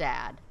with her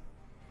dad.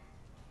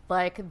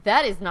 Like,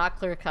 that is not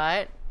clear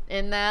cut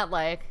in that,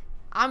 like,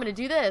 I'm going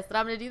to do this and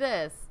I'm going to do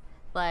this.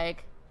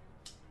 Like,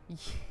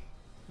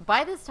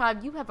 by this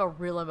time, you have a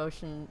real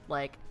emotion,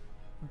 like,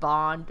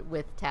 bond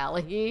with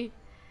Tali.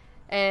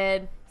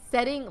 And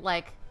setting,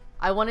 like,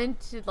 I wanted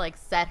to, like,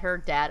 set her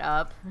dad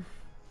up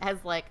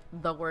as, like,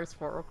 the worst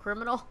war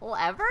criminal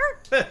ever.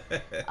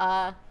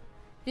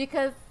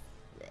 Because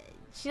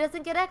she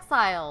doesn't get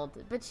exiled.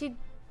 But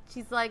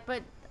she's like,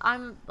 but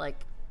I'm,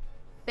 like,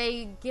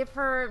 they give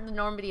her the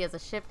Normandy as a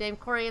ship name.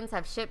 Quarians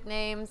have ship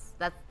names.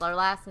 That's their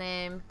last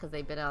name because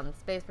they've been on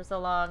space for so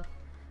long.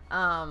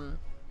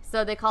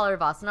 So they call her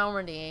Vos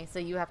Normandy. So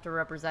you have to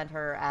represent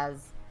her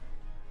as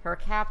her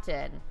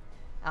captain,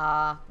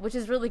 which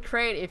is really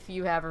great if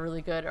you have a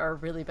really good or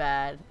really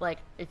bad. Like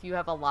if you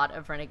have a lot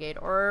of Renegade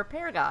or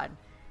Paragon,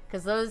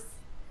 because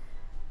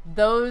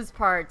those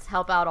parts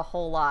help out a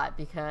whole lot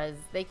because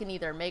they can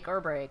either make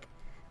or break.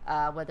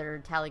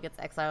 Whether Tali gets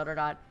exiled or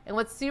not. And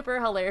what's super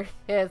hilarious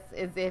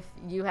is if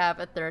you have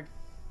a third,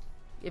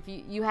 if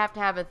you have to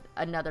have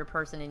another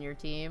person in your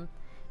team.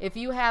 If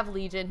you have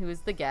Legion, who is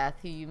the Geth,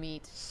 who you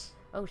meet.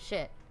 Oh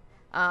shit.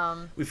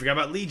 We forgot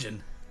about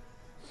Legion.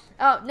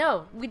 Oh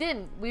no, we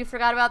didn't. We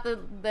forgot about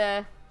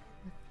the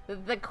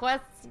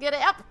quest to get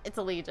it up. It's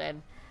a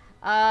Legion.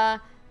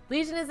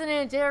 Legion is an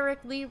Angelic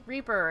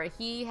Reaper.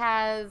 He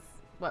has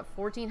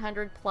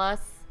 1,400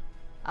 plus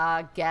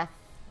Geth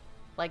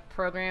like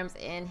programs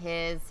in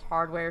his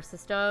hardware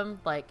system,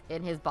 like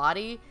in his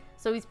body.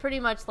 So he's pretty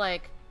much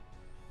like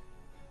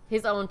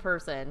his own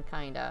person,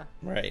 kinda.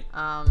 Right.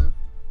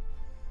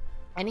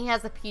 And he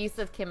has a piece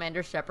of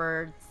Commander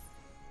Shepard's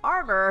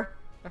armor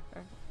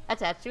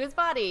attached to his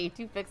body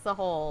to fix the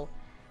hole.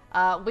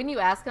 When you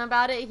ask him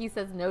about it, he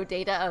says no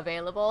data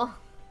available.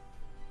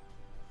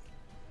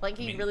 Like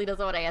he really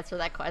doesn't want to answer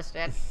that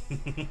question.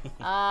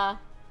 Yeah.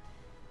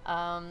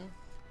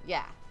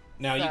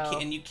 Now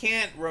you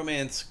cannot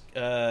romance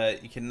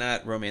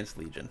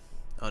Legion,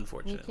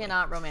 unfortunately. You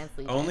cannot romance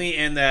Legion. Only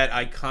in that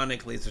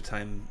iconic Laser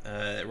Time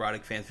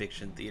erotic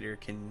fanfiction theater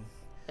can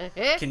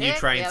you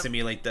try and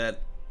simulate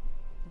that.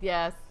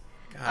 Yes.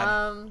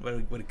 God,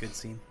 what a good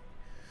scene.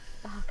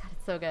 Oh god,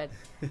 it's so good.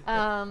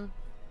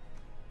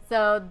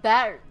 So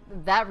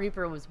that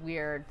Reaper was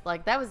weird.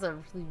 Like that was a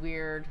really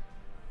weird.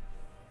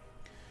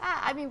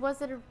 I mean, was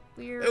it a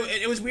weird?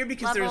 It was weird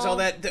because there was all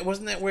that.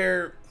 Wasn't that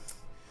where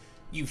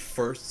you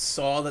first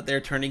saw that they're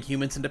turning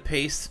humans into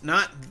paste?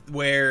 Not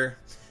where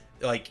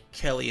like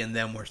Kelly and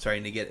them were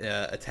starting to get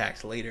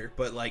attacked later,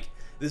 but like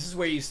this is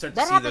where you start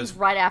to see happens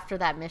right after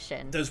that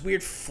mission. Those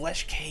weird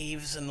flesh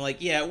caves and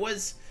like it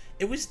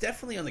was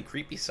definitely on the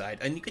creepy side,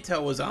 and you could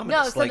tell it was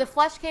ominous. No, so the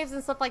flesh caves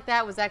and stuff like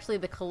that was actually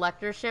the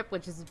Collector ship,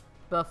 which is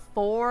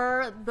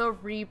before the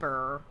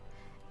Reaper.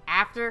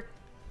 After,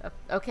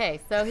 okay,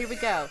 so here we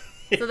go.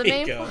 So the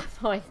main plot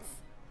points,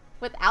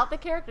 without the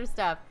character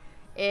stuff,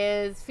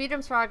 is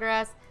Freedom's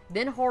Progress,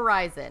 then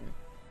Horizon,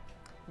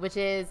 which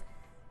is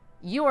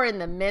you are in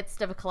the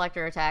midst of a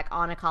Collector attack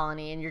on a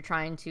colony, and you're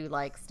trying to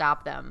like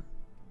stop them,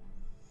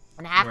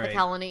 and half the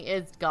colony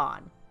is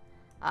gone.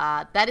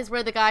 That is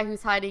where the guy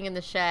who's hiding in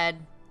the shed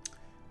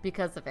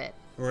because of it.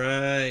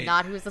 Right.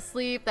 Not who's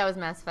asleep. That was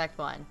Mass Effect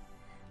 1.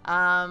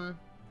 And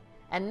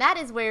that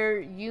is where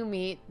you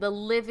meet the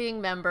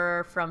living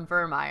member from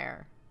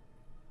Vermeer.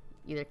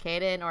 Either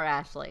Kaidan or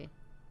Ashley.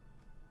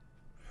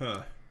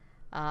 Huh.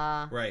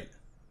 Right.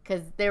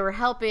 Because they were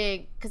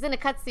helping... Because in a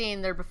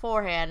cutscene, they're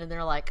beforehand, and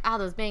they're like,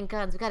 those main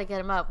guns, we gotta get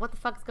them up. What the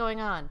fuck's going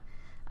on?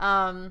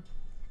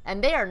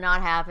 And they are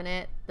not having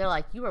it. They're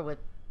like, you are with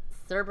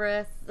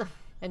Cerberus.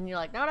 And you're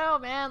like, no,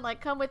 man,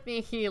 like, come with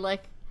me.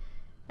 Like,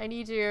 I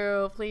need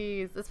you,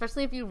 please.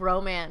 Especially if you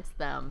romance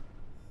them.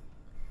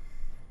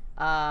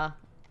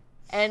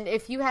 And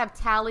if you have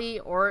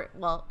Tally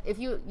if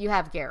you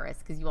have Garrus,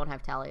 because you won't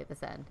have Tally at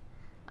this end.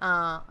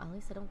 At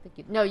least I don't think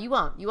you... No, you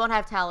won't. You won't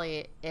have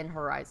Tally in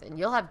Horizon.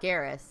 You'll have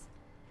Garrus.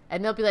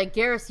 And they'll be like,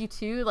 Garrus, you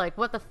too? Like,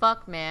 what the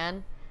fuck,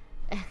 man?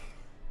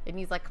 And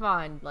he's like, come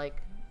on,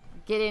 like,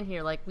 get in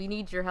here. Like, we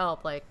need your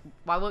help. Like,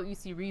 why won't you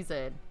see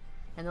reason?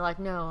 And they're like,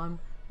 no,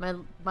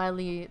 I'm my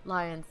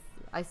alliance.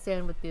 I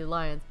stand with the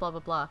alliance, blah, blah,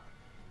 blah.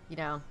 You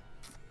know,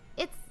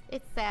 it's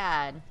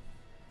sad.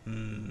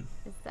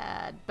 It's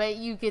sad. But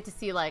you get to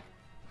see, like,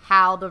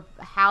 how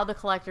the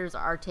collectors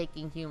are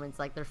taking humans.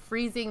 Like, they're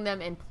freezing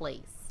them in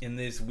place. In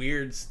these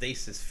weird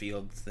stasis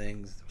field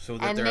things, so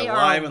that And they're they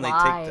alive are when they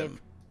take them.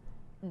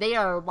 They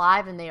are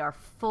alive and they are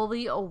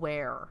fully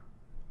aware.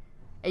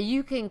 And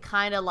you can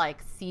kind of,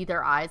 like, see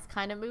their eyes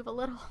kind of move a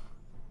little.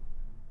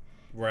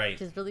 Right.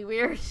 Which is really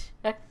weird.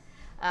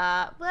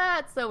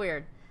 It's so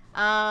weird.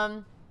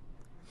 And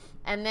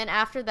then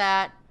after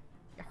that,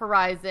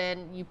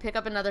 Horizon, you pick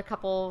up another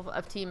couple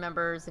of team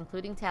members,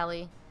 including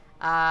Tally.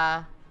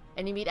 And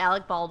you meet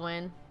Alec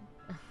Baldwin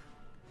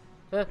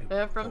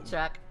from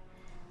Chuck.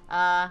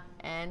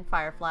 And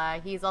Firefly.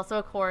 He's also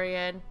a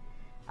Quarian.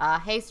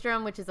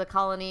 Haystrom, which is a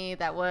colony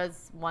that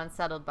was once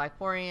settled by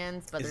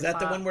Quarians. But is that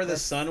the one where the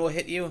sun will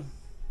hit you?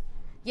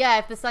 Yeah,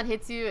 if the sun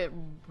hits you, it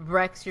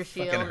wrecks your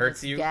shield. Fucking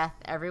hurts you? Death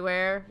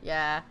everywhere.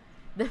 Yeah.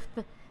 The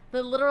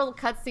literal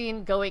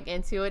cutscene going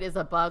into it is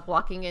a bug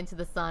walking into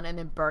the sun and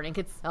then burning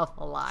itself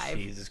alive.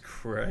 Jesus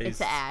Christ.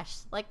 It's ash.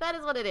 Like, that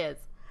is what it is.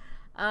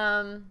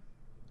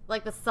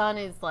 Like, the sun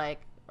is,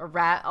 like,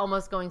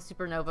 almost going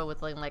supernova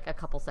within, like, a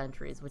couple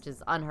centuries, which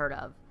is unheard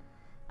of.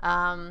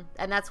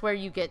 And that's where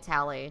you get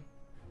Tally.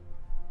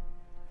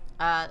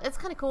 It's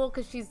kind of cool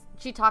because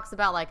she talks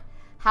about, like,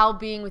 how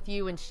being with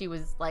you when she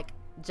was, like,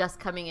 just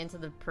coming into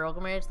the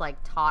pilgrimage, like,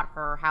 taught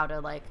her how to,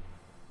 like,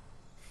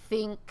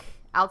 think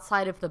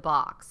outside of the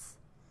box.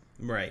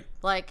 Right.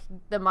 Like,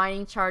 the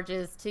mining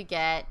charges to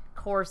get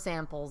core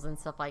samples and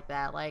stuff like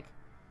that. Like,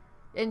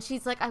 and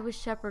she's like, I wish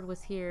Shepard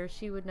was here.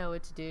 She would know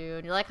what to do.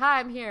 And you're like, hi,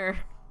 I'm here.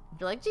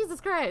 You're like,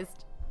 Jesus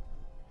Christ.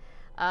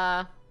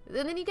 And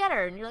then you get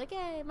her, and you're like,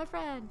 yay, my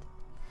friend.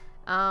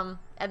 And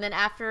then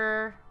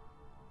after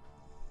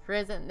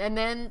Prison, and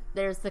then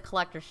there's the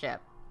collector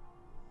ship.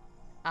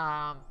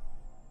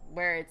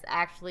 Where it's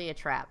actually a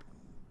trap.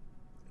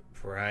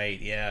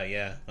 Right,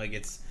 yeah. Like,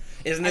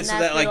 isn't it And so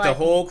that, like, the like,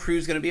 whole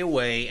crew's gonna be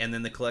away, and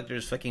then the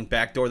collectors fucking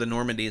backdoor the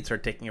Normandy and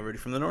start taking everybody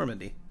from the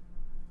Normandy?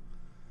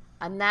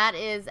 And that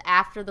is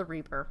after the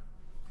Reaper.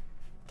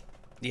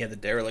 Yeah, the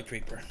derelict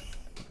Reaper.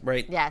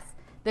 Right. Yes.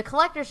 The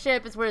collector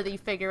ship is where you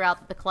figure out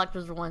that the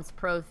collectors were once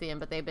Prothean,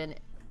 but they've been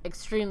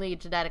extremely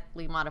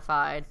genetically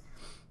modified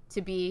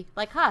to be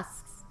like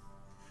husks.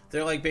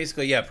 They're like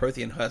basically,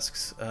 Prothean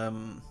husks.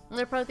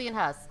 They're Prothean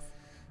husks.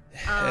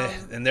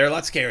 And they're a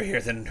lot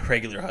scarier than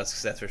regular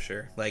husks, that's for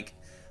sure. Like,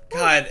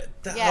 God,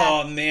 yeah.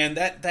 Oh man,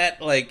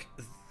 that like,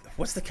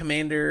 what's the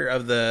commander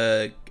of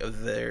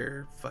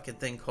their fucking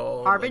thing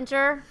called?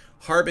 Harbinger? Like,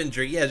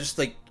 Harbinger, yeah, just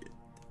like.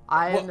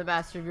 I am the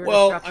master of your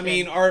destruction. I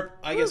mean,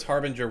 I guess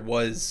Harbinger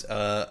was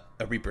a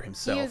Reaper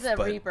himself. He was a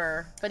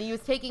Reaper, but he was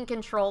taking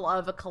control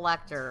of a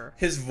collector.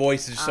 His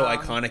voice is so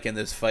iconic in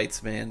those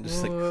fights, man.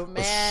 Just like,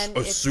 man,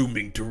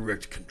 assuming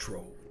direct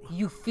control.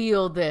 You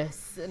feel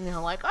this, and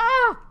you're like,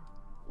 oh,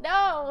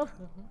 no,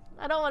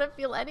 I don't want to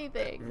feel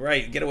anything.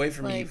 Right, get away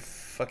from me, you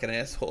fucking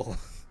asshole.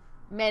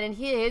 Man,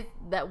 and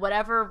that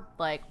whatever,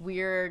 like,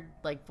 weird,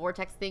 like,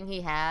 vortex thing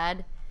he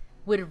had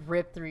would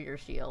rip through your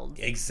shield.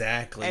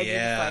 Exactly, and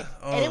yeah.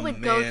 And it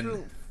would go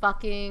through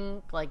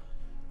fucking, like,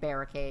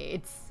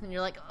 barricades. And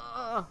you're like,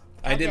 oh.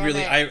 I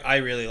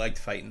really liked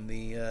fighting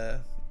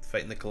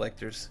the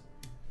collectors.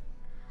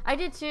 I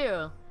did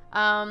too.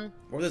 What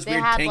were those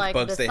weird had, tank like,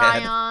 bugs the they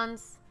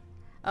Scions.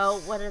 Oh,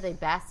 what are they,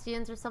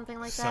 Bastions or something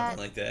like that? Something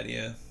like that,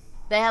 yeah.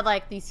 They had,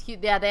 like, these huge...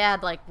 Yeah, they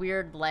had, like,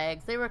 weird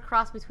legs. They were a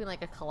cross between,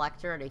 like, a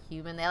collector and a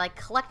human. They had, like,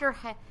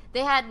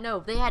 They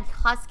had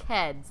husk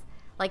heads,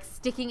 like,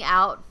 sticking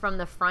out from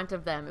the front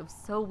of them. It was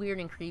so weird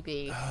and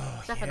creepy.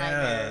 Stuff of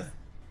nightmares.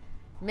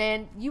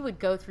 Man, you would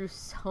go through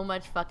so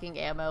much fucking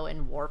ammo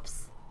and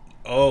warps.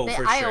 Oh, for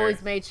sure. I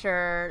always made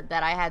sure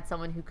that I had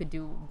someone who could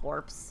do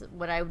warps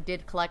when I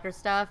did collector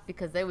stuff,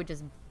 because they would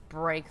just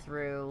break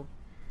through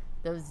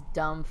those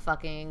dumb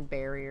fucking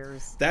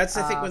barriers. That's,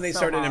 I think, when they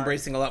started hard.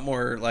 embracing a lot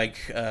more, like,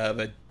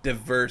 a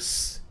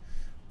diverse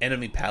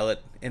enemy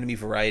palette, enemy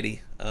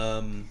variety.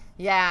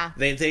 Yeah.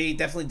 They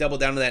definitely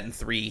doubled down to that in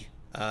 3.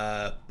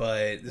 But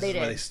this is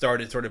why they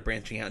started sort of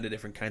branching out into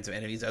different kinds of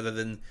enemies other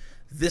than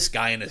this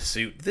guy in a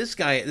suit. This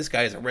guy is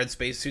a red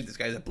spacesuit. This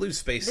guy is a blue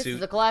spacesuit. This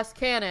is a glass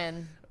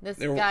cannon. This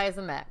guy is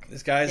a mech.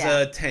 This guy's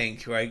a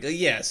tank, right?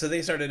 Yeah, so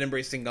they started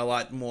embracing a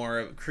lot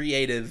more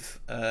creative,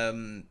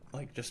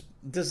 like, just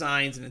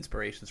designs and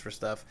inspirations for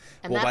stuff.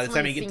 And that's by the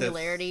time you get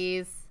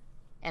singularities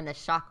and the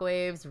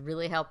shockwaves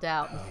really helped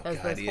out. Those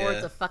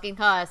hordes of fucking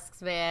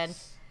husks, man.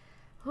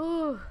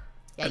 Whew.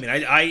 I mean,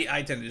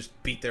 I tend to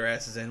just beat their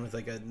asses in with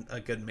like a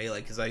good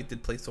melee because I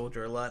did play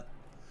soldier a lot.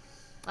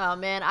 Oh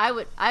man,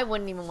 I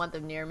wouldn't even want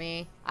them near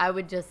me. I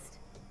would do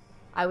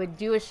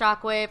a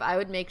shockwave. I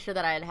would make sure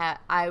that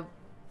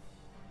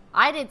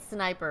I did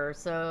sniper,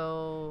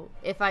 so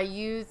if I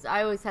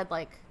always had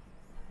like,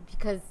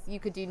 because you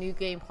could do New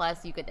Game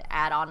Plus, you could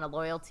add on a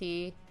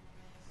loyalty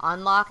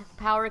unlock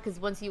power, because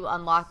once you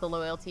unlock the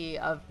loyalty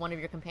of one of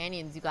your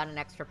companions, you got an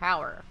extra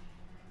power.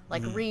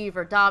 Like Reave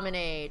or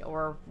Dominate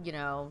or, you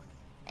know,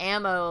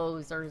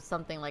 ammos or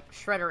something like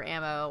Shredder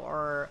ammo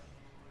or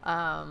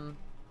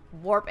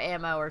Warp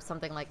ammo or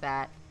something like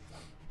that.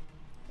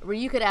 Where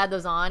you could add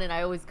those on, and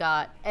I always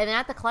got... And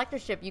at the collector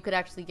ship, you could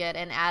actually get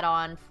an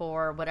add-on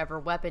for whatever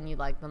weapon you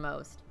like the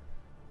most.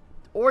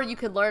 Or you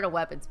could learn a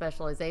weapon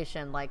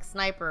specialization, like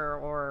Sniper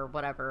or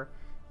whatever.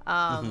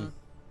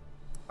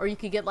 Or you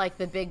could get, like,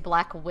 the big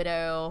Black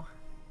Widow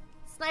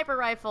sniper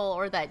rifle,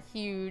 or that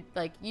huge...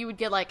 Like, you would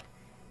get, like,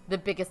 the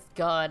biggest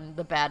gun,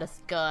 the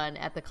baddest gun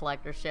at the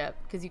collector ship,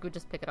 because you could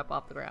just pick it up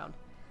off the ground.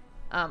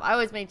 I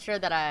always made sure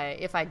that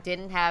if I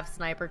didn't have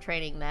sniper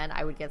training then,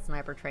 I would get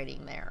sniper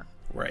training there.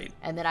 Right.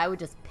 And then I would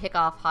just pick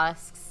off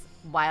husks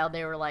while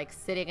they were, like,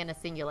 sitting in a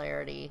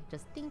singularity.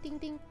 Just ding, ding,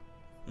 ding.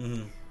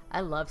 Mm-hmm.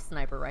 I love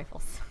sniper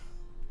rifles.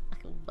 I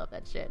love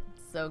that shit.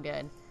 It's so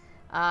good.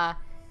 And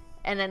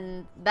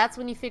then that's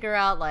when you figure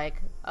out,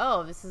 like,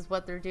 oh, this is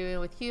what they're doing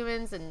with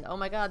humans, and oh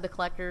my god, the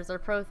collectors are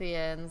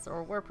Protheans,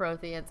 or we're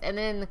Protheans. And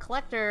then the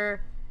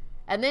collector...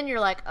 And then you're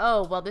like,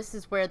 oh, well, this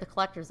is where the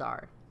collectors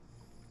are.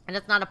 And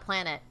it's not a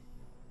planet.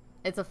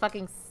 It's a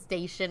fucking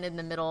station in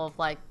the middle of,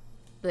 like,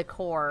 the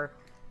core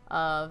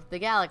of the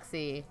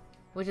galaxy,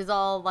 which is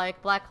all like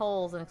black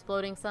holes and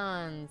exploding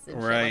suns and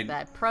shit like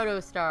that.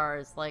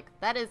 Protostars, like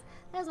that is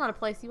not a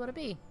place you want to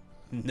be.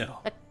 No.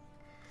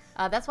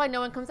 That's why no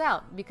one comes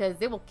out, because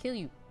they will kill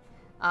you.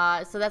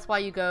 So that's why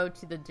you go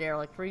to the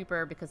Derelict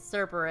Reaper, because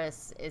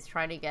Cerberus is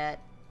trying to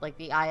get like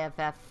the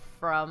IFF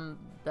from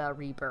the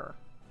Reaper.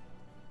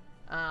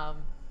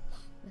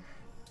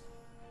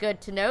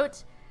 Good to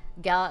note,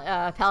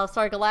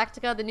 Battlestar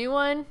Galactica, the new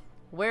one.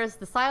 Where's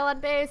the Cylon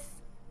base?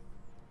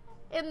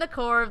 In the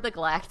core of the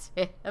galaxy.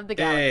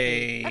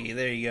 Hey,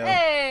 there you go.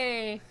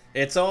 Hey!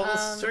 It's all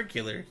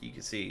circular, you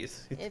can see.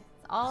 It's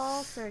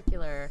all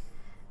circular.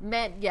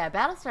 Man, yeah,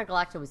 Battlestar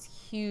Galactica was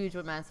huge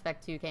when Mass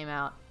Effect 2 came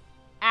out.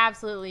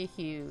 Absolutely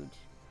huge.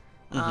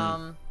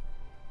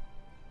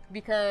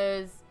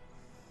 Because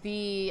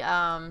the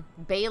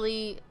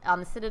Bailey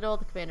on the Citadel,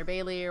 the Commander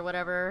Bailey or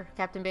whatever,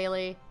 Captain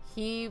Bailey,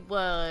 he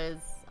was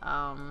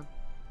an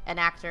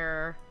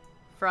actor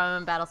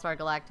from Battlestar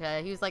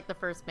Galactica. He was like the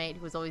first mate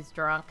who was always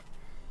drunk.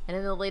 And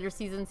in the later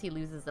seasons, he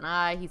loses an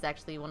eye. He's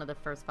actually one of the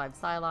first 5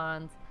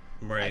 Cylons.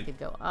 Right. I could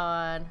go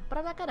on, but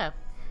I'm not gonna.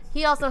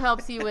 He also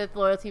helps you with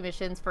loyalty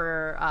missions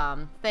for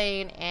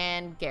Thane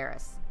and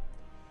Garrus.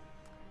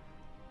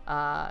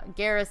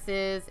 Garrus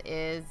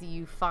is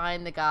you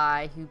find the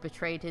guy who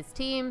betrayed his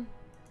team,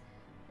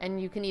 and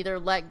you can either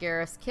let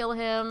Garrus kill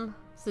him,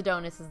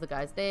 Sidonis is the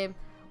guy's name,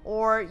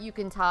 or you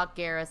can talk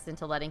Garrus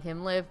into letting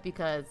him live,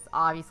 because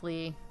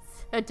obviously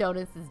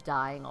Sidonis is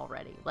dying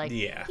already. Like,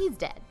 yeah. He's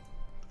dead.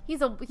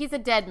 He's a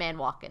dead man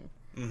walking.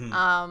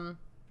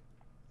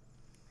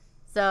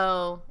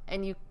 So,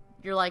 and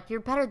you're like, you're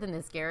better than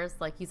this, Garrus.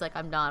 Like, he's like,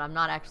 I'm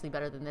not actually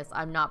better than this.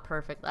 I'm not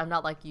perfect. I'm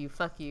not like you.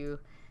 Fuck you.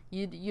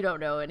 You don't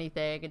know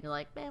anything. And you're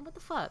like, man, what the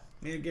fuck?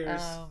 Yeah,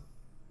 Garrus.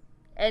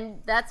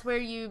 And that's where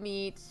you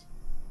meet,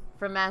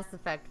 from Mass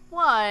Effect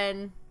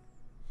 1,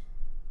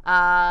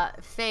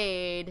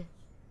 Fade,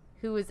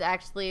 who is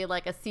actually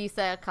like a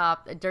CSEC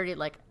cop, a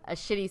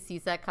shitty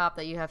CSEC cop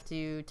that you have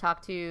to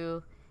talk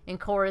to in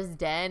Cora's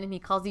den, and he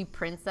calls you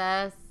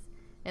princess,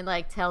 and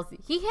like tells you,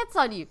 he hits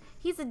on you.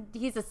 He's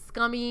a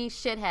scummy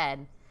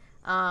shithead.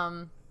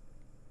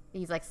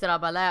 He's like, sit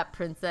on my lap,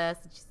 princess.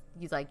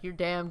 He's like, you're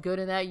damn good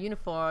in that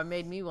uniform.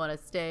 Made me want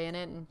to stay in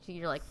it. And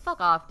you're like,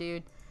 fuck off,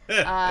 dude.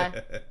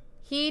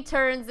 He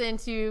turns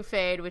into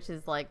Fade, which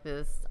is like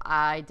this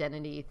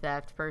identity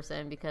theft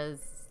person, because,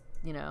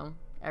 you know,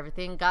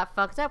 everything got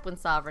fucked up when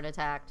Sovereign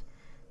attacked,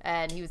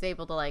 and he was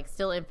able to like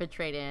still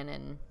infiltrate in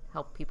and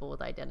help people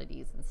with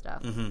identities and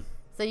stuff.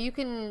 So you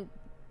can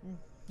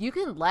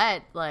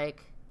let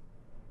like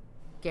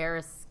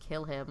Garrus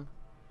kill him.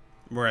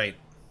 Right.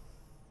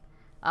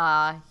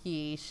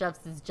 He shoves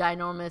his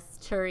ginormous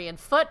Turian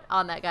foot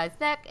on that guy's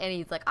neck, and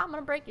he's like, I'm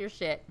gonna break your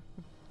shit.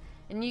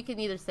 And you can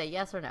either say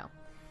yes or no.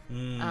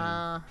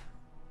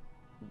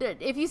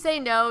 If you say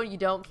no, you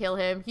don't kill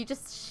him. He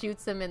just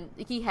shoots him, and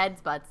he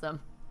headbutts him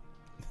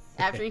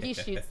after he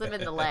shoots them in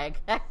the leg.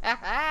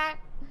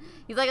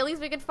 He's like, at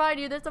least we can find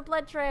you. There's a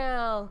blood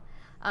trail.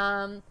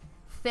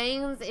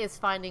 Thanes is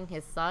finding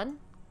his son,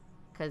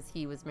 because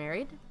he was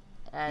married.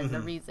 And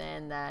the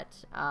reason that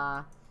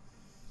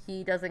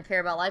he doesn't care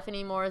about life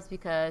anymore is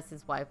because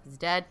his wife is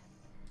dead.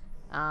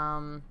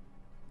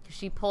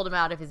 She pulled him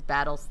out of his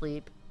battle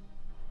sleep,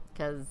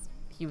 because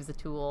he was a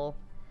tool.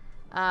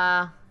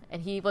 And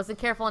he wasn't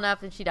careful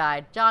enough, and she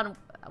died. John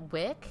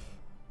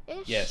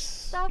Wick-ish Yes.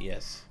 stuff?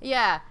 Yes.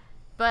 Yeah.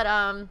 But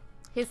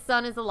his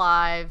son is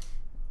alive,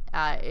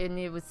 and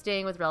he was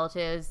staying with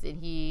relatives,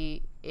 and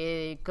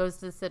it goes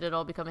to the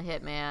Citadel, become a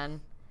hitman.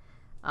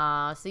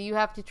 So you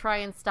have to try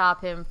and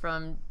stop him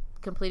from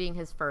completing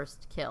his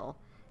first kill.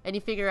 And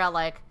you figure out,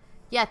 like,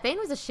 yeah, Thane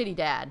was a shitty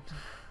dad.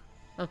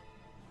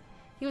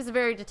 He was a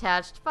very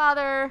detached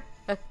father.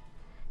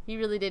 He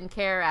really didn't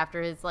care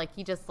after his, like,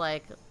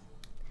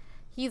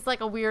 he's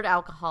like a weird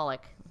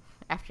alcoholic.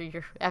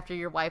 After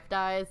your wife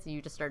dies,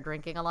 you just start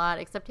drinking a lot.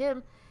 Except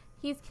him,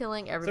 he's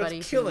killing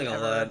everybody. So killing a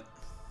lot.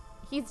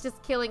 He's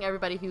just killing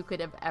everybody who could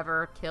have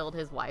ever killed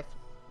his wife.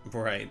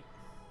 Right.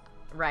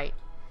 Right.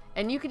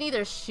 And you can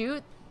either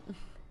shoot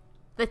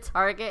the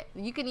target.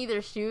 You can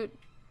either shoot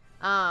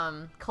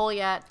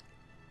Kolyat,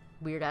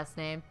 weird ass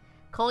name,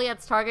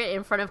 Kolyat's target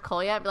in front of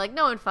Kolyat and be like,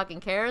 no one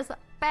fucking cares.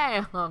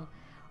 Bam.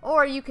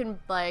 Or you can,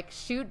 like,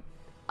 shoot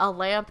a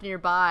lamp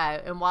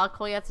nearby, and while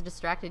Kolyat's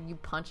distracted, you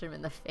punch him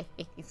in the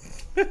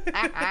face.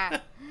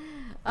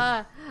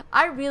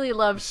 I really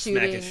love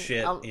shooting. Smack his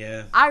shit,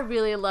 yeah. I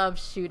really love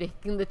shooting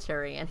the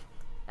Turian.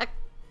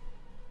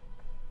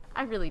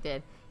 I really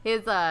did.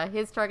 His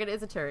target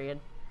is a Turian.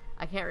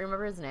 I can't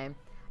remember his name.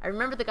 I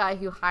remember the guy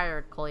who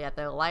hired Kolyat,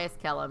 though, Elias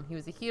Kellum. He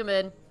was a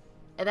human,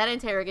 and that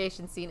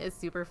interrogation scene is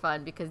super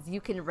fun because you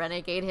can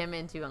renegade him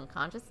into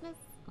unconsciousness.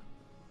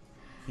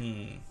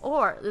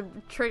 Or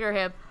trigger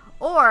him.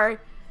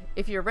 Or,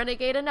 if you're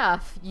renegade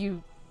enough,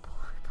 you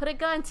put a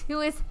gun to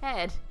his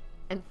head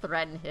and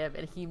threaten him,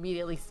 and he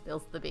immediately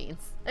spills the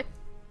beans.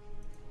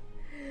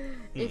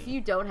 If you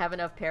don't have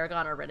enough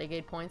Paragon or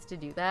Renegade points to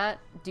do that,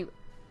 do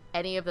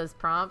any of those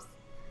prompts,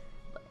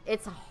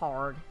 it's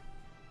hard.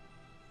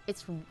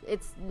 It's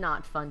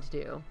not fun to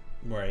do.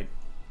 Right.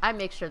 I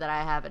make sure that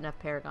I have enough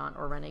Paragon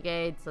or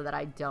Renegade so that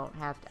I don't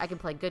have to... I can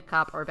play good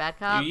cop or bad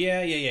cop.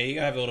 Yeah. You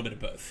gotta have a little bit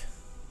of both.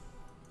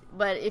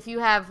 But if you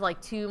have,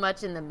 like, too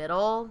much in the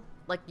middle,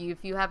 like,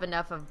 if you have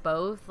enough of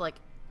both, like,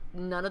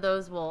 none of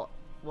those will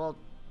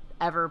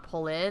ever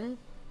pull in,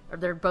 or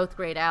they're both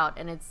grayed out,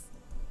 and it's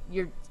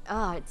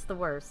the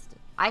worst.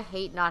 I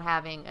hate not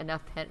having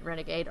enough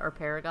Renegade or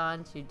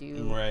Paragon to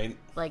do,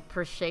 like,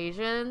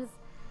 persuasions,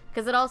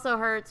 because it also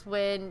hurts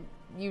when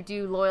you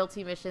do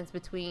loyalty missions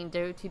between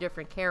two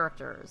different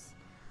characters.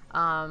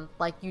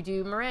 Like, you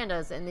do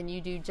Miranda's, and then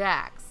you do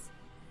Jack's.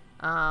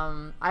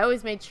 I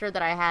always made sure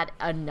that I had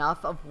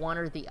enough of one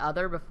or the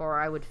other before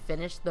I would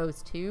finish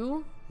those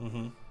two.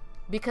 Mm-hmm.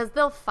 Because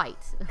they'll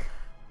fight.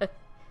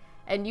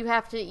 And you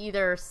have to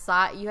either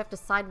side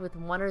with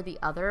one or the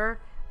other,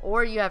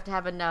 or you have to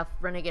have enough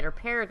Renegade or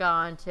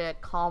Paragon to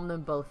calm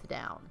them both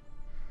down.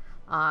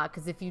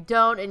 Because if you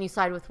don't and you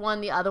side with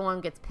one, the other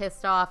one gets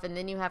pissed off, and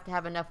then you have to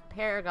have enough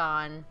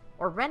Paragon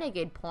or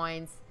Renegade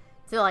points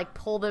to, like,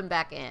 pull them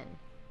back in.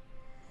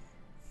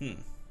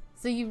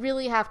 So you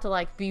really have to,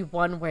 like, be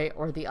one way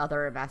or the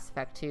other in Mass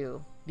Effect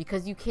 2,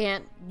 because you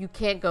can't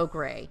go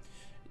gray.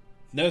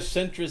 No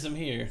centrism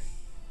here.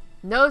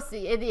 No,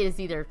 it is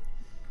either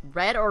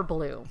red or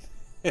blue.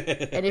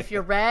 And if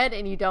you're red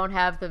and you don't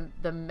have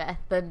the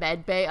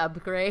med bay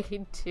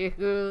upgrade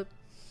to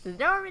the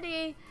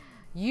Normandy,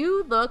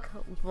 you look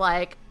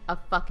like a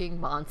fucking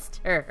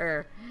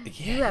monster. Yeah,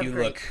 you have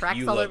great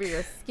cracks all over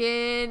your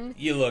skin.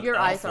 You look Your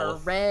awful. eyes are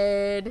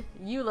red.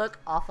 You look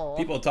awful.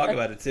 People talk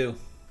about it too.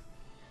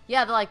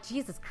 Yeah, they're like,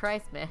 Jesus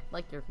Christ, man,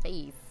 like your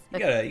face. You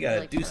gotta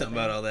like, do something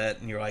about all that,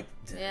 and you're like,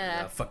 yeah,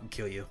 I'll fucking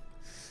kill you.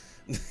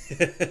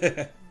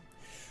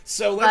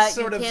 So let's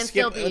sort of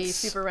skip.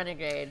 Super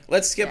Renegade.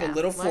 Let's skip a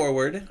little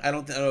forward. I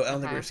don't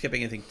think we're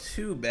skipping anything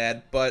too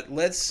bad, but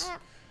let's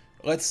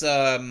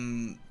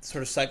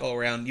sort of cycle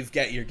around.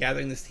 You're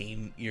gathering this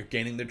team. You're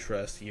gaining their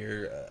trust.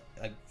 You're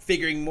like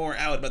figuring more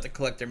out about the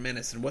Collector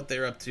Menace and what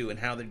they're up to and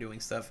how they're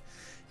doing stuff.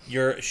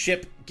 Your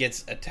ship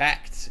gets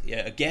attacked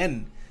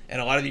again,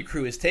 and a lot of your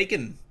crew is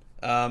taken.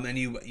 And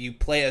you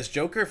play as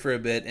Joker for a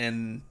bit,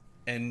 and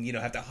you know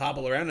have to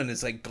hobble around, and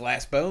it's like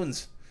glass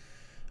bones.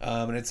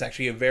 And it's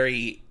actually a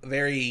very,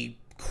 very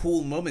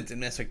cool moment in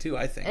Mass Effect 2,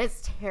 I think.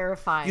 It's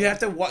terrifying. You have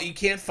to you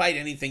can't fight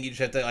anything. You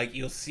just have to, like,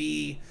 you'll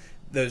see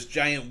those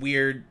giant,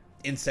 weird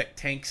insect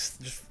tanks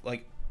just,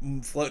 like,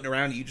 floating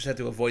around. You just have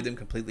to avoid them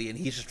completely, and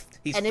he's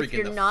freaking the fuck out. And if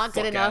you're not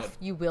good enough,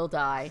 you will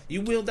die.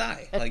 You will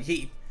die. Like,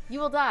 you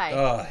will die.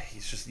 Oh,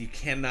 you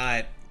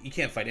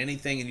can't fight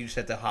anything, and you just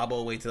have to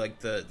hobble away to, like,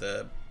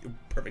 the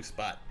perfect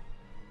spot.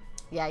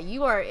 Yeah,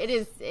 it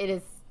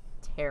is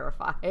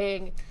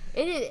terrifying.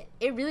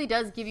 It really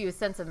does give you a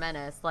sense of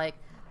menace, like,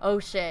 oh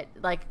shit,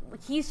 like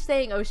he's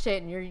saying oh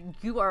shit, and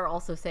you are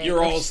also saying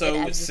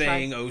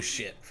oh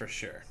shit for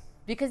sure,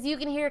 because you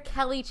can hear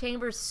Kelly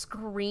Chambers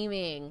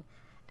screaming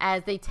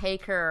as they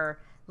take her,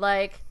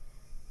 like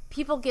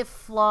people get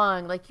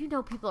flung, like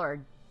people are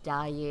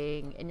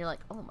dying, and you're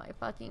like, oh my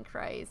fucking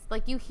Christ,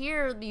 like you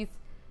hear these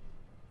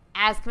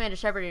as Commander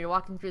Shepard and you're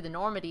walking through the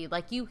Normandy,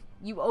 like you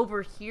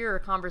overhear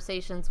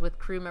conversations with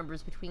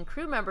between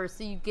crew members,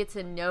 so you get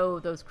to know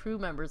those crew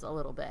members a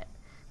little bit.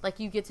 Like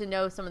you get to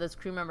know some of those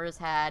crew members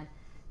had,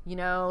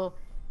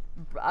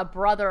 a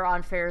brother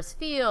on Ferris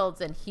Fields,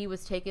 and he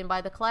was taken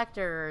by the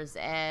Collectors,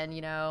 and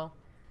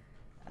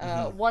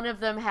one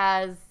of them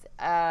has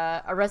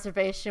a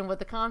reservation with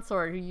the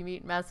consort who you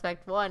meet in Mass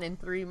Effect 1 in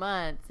 3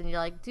 months. And you're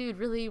like, dude,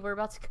 really? We're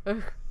about to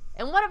go.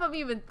 And one of them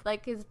even,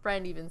 like, his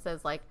friend even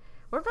says, like,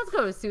 we're about to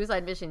go to a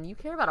suicide mission. You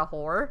care about a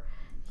whore?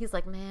 He's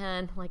like,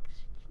 man, like,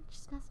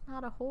 she's just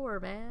not a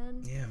whore,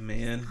 man. Yeah,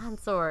 man.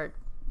 Consort.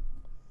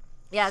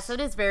 Yeah, so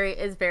it's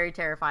very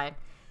terrifying.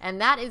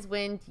 And that is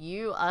when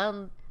you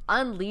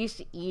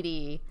unleash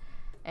EDI.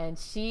 And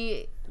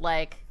she,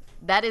 like,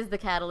 that is the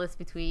catalyst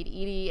between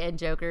EDI and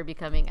Joker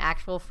becoming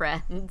actual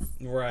friends.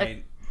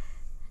 Right.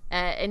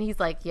 And he's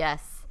like,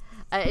 yes.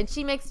 And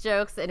she makes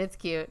jokes, and it's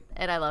cute,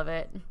 and I love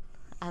it.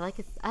 I like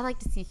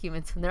to see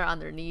humans when they're on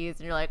their knees,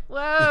 and you're like,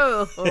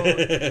 whoa,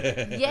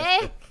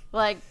 yeah,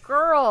 like,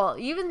 girl.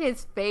 Even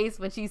his face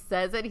when she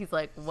says it, he's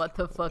like, what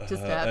the fuck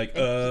just happened?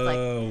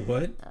 Like,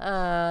 what?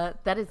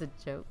 That is a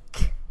joke.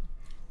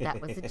 That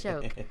was a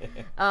joke.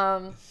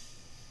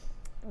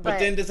 But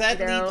then does that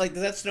lead, like,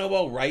 does that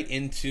snowball right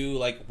into,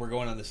 like, we're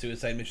going on the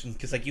suicide mission?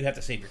 Because, like, you have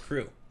to save your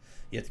crew.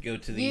 You have to go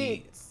to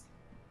the...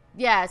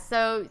 Yeah,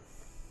 so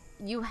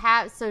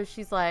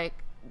she's like,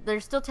 they're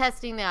still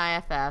testing the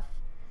IFF.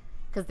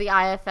 Because the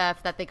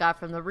IFF that they got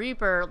from the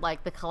Reaper,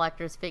 like, the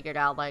collectors figured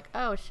out, like,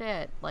 oh,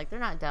 shit. Like, they're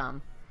not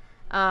dumb.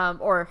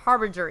 Or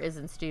Harbinger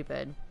isn't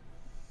stupid.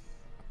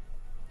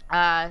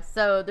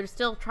 So they're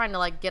still trying to,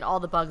 like, get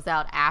all the bugs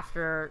out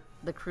after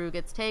the crew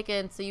gets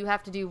taken. So you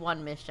have to do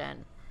one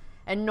mission.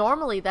 And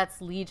normally that's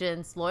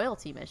Legion's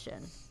loyalty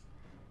mission.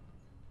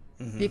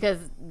 Mm-hmm. Because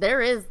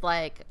there is,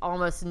 like,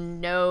 almost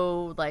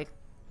no, like,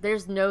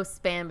 there's no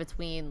span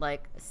between,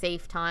 like,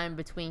 safe time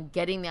between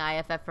getting the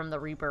IFF from the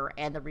Reaper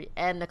and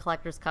the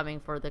collectors coming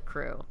for the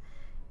crew.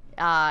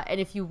 And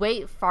if you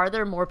wait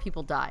farther, more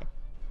people die.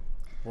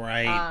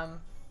 Right.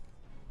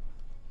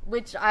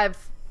 Which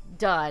I've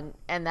done,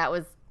 and that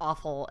was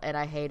awful, and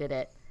I hated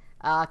it.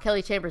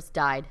 Kelly Chambers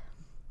died.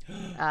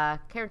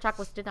 Karen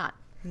Chakwas did not.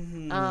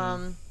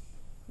 Mm-hmm.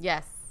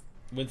 Yes.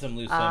 Win some,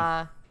 lose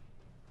some.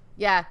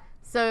 Yeah.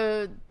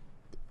 So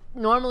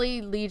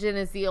normally Legion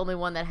is the only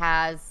one that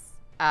has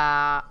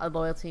a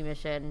loyalty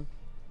mission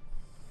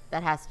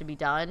that has to be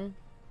done,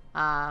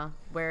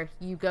 where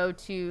you go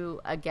to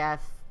a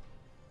Geth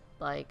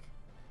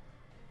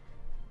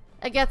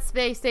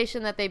space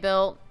station that they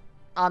built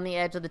on the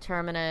edge of the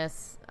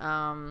terminus,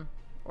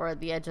 or at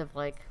the edge of,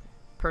 like,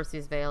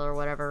 Perseus Vale or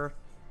whatever,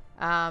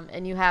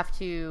 and you have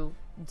to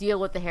deal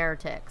with the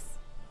heretics,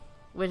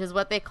 which is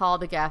what they call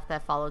the Geth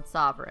that followed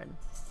Sovereign,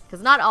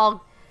 because not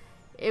all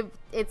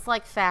it's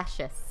like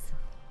fascists.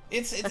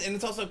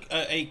 It's also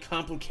a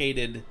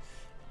complicated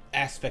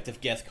aspect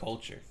of Geth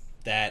culture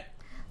that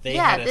they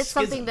had a it's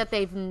schism. Something that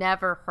they've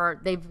never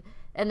heard.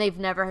 They've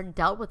never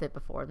dealt with it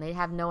before, and they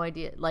have no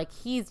idea. Like,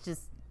 he's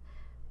just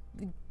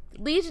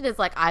Legion is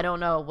like, I don't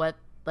know what,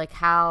 like,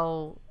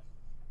 how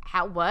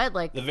what,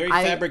 like, the very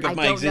fabric of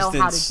my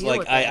existence.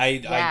 Like, I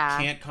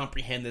can't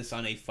comprehend this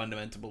on a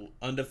fundamental level.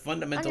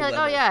 Like,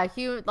 oh yeah,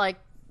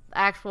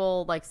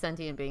 actual, like,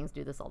 sentient beings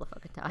do this all the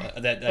fucking time.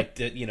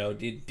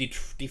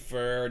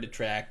 Defer,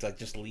 detract, like,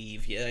 just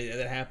leave. Yeah,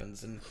 that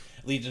happens. And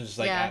Legion's just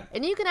like, yeah.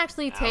 And you can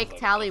actually take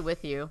Tali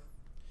with you.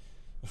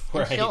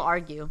 Right. She'll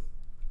argue.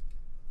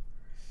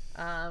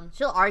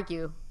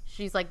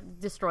 She's like,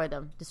 destroy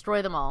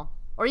them all,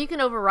 or you can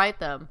overwrite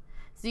them.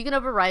 So you can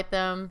overwrite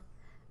them,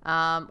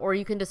 or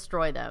you can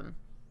destroy them.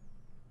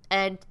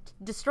 And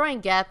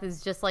destroying Geth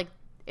is just like,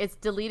 it's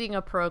deleting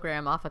a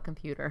program off a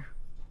computer.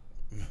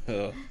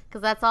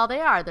 Because that's all they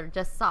are. They're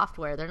just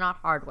software. They're not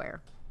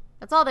hardware.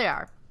 That's all they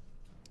are.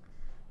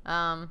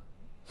 And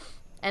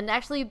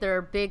actually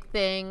their big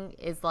thing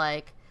is,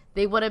 like,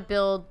 they want to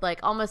build, like,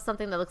 almost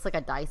something that looks like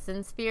a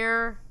Dyson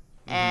sphere,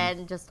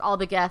 and just all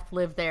the Geth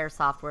live there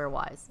software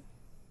wise.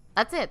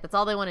 That's it. That's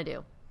all they want to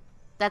do.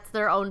 That's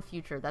their own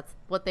future. That's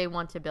what they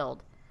want to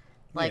build.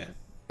 Like,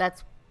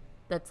 that's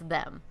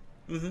them.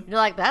 Mm-hmm. You're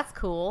like, that's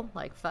cool.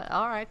 Like,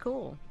 all right,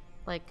 cool.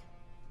 Like,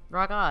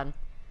 rock on.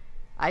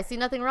 I see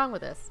nothing wrong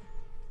with this.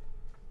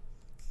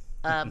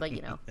 But,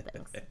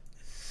 thanks.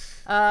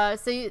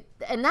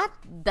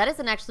 That is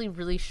an actually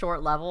really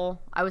short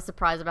level. I was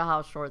surprised about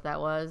how short that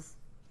was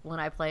when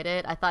I played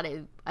it. I thought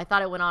it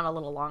went on a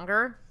little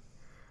longer.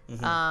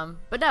 Mm-hmm.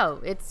 But no,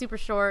 it's super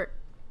short.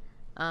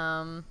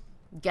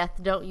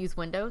 Geth don't use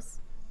Windows.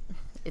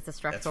 It's a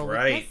structural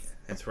weakness.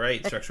 That's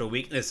right. Structural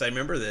weakness. I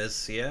remember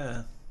this.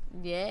 Yeah.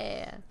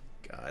 Yeah.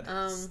 God,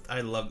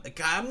 I love.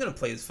 God, I'm gonna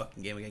play this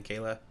fucking game again,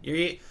 Kayla.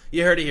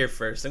 You heard it here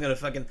first. I'm gonna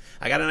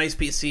I got a nice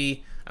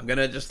PC. I'm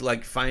gonna just,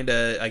 like, find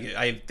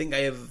I think I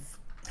have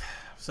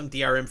some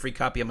DRM free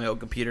copy on my old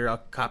computer. I'll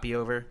copy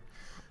over.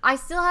 I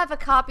still have a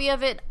copy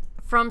of it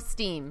from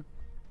Steam.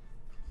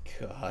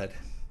 God.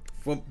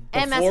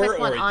 MS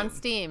one on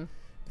Steam.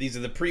 These are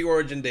the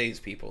pre-Origin days,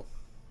 people.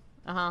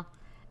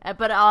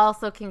 But I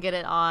also can get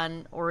it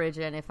on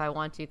Origin if I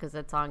want to, because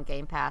it's on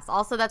Game Pass.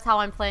 Also, that's how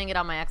I'm playing it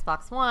on my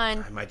Xbox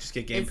One. I might just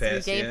get Game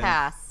Pass.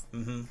 Pass.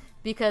 Mm-hmm.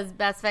 Because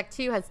Mass Effect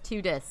 2 has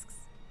 2 discs.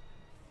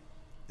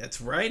 That's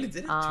right. It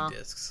did have 2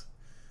 discs.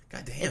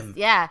 God damn.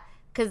 Yeah,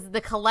 because the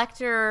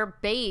collector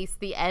base,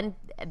 the end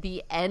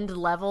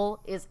level,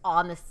 is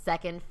on the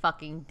second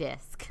fucking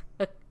disc.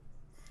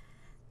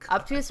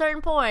 Up to a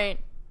certain point,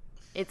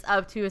 it's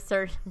up to the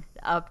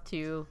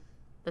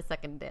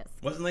second disc.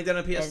 Wasn't like that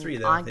on PS3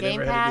 And though. on They Game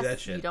never had to do that Pass,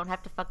 shit. you don't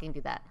have to fucking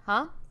do that,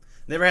 huh?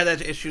 Never had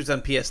that issues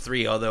on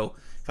PS3. Although,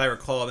 if I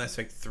recall, Mass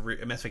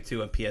Effect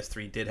 2 on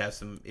PS3 did have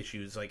some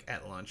issues like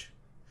at launch.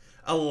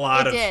 A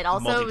lot It of did.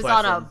 Also, it was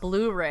on a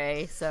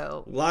Blu-ray,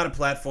 so a lot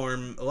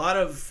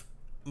of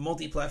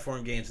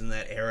multi-platform games in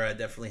that era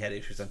definitely had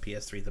issues on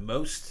PS3 the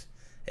most.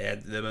 It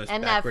had the most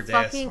and that backwards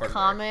fucking ass hardware.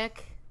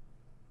 comic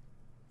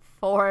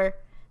for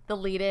the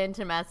lead-in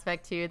to Mass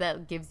Effect 2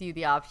 that gives you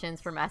the options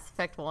for Mass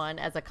Effect 1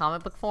 as a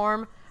comic book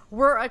form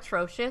were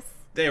atrocious.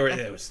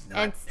 It was not,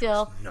 and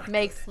still not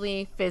makes good.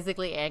 me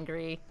physically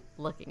angry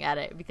looking at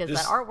it because that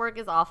Just- artwork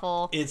is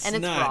awful It's and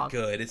it's not wrong.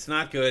 good. It's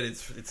not good.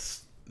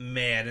 It's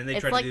man, and they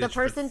It's tried like to do the this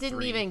for person didn't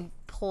 3. even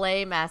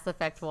play Mass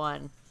Effect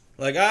 1.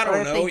 Like I Or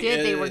don't if know. they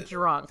did, they were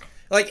drunk.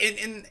 Like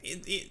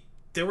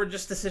there were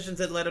just decisions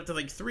that led up to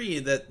like 3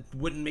 that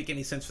wouldn't make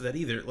any sense for that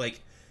either.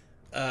 Like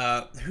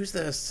who's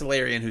the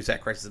Solarian who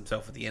sacrifices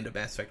himself at the end of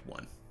Mass Effect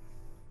 1?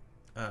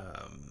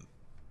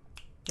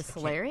 The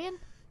Solarian?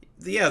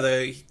 Yeah,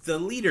 the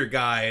leader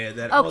guy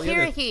that Oh,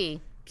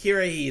 Kirihee.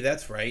 Kirihee,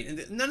 that's right.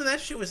 And none of that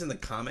shit was in the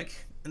comic,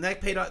 and that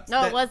paid off.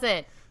 No, that, it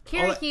wasn't.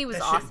 all that- Kirihee was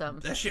that awesome.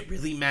 That shit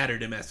really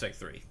mattered in Mass Effect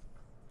 3.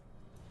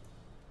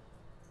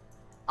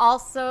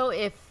 Also,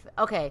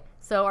 okay,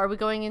 so are we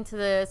going into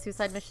the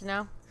suicide mission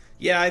now?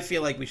 Yeah, I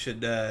feel like we should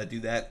do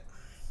that.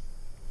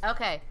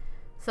 Okay,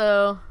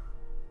 so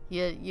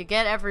you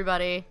get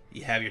everybody.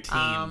 You have your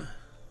team.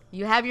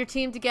 You have your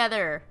team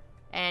together,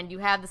 and you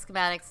have the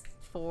schematics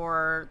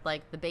for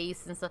like the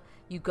base and stuff.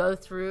 You go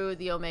through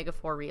the Omega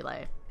 4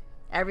 relay.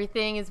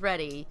 Everything is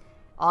ready.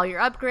 All your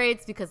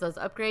upgrades, because those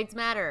upgrades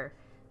matter.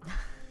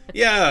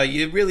 Yeah,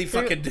 you really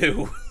fucking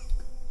do.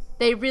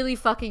 They really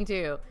fucking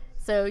do.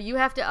 So you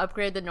have to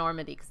upgrade the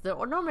Normandy, because the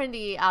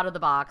Normandy out of the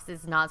box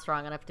is not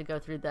strong enough to go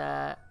through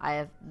the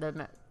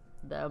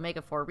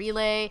Omega 4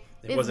 relay.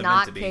 It It is wasn't meant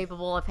not to be.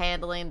 capable of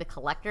handling the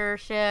collector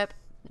ship.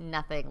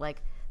 Nothing.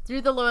 Like,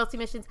 through the loyalty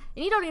missions.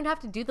 And you don't even have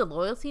to do the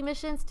loyalty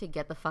missions to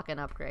get the fucking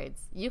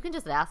upgrades. You can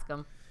just ask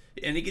them.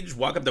 And you can just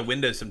walk up the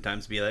window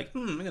sometimes and be like,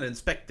 I'm going to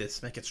inspect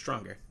this, make it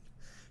stronger.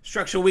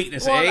 Structural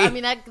weakness, Well, eh? I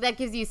mean, that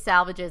gives you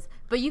salvages.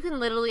 But you can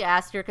literally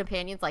ask your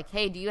companions, like,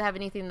 hey, do you have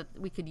anything that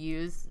we could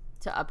use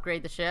to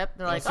upgrade the ship?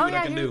 They're like, see oh, what I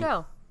yeah, can here you do.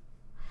 go.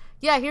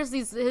 Yeah, here's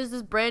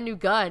this brand new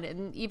gun.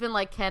 And even,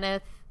 like,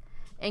 Kenneth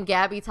and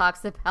Gabby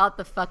talks about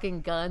the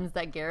fucking guns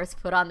that Garrus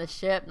put on the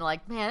ship. And they're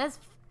like,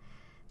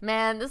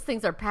 man, these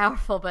things are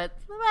powerful, but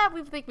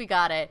we think we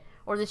got it.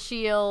 Or the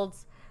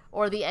shields,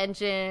 or the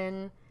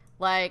engine.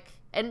 Like,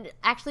 and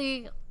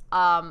actually,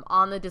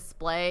 on the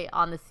display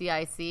on the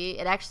CIC,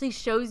 it actually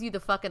shows you the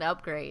fucking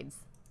upgrades.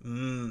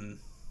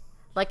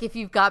 Like, if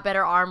you've got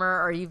better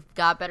armor, or you've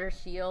got better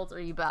shields, or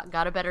you've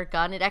got a better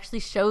gun, it actually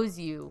shows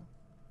you,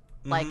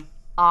 like,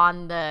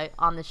 on the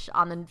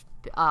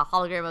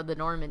hologram of the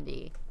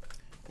Normandy.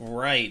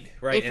 Right.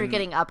 If you're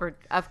getting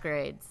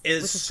upgrades.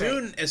 As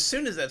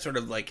soon as that sort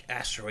of like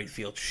asteroid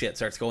field shit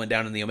starts going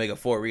down in the Omega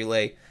 4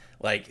 relay,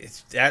 like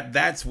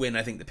that's when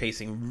I think the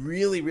pacing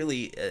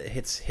really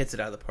hits it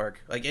out of the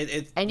park. Like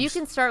and you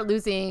can start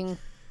losing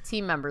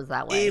team members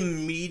that way.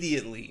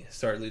 Immediately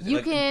start losing. You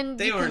like, can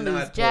they are lose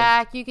not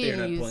Jack. You they are can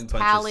not use pulling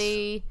punches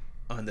Tally.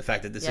 on the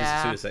fact that this is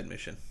Yeah. a suicide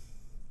mission.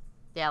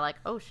 Yeah, like,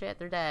 oh shit,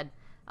 they're dead.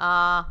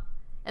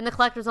 And the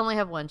collectors only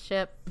have one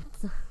ship.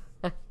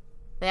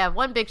 They have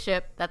one big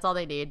ship. That's all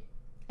they need.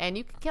 And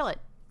you can kill it.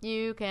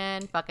 You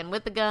can fucking,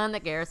 with the gun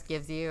that Garrus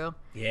gives you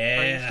for your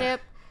Yeah.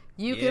 ship,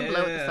 you can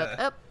blow it the fuck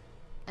up.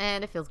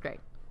 And it feels great.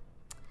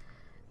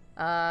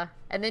 And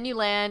then you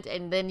land,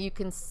 and then you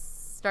can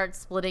start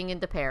splitting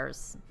into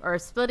pairs. Or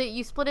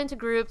you split into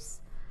groups.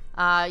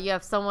 You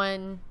have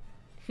someone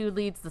who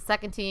leads the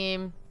second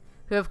team,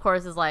 who of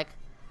course is like,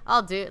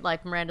 I'll do it.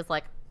 Like, Miranda's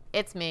like,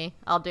 it's me.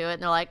 I'll do it.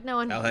 And they're like, no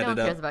one I'll head it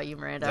cares up. about you,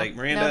 Miranda. Like,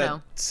 Miranda,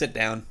 No. sit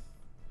down.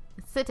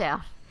 Sit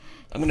down.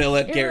 I'm going to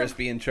let Yeah. Garrus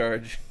be in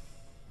charge.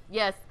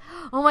 Yes.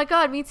 Oh my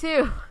god, me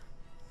too.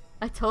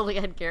 I totally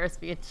had Garrus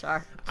be in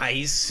charge.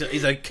 He's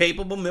a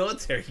capable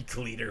military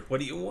leader. What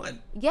do you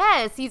want?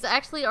 Yes, he's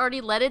actually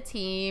already led a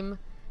team.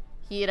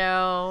 You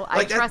know,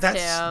 I trust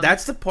him.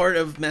 That's the part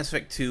of Mass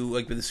Effect 2,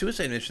 like with the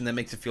suicide mission, that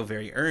makes it feel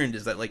very earned.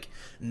 Is that like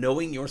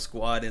knowing your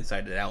squad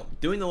inside and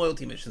out, doing the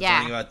loyalty missions, Yeah.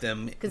 learning about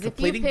them, Because if you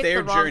completing pick their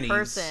the wrong journeys,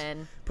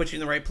 person, put you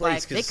in the right like,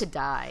 place. they could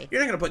die.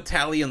 You're not gonna put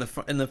Tally in the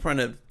front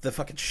of the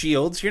fucking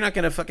shields. You're not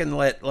gonna fucking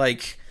let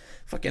like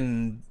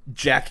fucking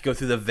Jack go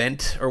through the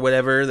vent or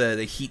whatever,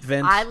 the heat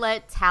vent. I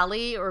let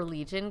Tally or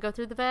Legion go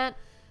through the vent.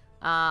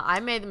 I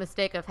made the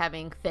mistake of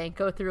having Thank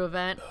go through a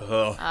vent in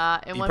one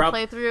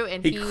playthrough,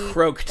 and he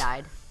croaked.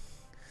 died.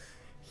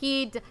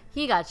 He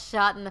got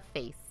shot in the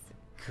face.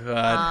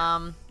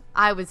 God.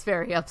 I was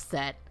very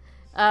upset.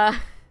 You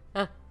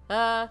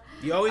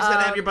always had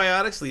to have your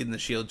biotics leading the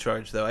shield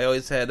charge, though. I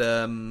always had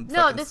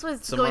No, this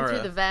was going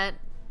through the vent.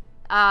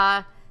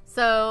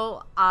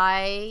 So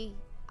I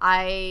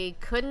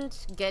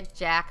couldn't get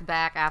Jack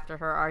back after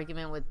her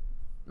argument with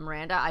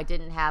Miranda. I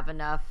didn't have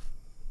enough,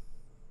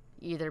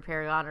 either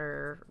Paragon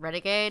or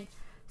Renegade.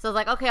 So I was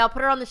like, okay, I'll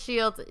put her on the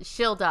shield.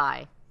 She'll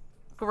die.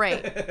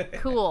 Great.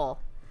 Cool.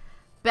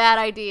 Bad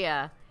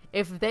idea.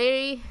 If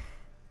they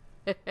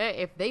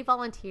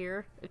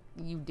volunteer,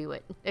 you do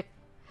it.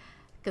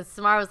 Because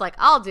Samara was like,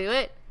 I'll do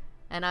it.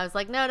 And I was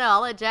like, no,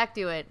 I'll let Jack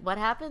do it. What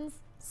happens?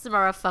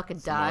 Samara fucking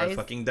dies. Samara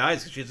fucking dies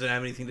because she doesn't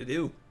have anything to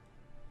do.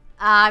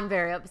 I'm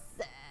very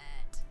upset.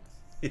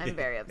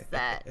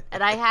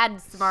 And I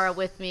had Samara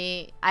with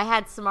me. I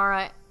had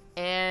Samara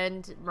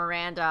and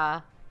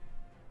Miranda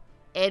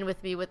in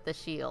with me with the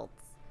shields.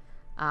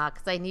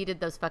 Because I needed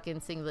those fucking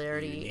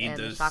singularity and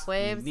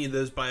shockwaves. You need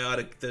those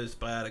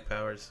biotic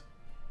powers.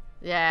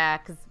 Yeah,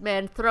 because,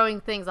 man,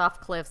 throwing things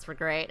off cliffs were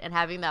great. And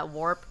having that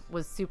warp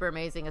was super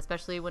amazing,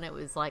 especially when it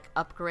was, like,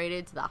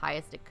 upgraded to the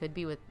highest it could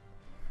be with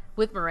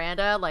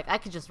Miranda. Like, I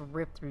could just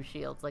rip through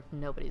shields like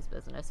nobody's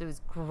business. It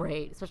was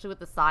great, especially with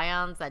the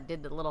Scions that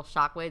did the little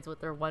shockwaves with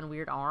their one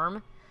weird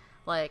arm.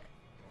 Like,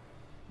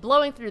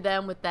 blowing through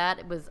them with that,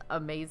 it was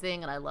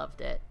amazing, and I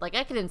loved it. Like,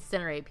 I could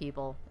incinerate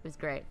people. It was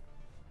great.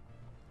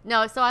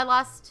 No, so I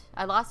lost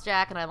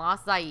Jack and I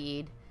lost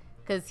Zaid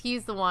because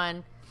he's the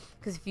one.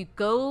 Because if you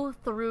go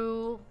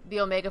through the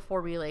Omega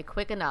 4 relay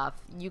quick enough,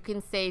 you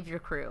can save your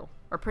crew.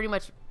 Or pretty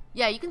much,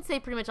 yeah, you can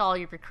save pretty much all of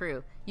your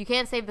crew. You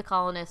can't save the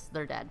colonists,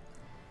 they're dead.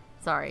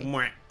 Sorry.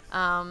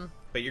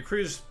 But your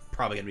crew's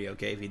probably going to be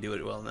okay if you do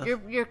it well enough.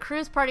 Your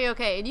crew's pretty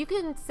okay. And you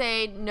can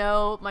say,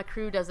 no, my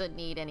crew doesn't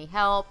need any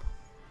help.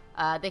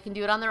 They can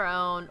do it on their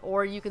own.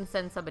 Or you can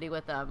send somebody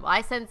with them.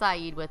 I sent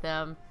Zaid with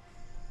them.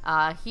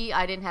 I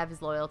didn't have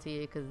his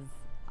loyalty because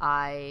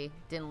I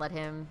didn't let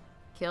him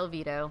kill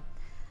Vito.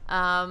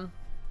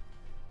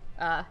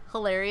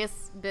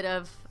 Hilarious bit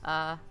of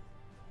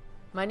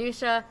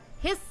minutia.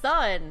 His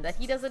son that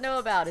he doesn't know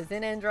about is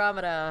in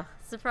Andromeda.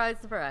 Surprise,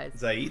 surprise.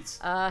 Zaid's?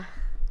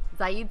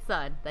 Zaid's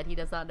son that he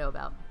does not know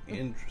about.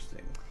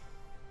 Interesting.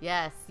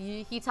 Yes,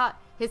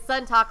 his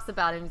son talks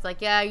about him. He's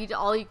like, yeah,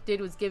 all he did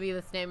was give me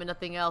this name and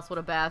nothing else. What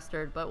a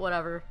bastard, but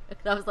whatever. And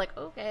I was like,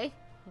 okay,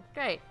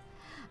 great.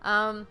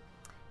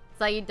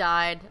 Zaid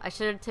died. I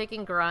should have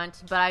taken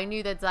Grunt, but I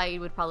knew that Zaid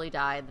would probably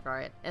die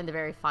in the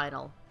very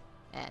final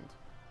end,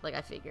 like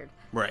I figured.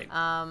 Right.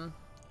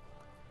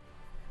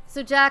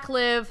 So Jack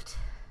lived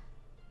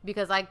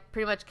because I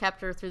pretty much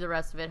kept her through the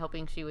rest of it,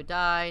 hoping she would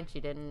die, and she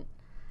didn't.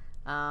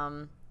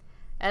 And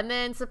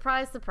then,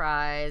 surprise,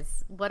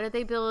 surprise, what are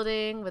they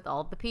building with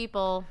all the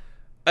people?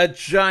 A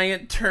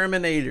giant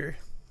Terminator.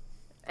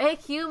 A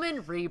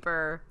human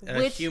Reaper.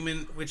 Which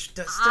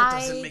still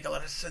doesn't make a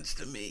lot of sense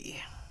to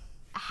me.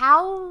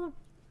 How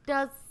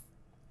does,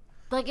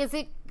 like,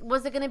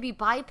 was it going to be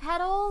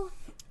bipedal?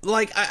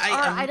 Like,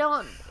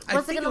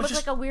 was it going to look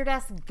like a weird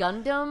ass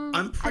Gundam?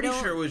 I'm pretty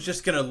sure it was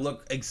just going to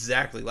look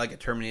exactly like a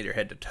Terminator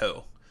head to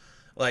toe.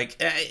 Like,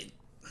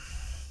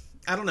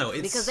 I don't know.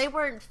 Because they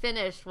weren't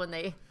finished when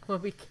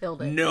we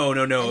killed it. No.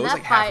 It was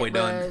like halfway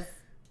done.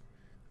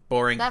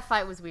 Boring. That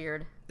fight was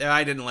weird.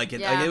 I didn't like it.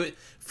 Yeah.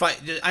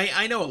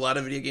 I know a lot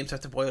of video games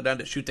have to boil down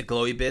to shoot the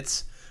glowy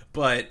bits.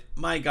 But,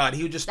 my God,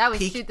 he would just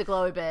shoot the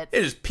glowy bits.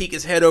 He'd just peek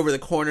his head over the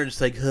corner, just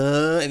like,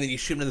 huh? And then you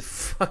shoot him in the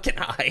fucking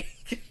eye.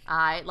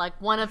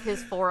 Like one of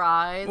his 4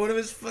 eyes. One of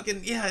his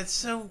fucking, yeah, it's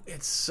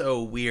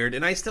so weird.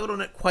 And I still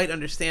don't quite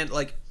understand,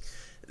 like,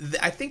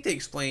 I think they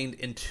explained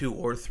in 2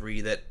 or 3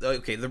 that,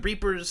 okay, the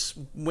Reapers,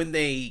 when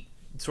they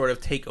sort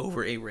of take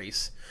over a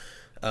race,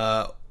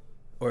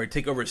 or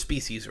take over a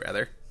species,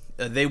 rather,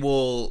 they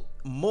will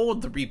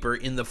mold the Reaper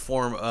in the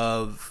form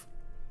of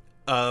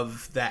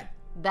that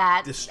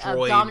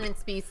destroyed dominant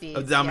species.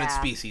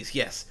 Species,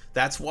 yes.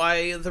 That's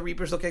why the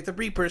Reapers look like the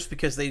Reapers,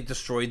 because they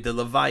destroyed the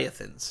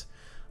Leviathans.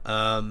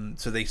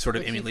 So they sort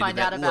of emulated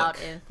that look. Which you find out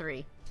about in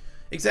 3.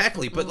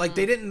 Exactly, but like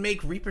they didn't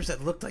make Reapers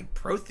that looked like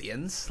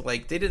Protheans.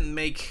 Like they didn't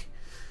make,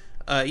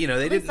 they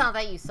didn't. It's not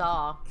that you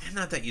saw.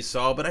 Not that you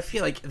saw, but I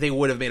feel like they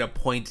would have made a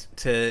point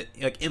to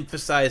like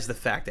emphasize the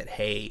fact that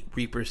hey,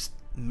 Reapers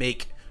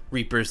make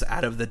Reapers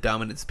out of the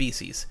dominant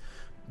species.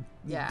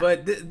 Yeah.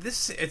 But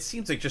it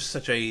seems like just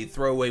such a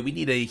throwaway. We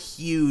need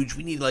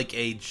like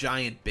a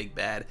giant big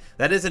bad.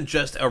 That isn't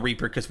just a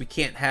Reaper, because we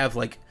can't have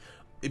like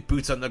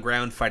boots on the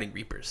ground fighting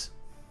Reapers.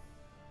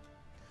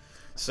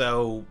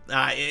 So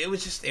it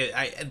was just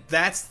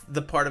that's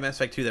the part of Mass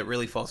Effect 2 that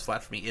really falls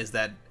flat for me, is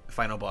that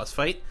final boss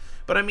fight.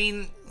 But I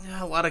mean,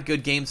 a lot of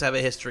good games have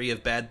a history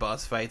of bad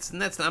boss fights,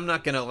 and I'm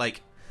not gonna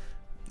like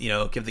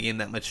give the game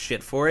that much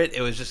shit for it.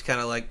 It was just kind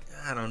of like,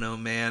 I don't know,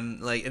 man.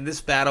 Like, in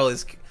this battle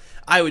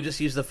I would just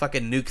use the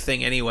fucking nuke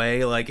thing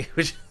anyway. Like, it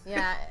was.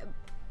 Yeah,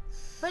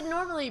 but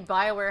normally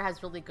BioWare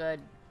has really good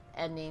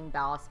ending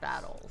boss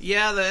battles.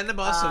 Yeah, the end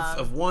boss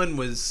of 1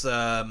 was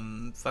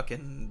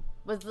fucking.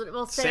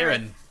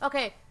 Saren.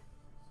 Okay.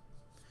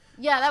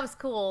 Yeah, that was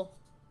cool.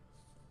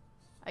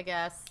 I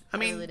guess. I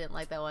really didn't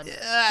like that one.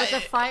 But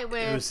the fight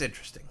with... It was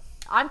interesting.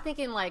 I'm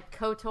thinking like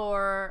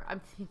KOTOR. I'm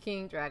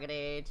thinking Dragon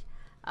Age.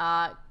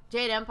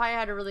 Jade Empire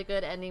had a really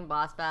good ending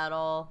boss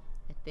battle.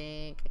 I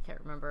think. I can't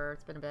remember.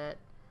 It's been a bit.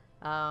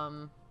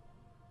 And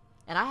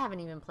I haven't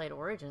even played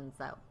Origins,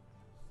 though.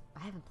 I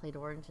haven't played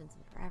Origins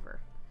in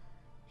forever.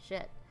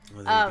 Shit.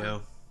 Well, there you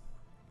go.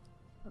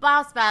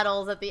 Boss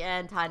battles at the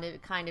end kind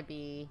of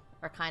shitty.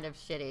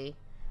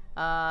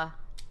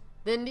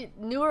 The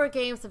newer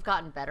games have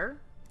gotten better.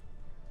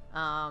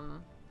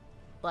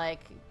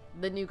 Like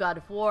the new God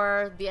of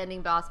War, the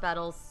ending boss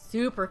battles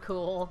super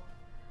cool.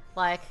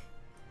 Like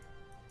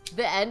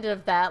the end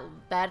of that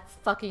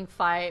fucking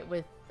fight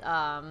with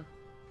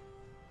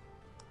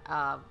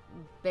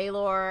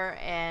Baelor,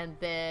 and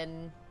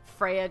then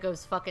Freya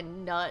goes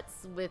fucking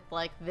nuts with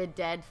like the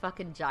dead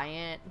fucking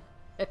giant.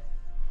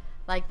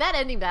 Like that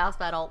ending boss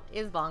battle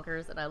is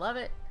bonkers, and I love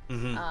it.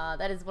 Mm-hmm.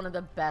 That is one of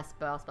the best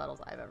boss battles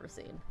I've ever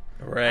seen.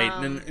 Right,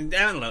 and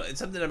I don't know. It's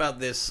something about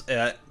this.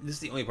 This is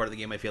the only part of the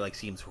game I feel like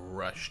seems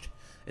rushed.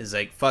 Is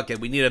like, fuck it,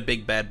 we need a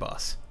big bad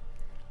boss.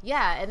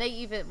 Yeah, and they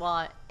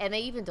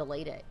even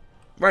delayed it.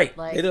 Right,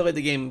 like, they delayed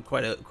the game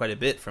quite a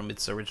bit from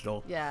its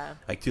original,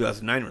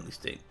 2009 release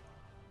date.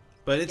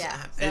 But it's,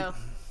 I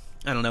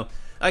don't know.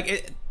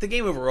 Like the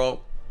game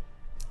overall,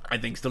 I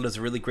think still does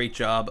a really great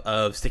job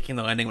of sticking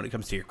the landing when it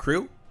comes to your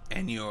crew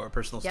and your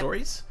personal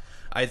stories.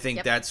 I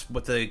think that's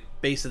what the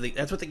base of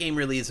that's what the game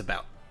really is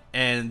about.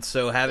 And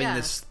so having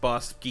this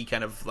boss be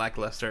kind of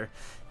lackluster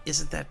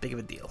isn't that big of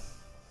a deal.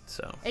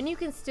 So, and you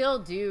can still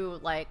do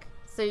like,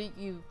 so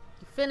you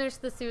finish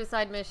the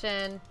suicide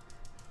mission,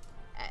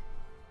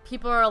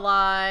 people are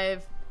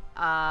alive,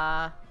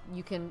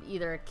 you can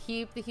either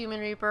keep the Human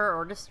Reaper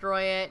or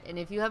destroy it, and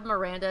if you have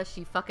Miranda,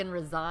 she fucking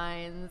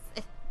resigns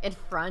in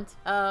front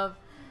of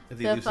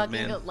the fucking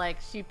man. Like,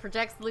 she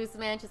projects the Lucid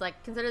Man, she's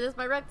like, consider this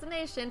my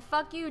resignation,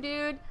 fuck you,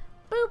 dude,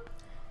 boop,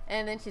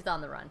 and then she's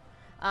on the run.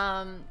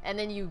 And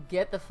then you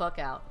get the fuck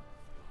out,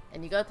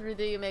 and you go through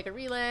the Omega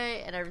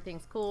Relay, and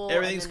everything's cool.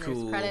 Everything's and then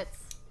cool. There's credits,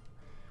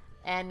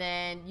 and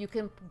then you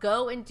can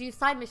go and do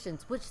side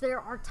missions, which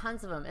there are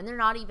tons of them, and they're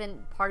not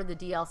even part of the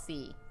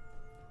DLC.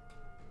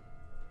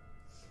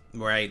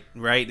 Right.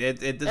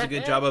 It does a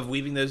good job of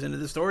weaving those into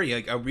the story,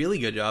 like a really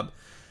good job.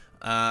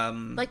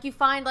 Like you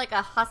find like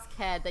a husk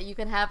head that you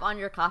can have on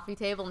your coffee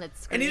table, and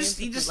it's and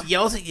he just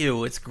yells at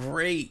you. It's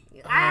great.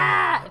 It's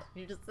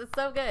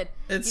so good.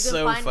 It's you can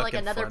so find like fucking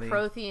another funny.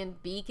 Prothean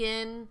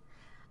beacon.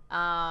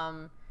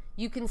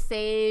 You can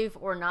save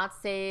or not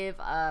save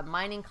a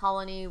mining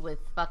colony with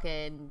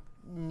fucking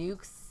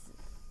nukes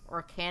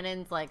or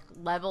cannons like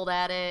leveled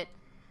at it.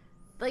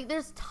 Like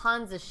there's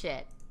tons of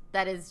shit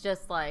that is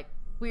just like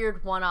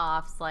weird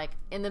one-offs, like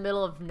in the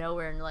middle of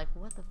nowhere, and you're like,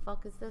 what the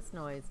fuck is this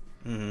noise?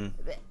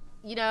 Mm-hmm.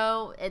 You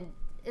know, and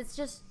it's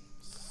just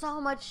so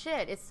much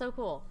shit. It's so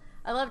cool.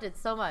 I loved it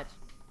so much.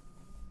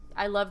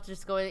 I loved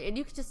just going, and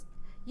you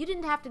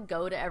didn't have to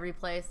go to every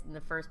place in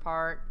the first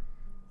part.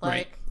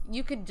 Like,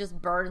 you could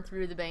just burn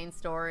through the main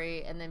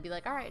story and then be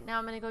like, all right, now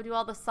I'm going to go do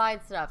all the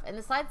side stuff. And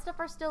the side stuff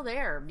are still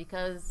there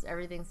because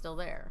everything's still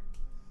there.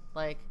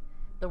 Like,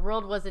 the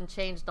world wasn't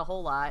changed a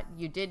whole lot.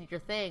 You did your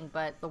thing,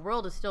 but the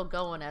world is still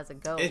going as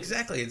it goes.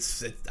 Exactly.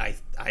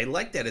 I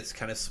like that it's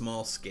kind of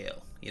small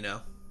scale, you know?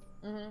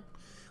 Mm-hmm.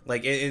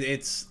 Like,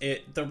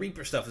 the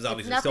Reaper stuff is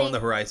obviously still on the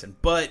horizon,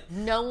 but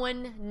no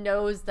one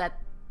knows that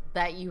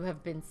you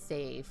have been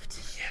saved.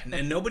 Yeah,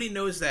 and nobody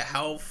knows that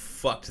how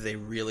fucked they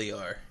really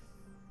are.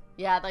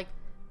 Yeah, like,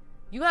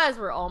 you guys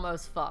were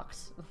almost fucked.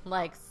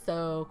 Like,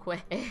 so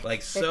quick.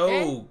 Like,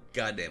 so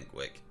goddamn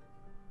quick.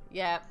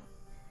 Yeah.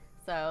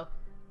 So,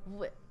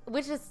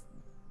 which is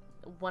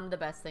one of the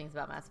best things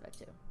about Mass Effect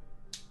 2.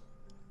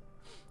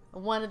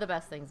 One of the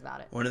best things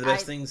about it. One of the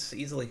best things,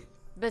 easily.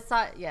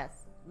 Besides,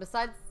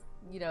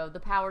 you know, the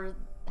power,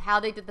 how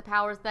they did the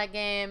powers of that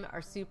game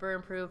are super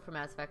improved from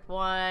Mass Effect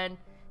 1.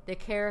 The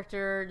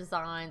character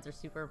designs are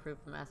super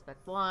improved from Mass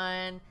Effect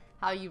 1.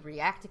 How you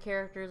react to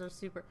characters are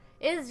super.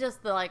 It is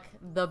just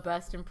the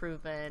best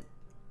improvement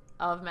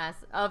of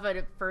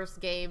a first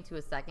game to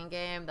a second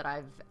game that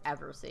I've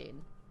ever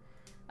seen.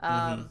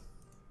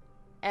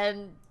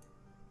 And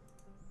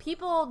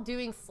people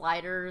doing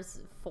sliders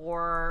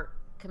for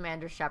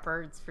Commander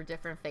Shepards for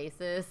different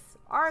faces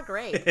are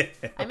great.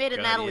 I made a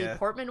Natalie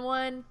Portman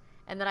one,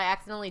 and then I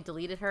accidentally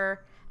deleted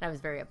her, and I was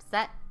very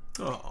upset.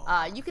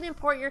 You can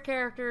import your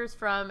characters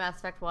from Mass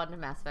Effect 1 to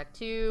Mass Effect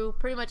 2.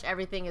 Pretty much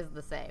everything is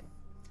the same.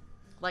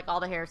 Like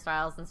all the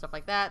hairstyles and stuff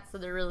like that, so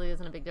there really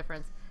isn't a big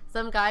difference.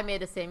 Some guy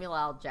made a Samuel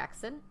L.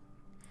 Jackson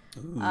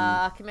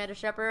Commander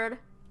Shepard.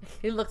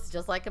 He looks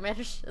just like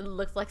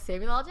looks like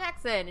Samuel L.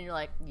 Jackson, and you're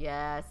like,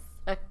 yes.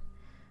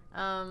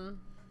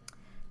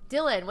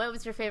 Dylan, what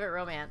was your favorite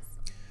romance?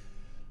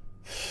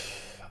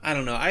 I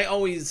don't know.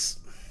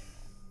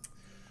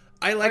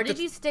 Or did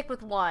you stick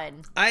with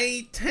one?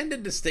 I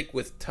tended to stick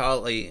with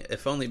Tali,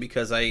 if only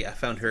because I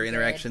found her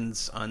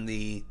interactions on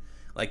the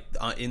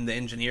in the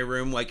engineer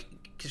room, like,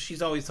 because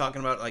she's always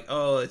talking about like,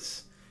 oh,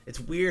 it's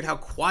weird how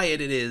quiet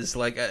it is,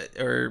 like,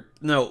 or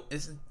no,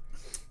 is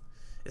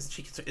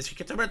she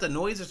concerned about the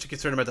noise, or is she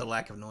concerned about the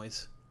lack of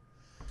noise?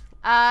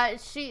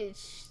 She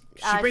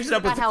brings it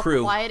up with the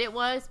crew. How quiet it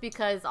was,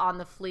 because on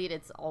the fleet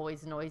it's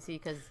always noisy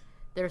because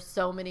there's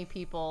so many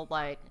people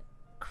like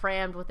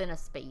crammed within a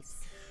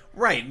space.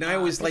 Right, and I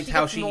always liked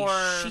how she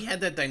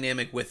had that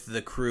dynamic with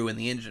the crew in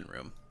the engine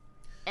room.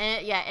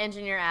 And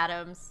Engineer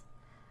Adams.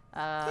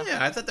 Yeah,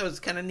 I thought that was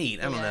kind of neat.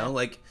 I don't Yeah. know.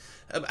 Like,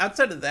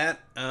 outside of that,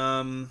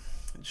 I'm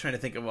trying to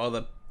think of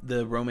all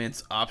the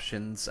romance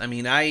options. I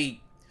mean, I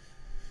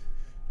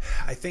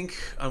think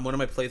on one of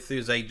my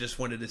playthroughs, I just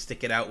wanted to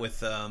stick it out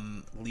with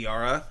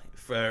Liara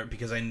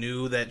because I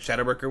knew that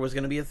Shadowbreaker was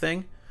going to be a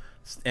thing.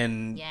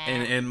 And, Yeah.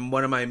 and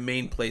one of my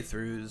main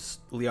playthroughs,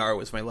 Liara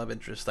was my love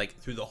interest, like,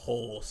 through the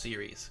whole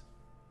series.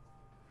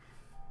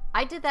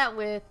 I did that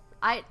with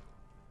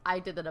I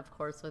did that, of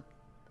course, with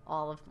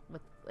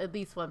with at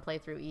least one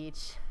playthrough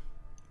each.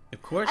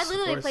 Of course, I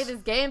literally of course. played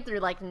this game through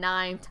like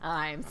 9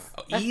 times.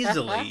 Oh,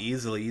 easily.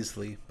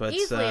 But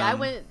Easily,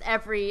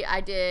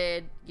 I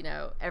did,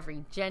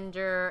 every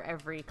gender,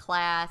 every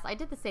class. I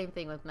did the same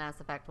thing with Mass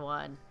Effect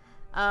 1.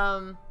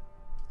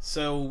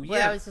 So Where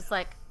yeah, I was just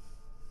like,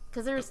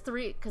 because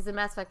in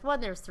Mass Effect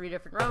 1, there's 3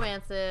 different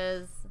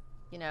romances,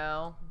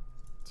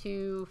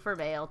 2 for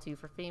male, 2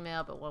 for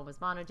female, but one was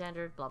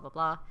monogendered, blah, blah,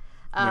 blah.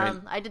 Right.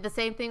 I did the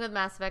same thing with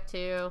Mass Effect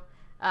 2.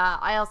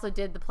 I also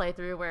did the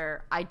playthrough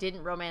where I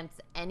didn't romance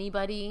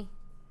anybody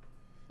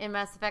in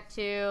Mass Effect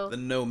 2. the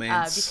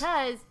no-mance.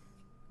 Because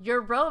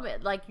your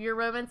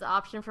romance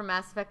option for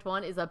Mass Effect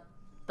 1 is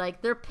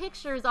their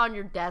pictures on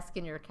your desk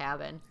in your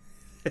cabin.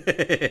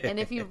 And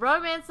if you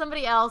romance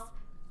somebody else,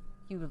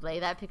 you lay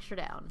that picture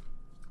down.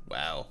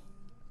 Wow.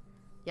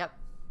 Yep.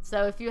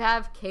 So if you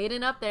have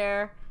Kaden up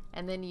there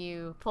and then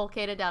you pull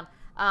Kaden down,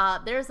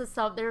 there's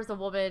a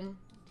woman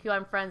who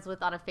I'm friends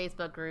with on a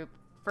Facebook group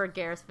for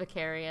Garrus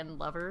Vakarian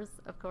lovers,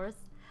 of course.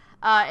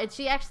 And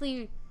she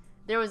actually,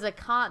 there was a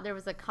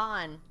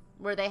con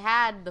where they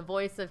had the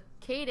voice of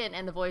Kaden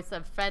and the voice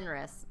of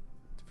Fenris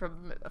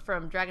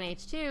from Dragon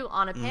Age 2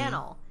 on a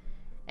panel.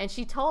 And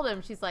she told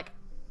him, she's like,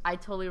 I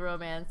totally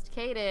romanced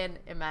Kaden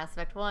in Mass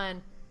Effect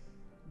 1,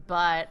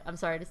 but I'm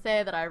sorry to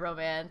say that I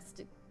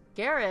romanced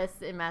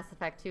Garrus in Mass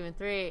Effect 2 and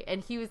 3.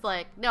 And he was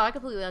like, no, I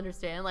completely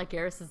understand. Like,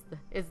 Garrus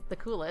is the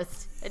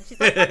coolest. And she's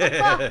like, what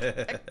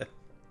the fuck?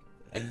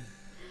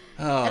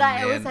 And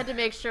I always had to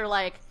make sure,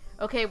 like,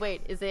 okay,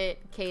 wait, is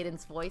it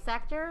Caden's voice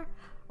actor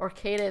or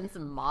Caden's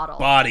model?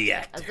 Body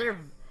actor.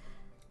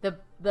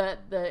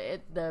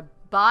 The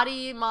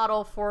body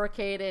model for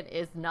Kaden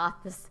is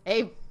not the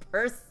same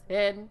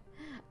person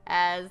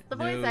as the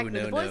voice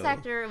actor. The voice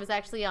actor was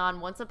actually on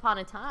Once Upon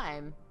a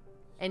Time,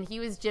 and he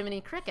was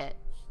Jiminy Cricket.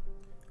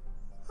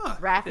 Huh,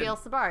 Raphael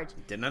Sbarge.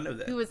 Did not know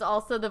that. Who was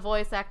also the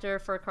voice actor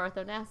for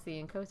Cartho Nasty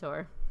in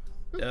KOTOR.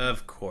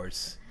 Of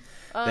course.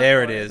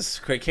 There it is.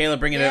 Kayla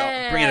bringing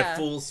it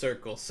full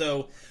circle.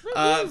 So,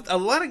 a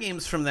lot of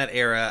games from that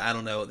era, I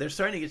don't know, they're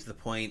starting to get to the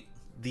point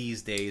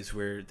these days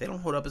where they don't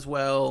hold up as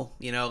well.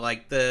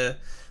 Like the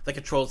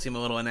controls seem a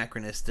little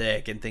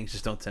anachronistic and things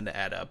just don't tend to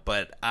add up.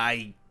 But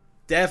I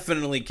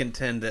definitely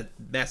contend that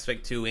Mass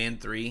Effect 2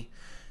 and 3,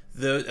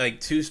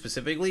 2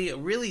 specifically, it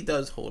really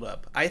does hold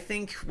up. I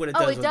think what it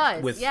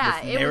does with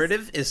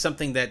narrative is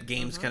something that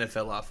games kind of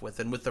fell off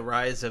with. And with the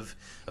rise of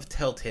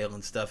Telltale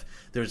and stuff,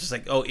 there was just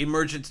like,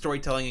 emergent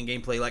storytelling and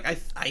gameplay. Like,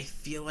 I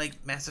feel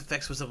like Mass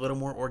Effect was a little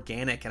more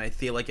organic, and I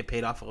feel like it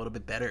paid off a little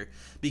bit better.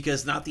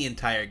 Because not the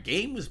entire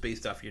game was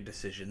based off your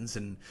decisions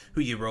and who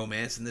you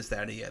romance and this,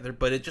 that, and the other.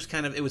 But it just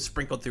kind of, it was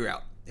sprinkled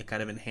throughout. It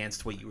kind of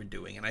enhanced what you were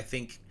doing. And I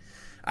think,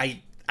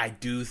 I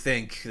do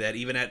think that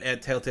even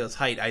at Telltale's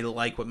height, I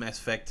like what Mass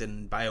Effect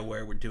and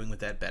BioWare were doing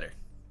with that better.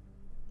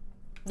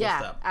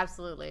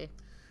 Absolutely.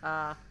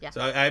 Yeah.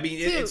 So I mean,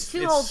 it's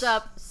holds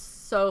up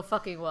so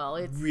fucking well.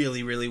 It's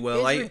really, really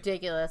well. It's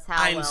ridiculous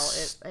how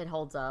it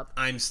holds up.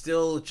 I'm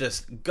still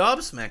just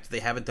gobsmacked they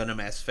haven't done a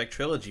Mass Effect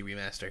trilogy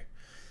remaster.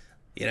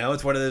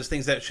 It's one of those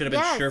things that should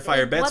have been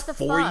surefire bets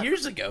 4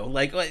 years ago.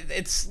 Like,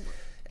 it's.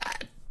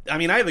 I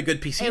mean, I have a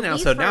good PC now,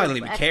 so now I don't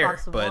even care.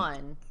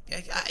 But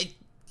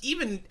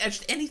even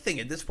anything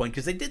at this point,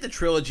 because they did the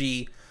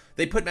trilogy.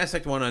 They put Mass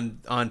Effect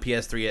 1 on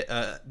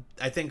PS3,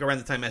 I think around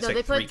the time Mass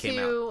Effect 3 came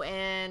out. No, they put 2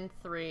 and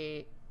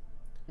 3.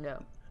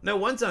 No,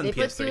 one's on PS3.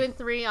 They put 2 and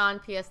 3 on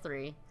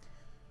PS3.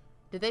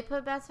 Did they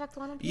put Mass Effect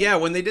 1 on PS3? Yeah,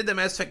 when they did the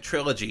Mass Effect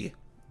trilogy,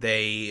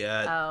 they,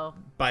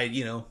 by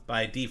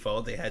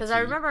default, they had to. Because I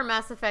remember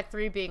Mass Effect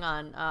 3 being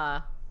on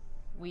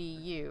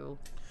Wii U.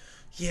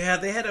 Yeah,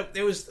 they had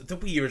it was the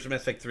Wii U version of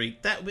Mass Effect 3.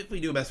 That, if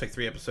we do a Mass Effect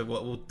 3 episode,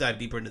 we'll dive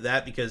deeper into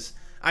that, because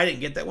I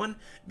didn't get that one,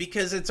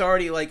 because it's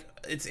already,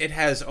 it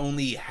has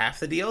only half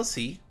the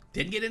DLC.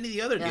 Didn't get any of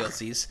the other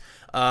DLCs.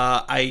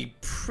 I'm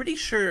pretty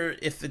sure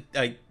if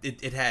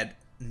it had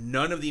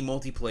none of the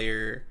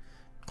multiplayer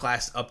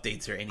class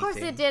updates or anything. Of course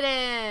it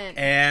didn't.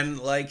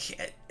 And,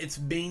 its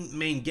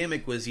main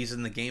gimmick was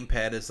using the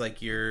gamepad as,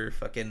 your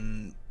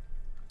fucking...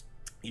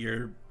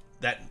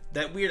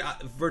 That weird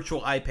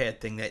virtual iPad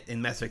thing that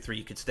in Mass Effect 3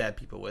 you could stab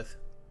people with.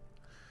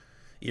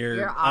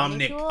 Your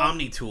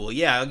Omni tool.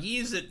 Yeah,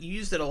 you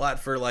used it a lot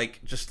for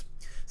just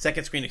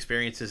second screen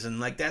experiences, and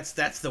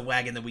that's the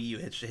wagon that Wii U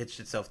hitched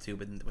itself to,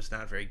 but it was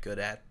not very good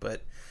at.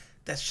 But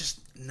that's just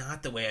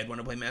not the way I'd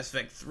want to play Mass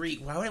Effect 3.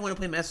 Why would I want to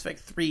play Mass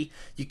Effect 3?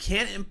 You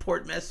can't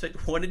import Mass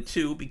Effect 1 and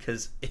 2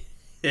 because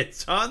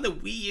it's on the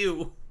Wii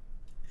U.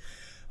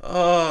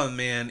 Oh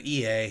man,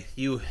 EA,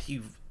 you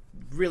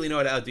really know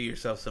how to outdo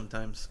yourself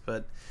sometimes.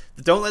 But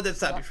don't let that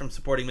stop you from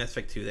supporting Mass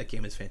Effect 2. That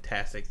game is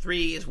fantastic.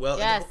 3 as well.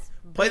 Yes.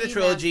 Play the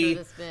trilogy.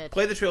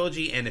 Play the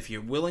trilogy, and if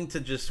you're willing to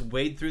just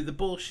wade through the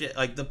bullshit,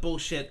 like the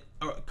bullshit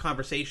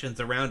conversations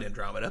around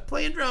Andromeda,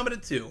 play Andromeda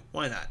 2.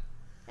 Why not?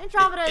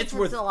 Andromeda has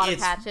a lot of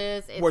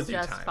patches. It's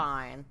just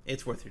fine.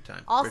 It's worth your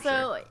time.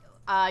 Also,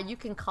 you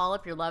can call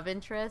up your love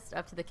interest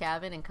up to the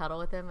cabin and cuddle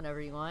with him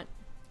whenever you want.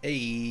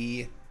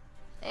 Hey,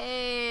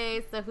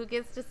 so who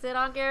gets to sit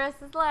on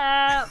Garrus's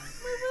lap?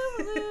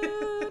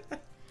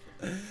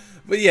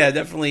 But yeah,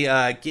 definitely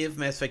give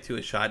Mass Effect 2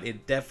 a shot.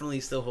 It definitely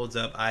still holds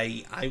up.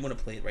 I want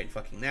to play it right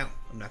fucking now.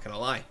 I'm not going to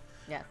lie.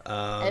 Yeah.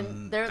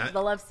 And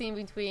the love scene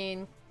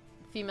between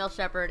female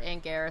Shepard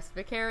and Garrus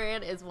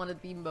Vakarian is one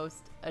of the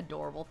most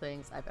adorable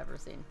things I've ever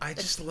seen. I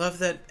just love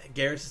that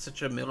Garrus is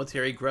such a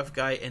military gruff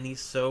guy, and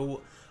he's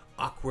so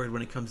awkward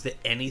when it comes to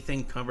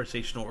anything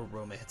conversational or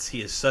romance.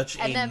 He is such a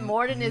nerd. And then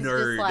Mordin is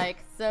just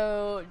like,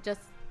 so just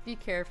be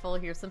careful.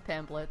 Here's some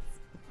pamphlets.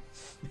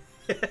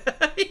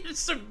 Here's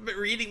some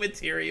reading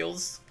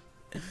materials.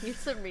 Here's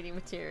some reading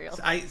materials.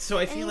 I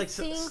feel like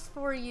sings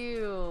for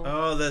you.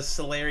 Oh, the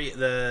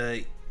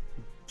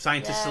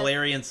Scientist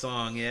Solarian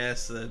song.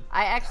 Yes.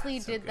 I actually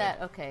did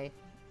that. Okay.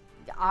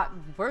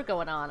 We're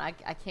going on. I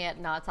can't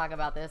not talk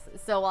about this.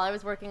 So while I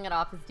was working at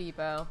Office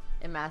Depot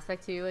and Mass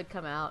Effect 2 had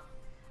come out,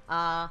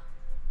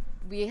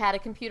 we had a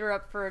computer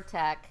up for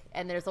tech,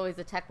 and there's always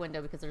a tech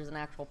window because there's an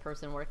actual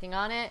person working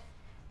on it.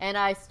 And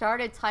I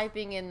started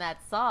typing in that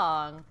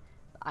song,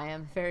 I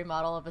am very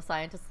model of a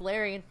Scientist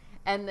Solarian,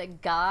 and the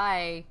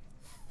guy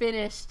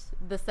finished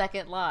the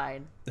second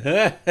line.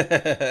 And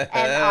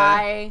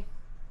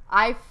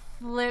I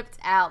flipped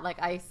out.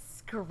 Like, I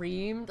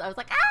screamed. I was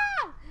like,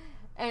 ah!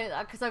 And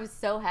because I was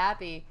so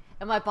happy.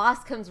 And my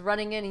boss comes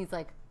running in. He's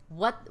like,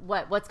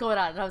 what's going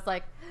on? And I was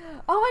like,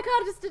 oh my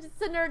god,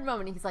 it's a nerd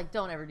moment. And he's like,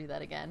 don't ever do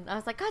that again. And I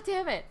was like, god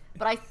damn it.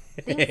 But I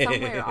think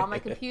somewhere on my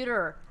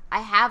computer I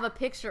have a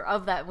picture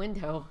of that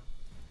window.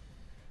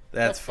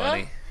 That's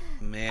funny.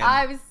 Man,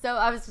 I was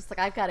just like,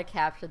 I've got to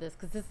capture this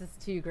because this is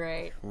too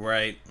great.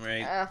 Right.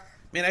 Man,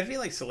 I feel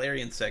like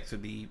Solarian sex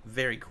would be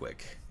very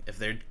quick. If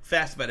they're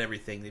fast about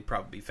everything, they'd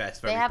probably be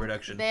fast about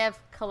reproduction. They have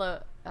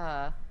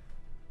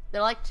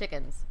they're like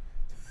chickens.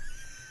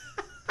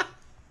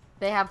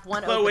 They have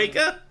one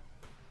Cloaca?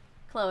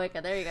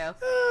 Cloaca, there you go.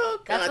 Oh,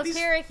 God. That's what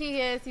Cherokee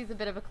is. He's a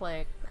bit of a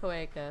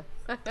cloaca.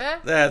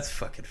 That's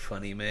fucking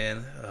funny,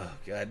 man. Oh,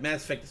 God.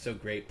 Mass Effect is so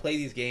great. Play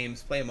these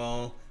games. Play them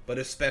all. But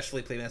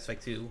especially play Mass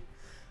Effect 2.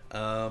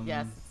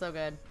 Yes, it's so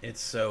good.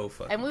 It's so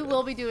fucking And we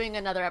will be doing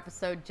another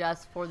episode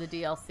just for the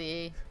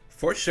DLC.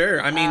 For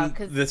sure. I mean,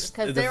 because the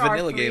there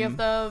vanilla are three game. of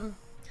them.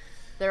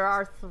 There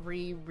are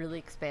 3 really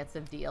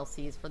expansive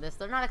DLCs for this.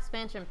 They're not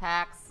expansion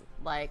packs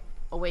like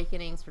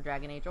Awakenings for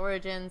Dragon Age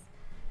Origins,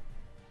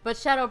 but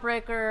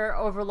Shadowbreaker,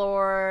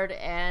 Overlord,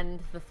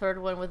 and the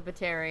third one with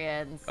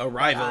Batarians.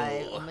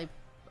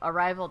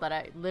 Arrival that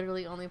I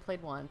literally only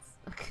played once.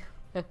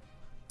 Well,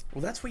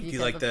 that's where you do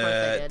like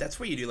the. That's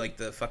where you do like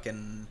the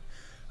fucking.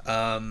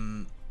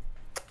 You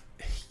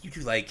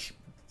do like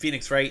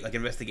Phoenix Wright, like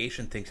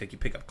investigation things, like you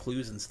pick up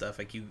clues and stuff,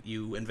 like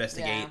you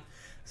investigate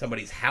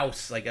somebody's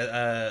house, like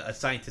a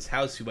scientist's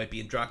house who might be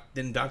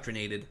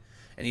indoctrinated,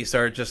 and you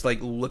start just like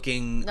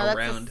looking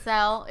around. That's a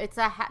cell. It's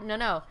a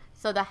no.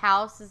 So the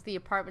house is the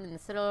apartment in the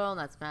Citadel, and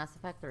that's Mass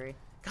Effect 3.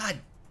 God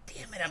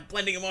damn it! I'm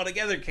blending them all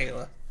together,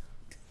 Kayla.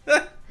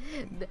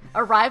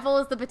 Arrival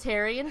is the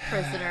Batarian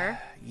prisoner.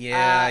 Is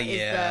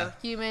the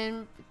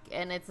human,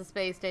 and it's a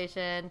space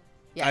station.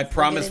 Yes, I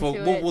promise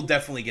we'll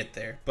definitely get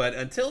there. But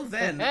until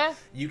then,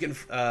 you can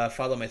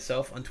follow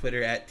myself on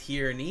Twitter at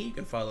Tierney. You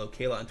can follow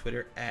Kayla on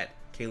Twitter at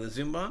Kayla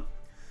Zumba.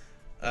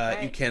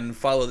 You can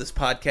follow this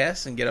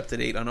podcast and get up to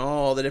date on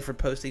all the different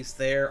postings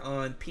there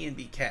on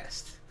PNB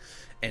Cast.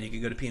 And you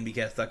can go to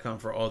pnbcast.com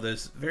for all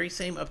those very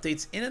same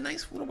updates in a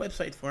nice little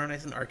website form,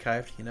 nice and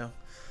archived, you know.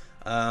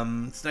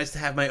 It's nice to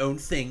have my own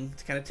thing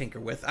to kind of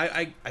tinker with.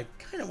 I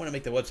kind of want to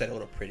make the website a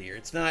little prettier.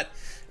 It's not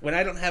when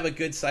I don't have a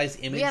good size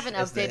image. We haven't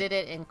updated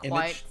it in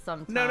quite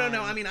some time.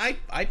 No. I mean,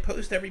 I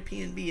post every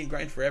PNB and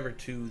Grind Forever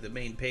to the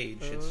main page.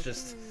 It's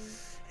just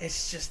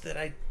that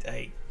I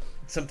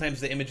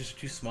sometimes the images are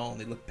too small and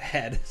they look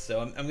bad.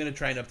 So I'm going to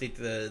try and update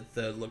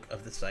the look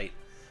of the site.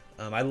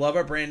 I love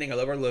our branding. I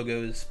love our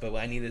logos, but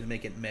I needed to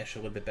make it mesh a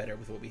little bit better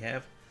with what we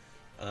have.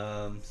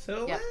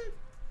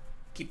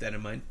 Keep that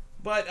in mind.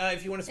 But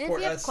if you want to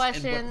support us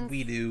and what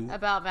we do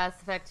about Mass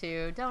Effect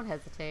 2, don't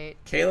hesitate.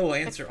 Kayla will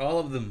answer all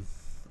of them.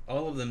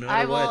 All of them, no matter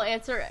I will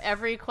answer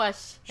every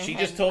question. She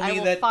just told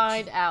me that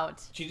find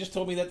out. She just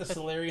told me that the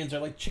Solarians are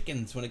like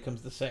chickens when it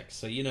comes to sex.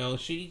 So you know,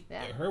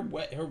 her.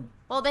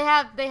 Well, they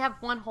have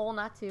one hole,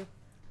 not two.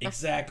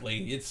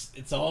 Exactly.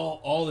 It's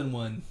all in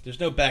one. There's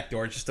no back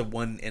door. It's just a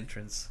one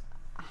entrance.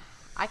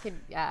 I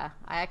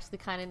actually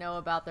kind of know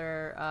about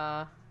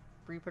their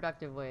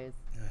reproductive ways.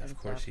 Of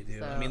course you do.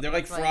 So I mean, they're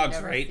like frogs,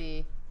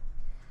 right?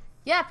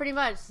 Yeah, pretty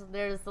much.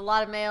 There's a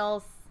lot of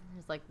males.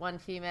 There's like one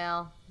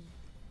female.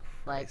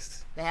 Like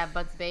they have a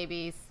bunch of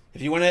babies.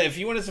 If you want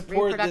to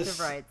support this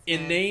rights,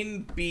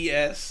 inane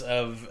BS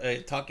of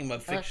talking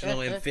about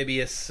fictional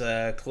amphibious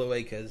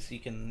cloacas, you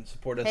can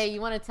support us. Hey, you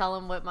want to tell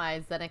them what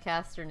my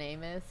Zenecaster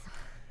name is?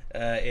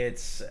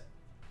 It's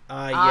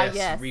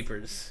yes,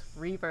 Reapers.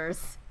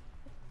 Reapers.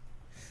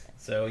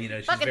 So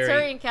she's fucking very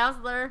Turian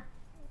counselor.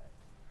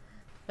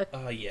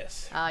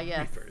 Yes. Yes.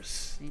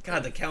 Reapers.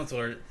 God, the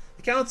council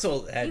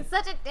had. He's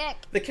such a dick.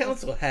 The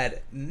council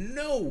had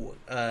no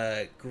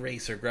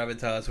grace or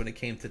gravitas when it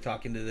came to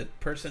talking to the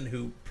person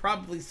who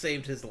probably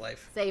saved his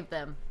life. Saved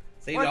them.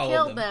 Saved or all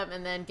killed of them.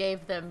 and then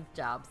gave them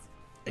jobs.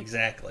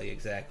 Exactly.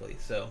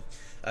 So,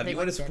 if you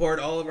want to support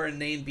all of our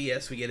inane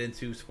BS we get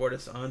into, support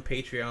us on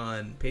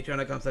Patreon.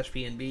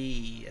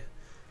 Patreon.com/PNB.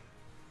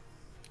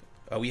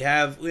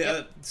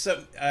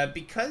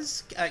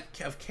 Because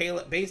of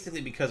Kayla,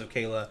 basically because of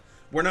Kayla,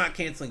 we're not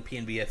canceling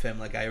PNB FM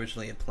like I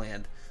originally had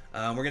planned.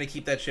 We're going to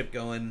keep that ship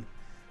going.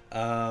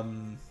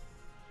 And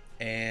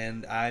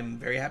I'm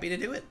very happy to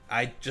do it.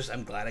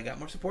 I'm glad I got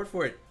more support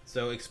for it.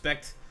 So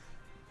expect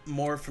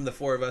more from the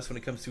four of us when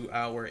it comes to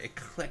our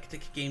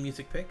eclectic game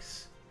music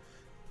picks.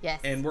 Yes.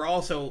 And we're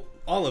also,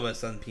 all of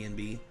us on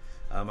PNB,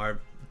 are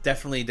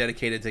definitely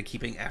dedicated to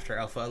keeping After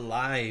Alpha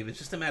alive. It's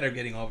just a matter of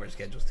getting all of our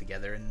schedules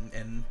together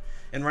and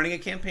running a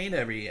campaign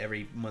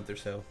every month or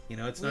so.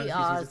 It's not as easy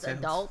as it sounds.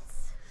 Adults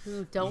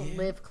who don't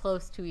live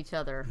close to each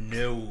other.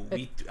 No,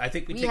 I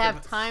think we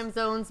have time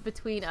zones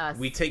between us.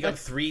 We take up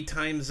 3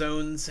 time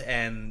zones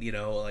and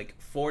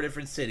 4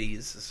 different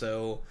cities,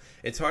 so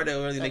it's hard to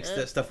really make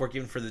stuff work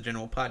even for the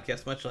general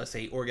podcast, much less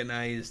a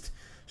organized,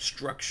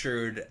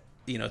 structured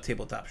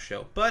tabletop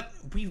show. But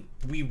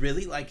we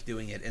really like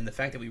doing it, and the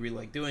fact that we really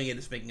like doing it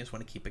is making us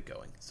want to keep it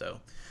going. So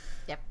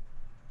yep.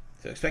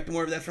 So expect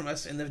more of that from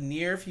us in the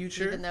near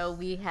future. Even though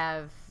we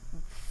have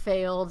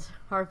failed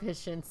our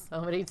mission so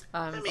many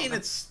times. I mean,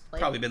 it's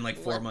probably been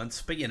 4 months,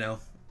 but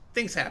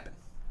things happen.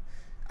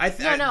 I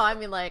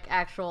mean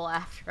actual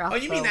After Alpha. Oh,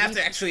 you mean after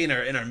actually in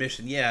our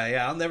mission?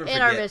 Yeah. I'll never forget.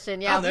 In our mission,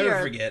 yeah. I'll never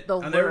forget.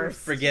 I'll never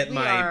forget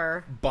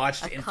my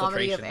botched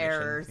infiltration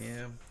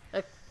mission.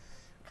 Yeah.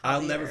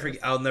 I'll never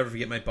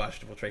forget my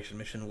botched infiltration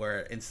mission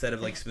where instead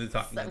of smooth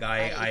talking the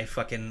guy, funny. I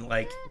fucking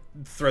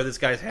throw this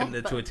guy's head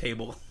into a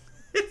table.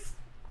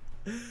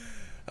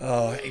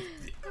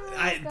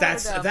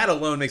 That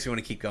alone makes me want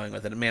to keep going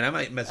with it. Man, I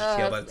might message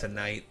you about it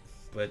tonight.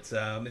 But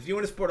if you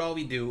want to support all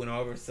we do and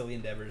all of our silly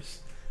endeavors,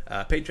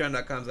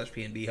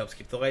 Patreon.com/PNB helps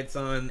keep the lights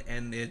on,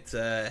 and it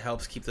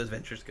helps keep those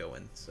ventures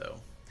going. So,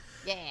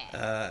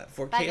 yeah.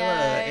 For Bye, Kayla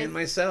guys. and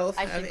myself,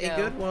 have a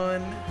good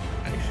one.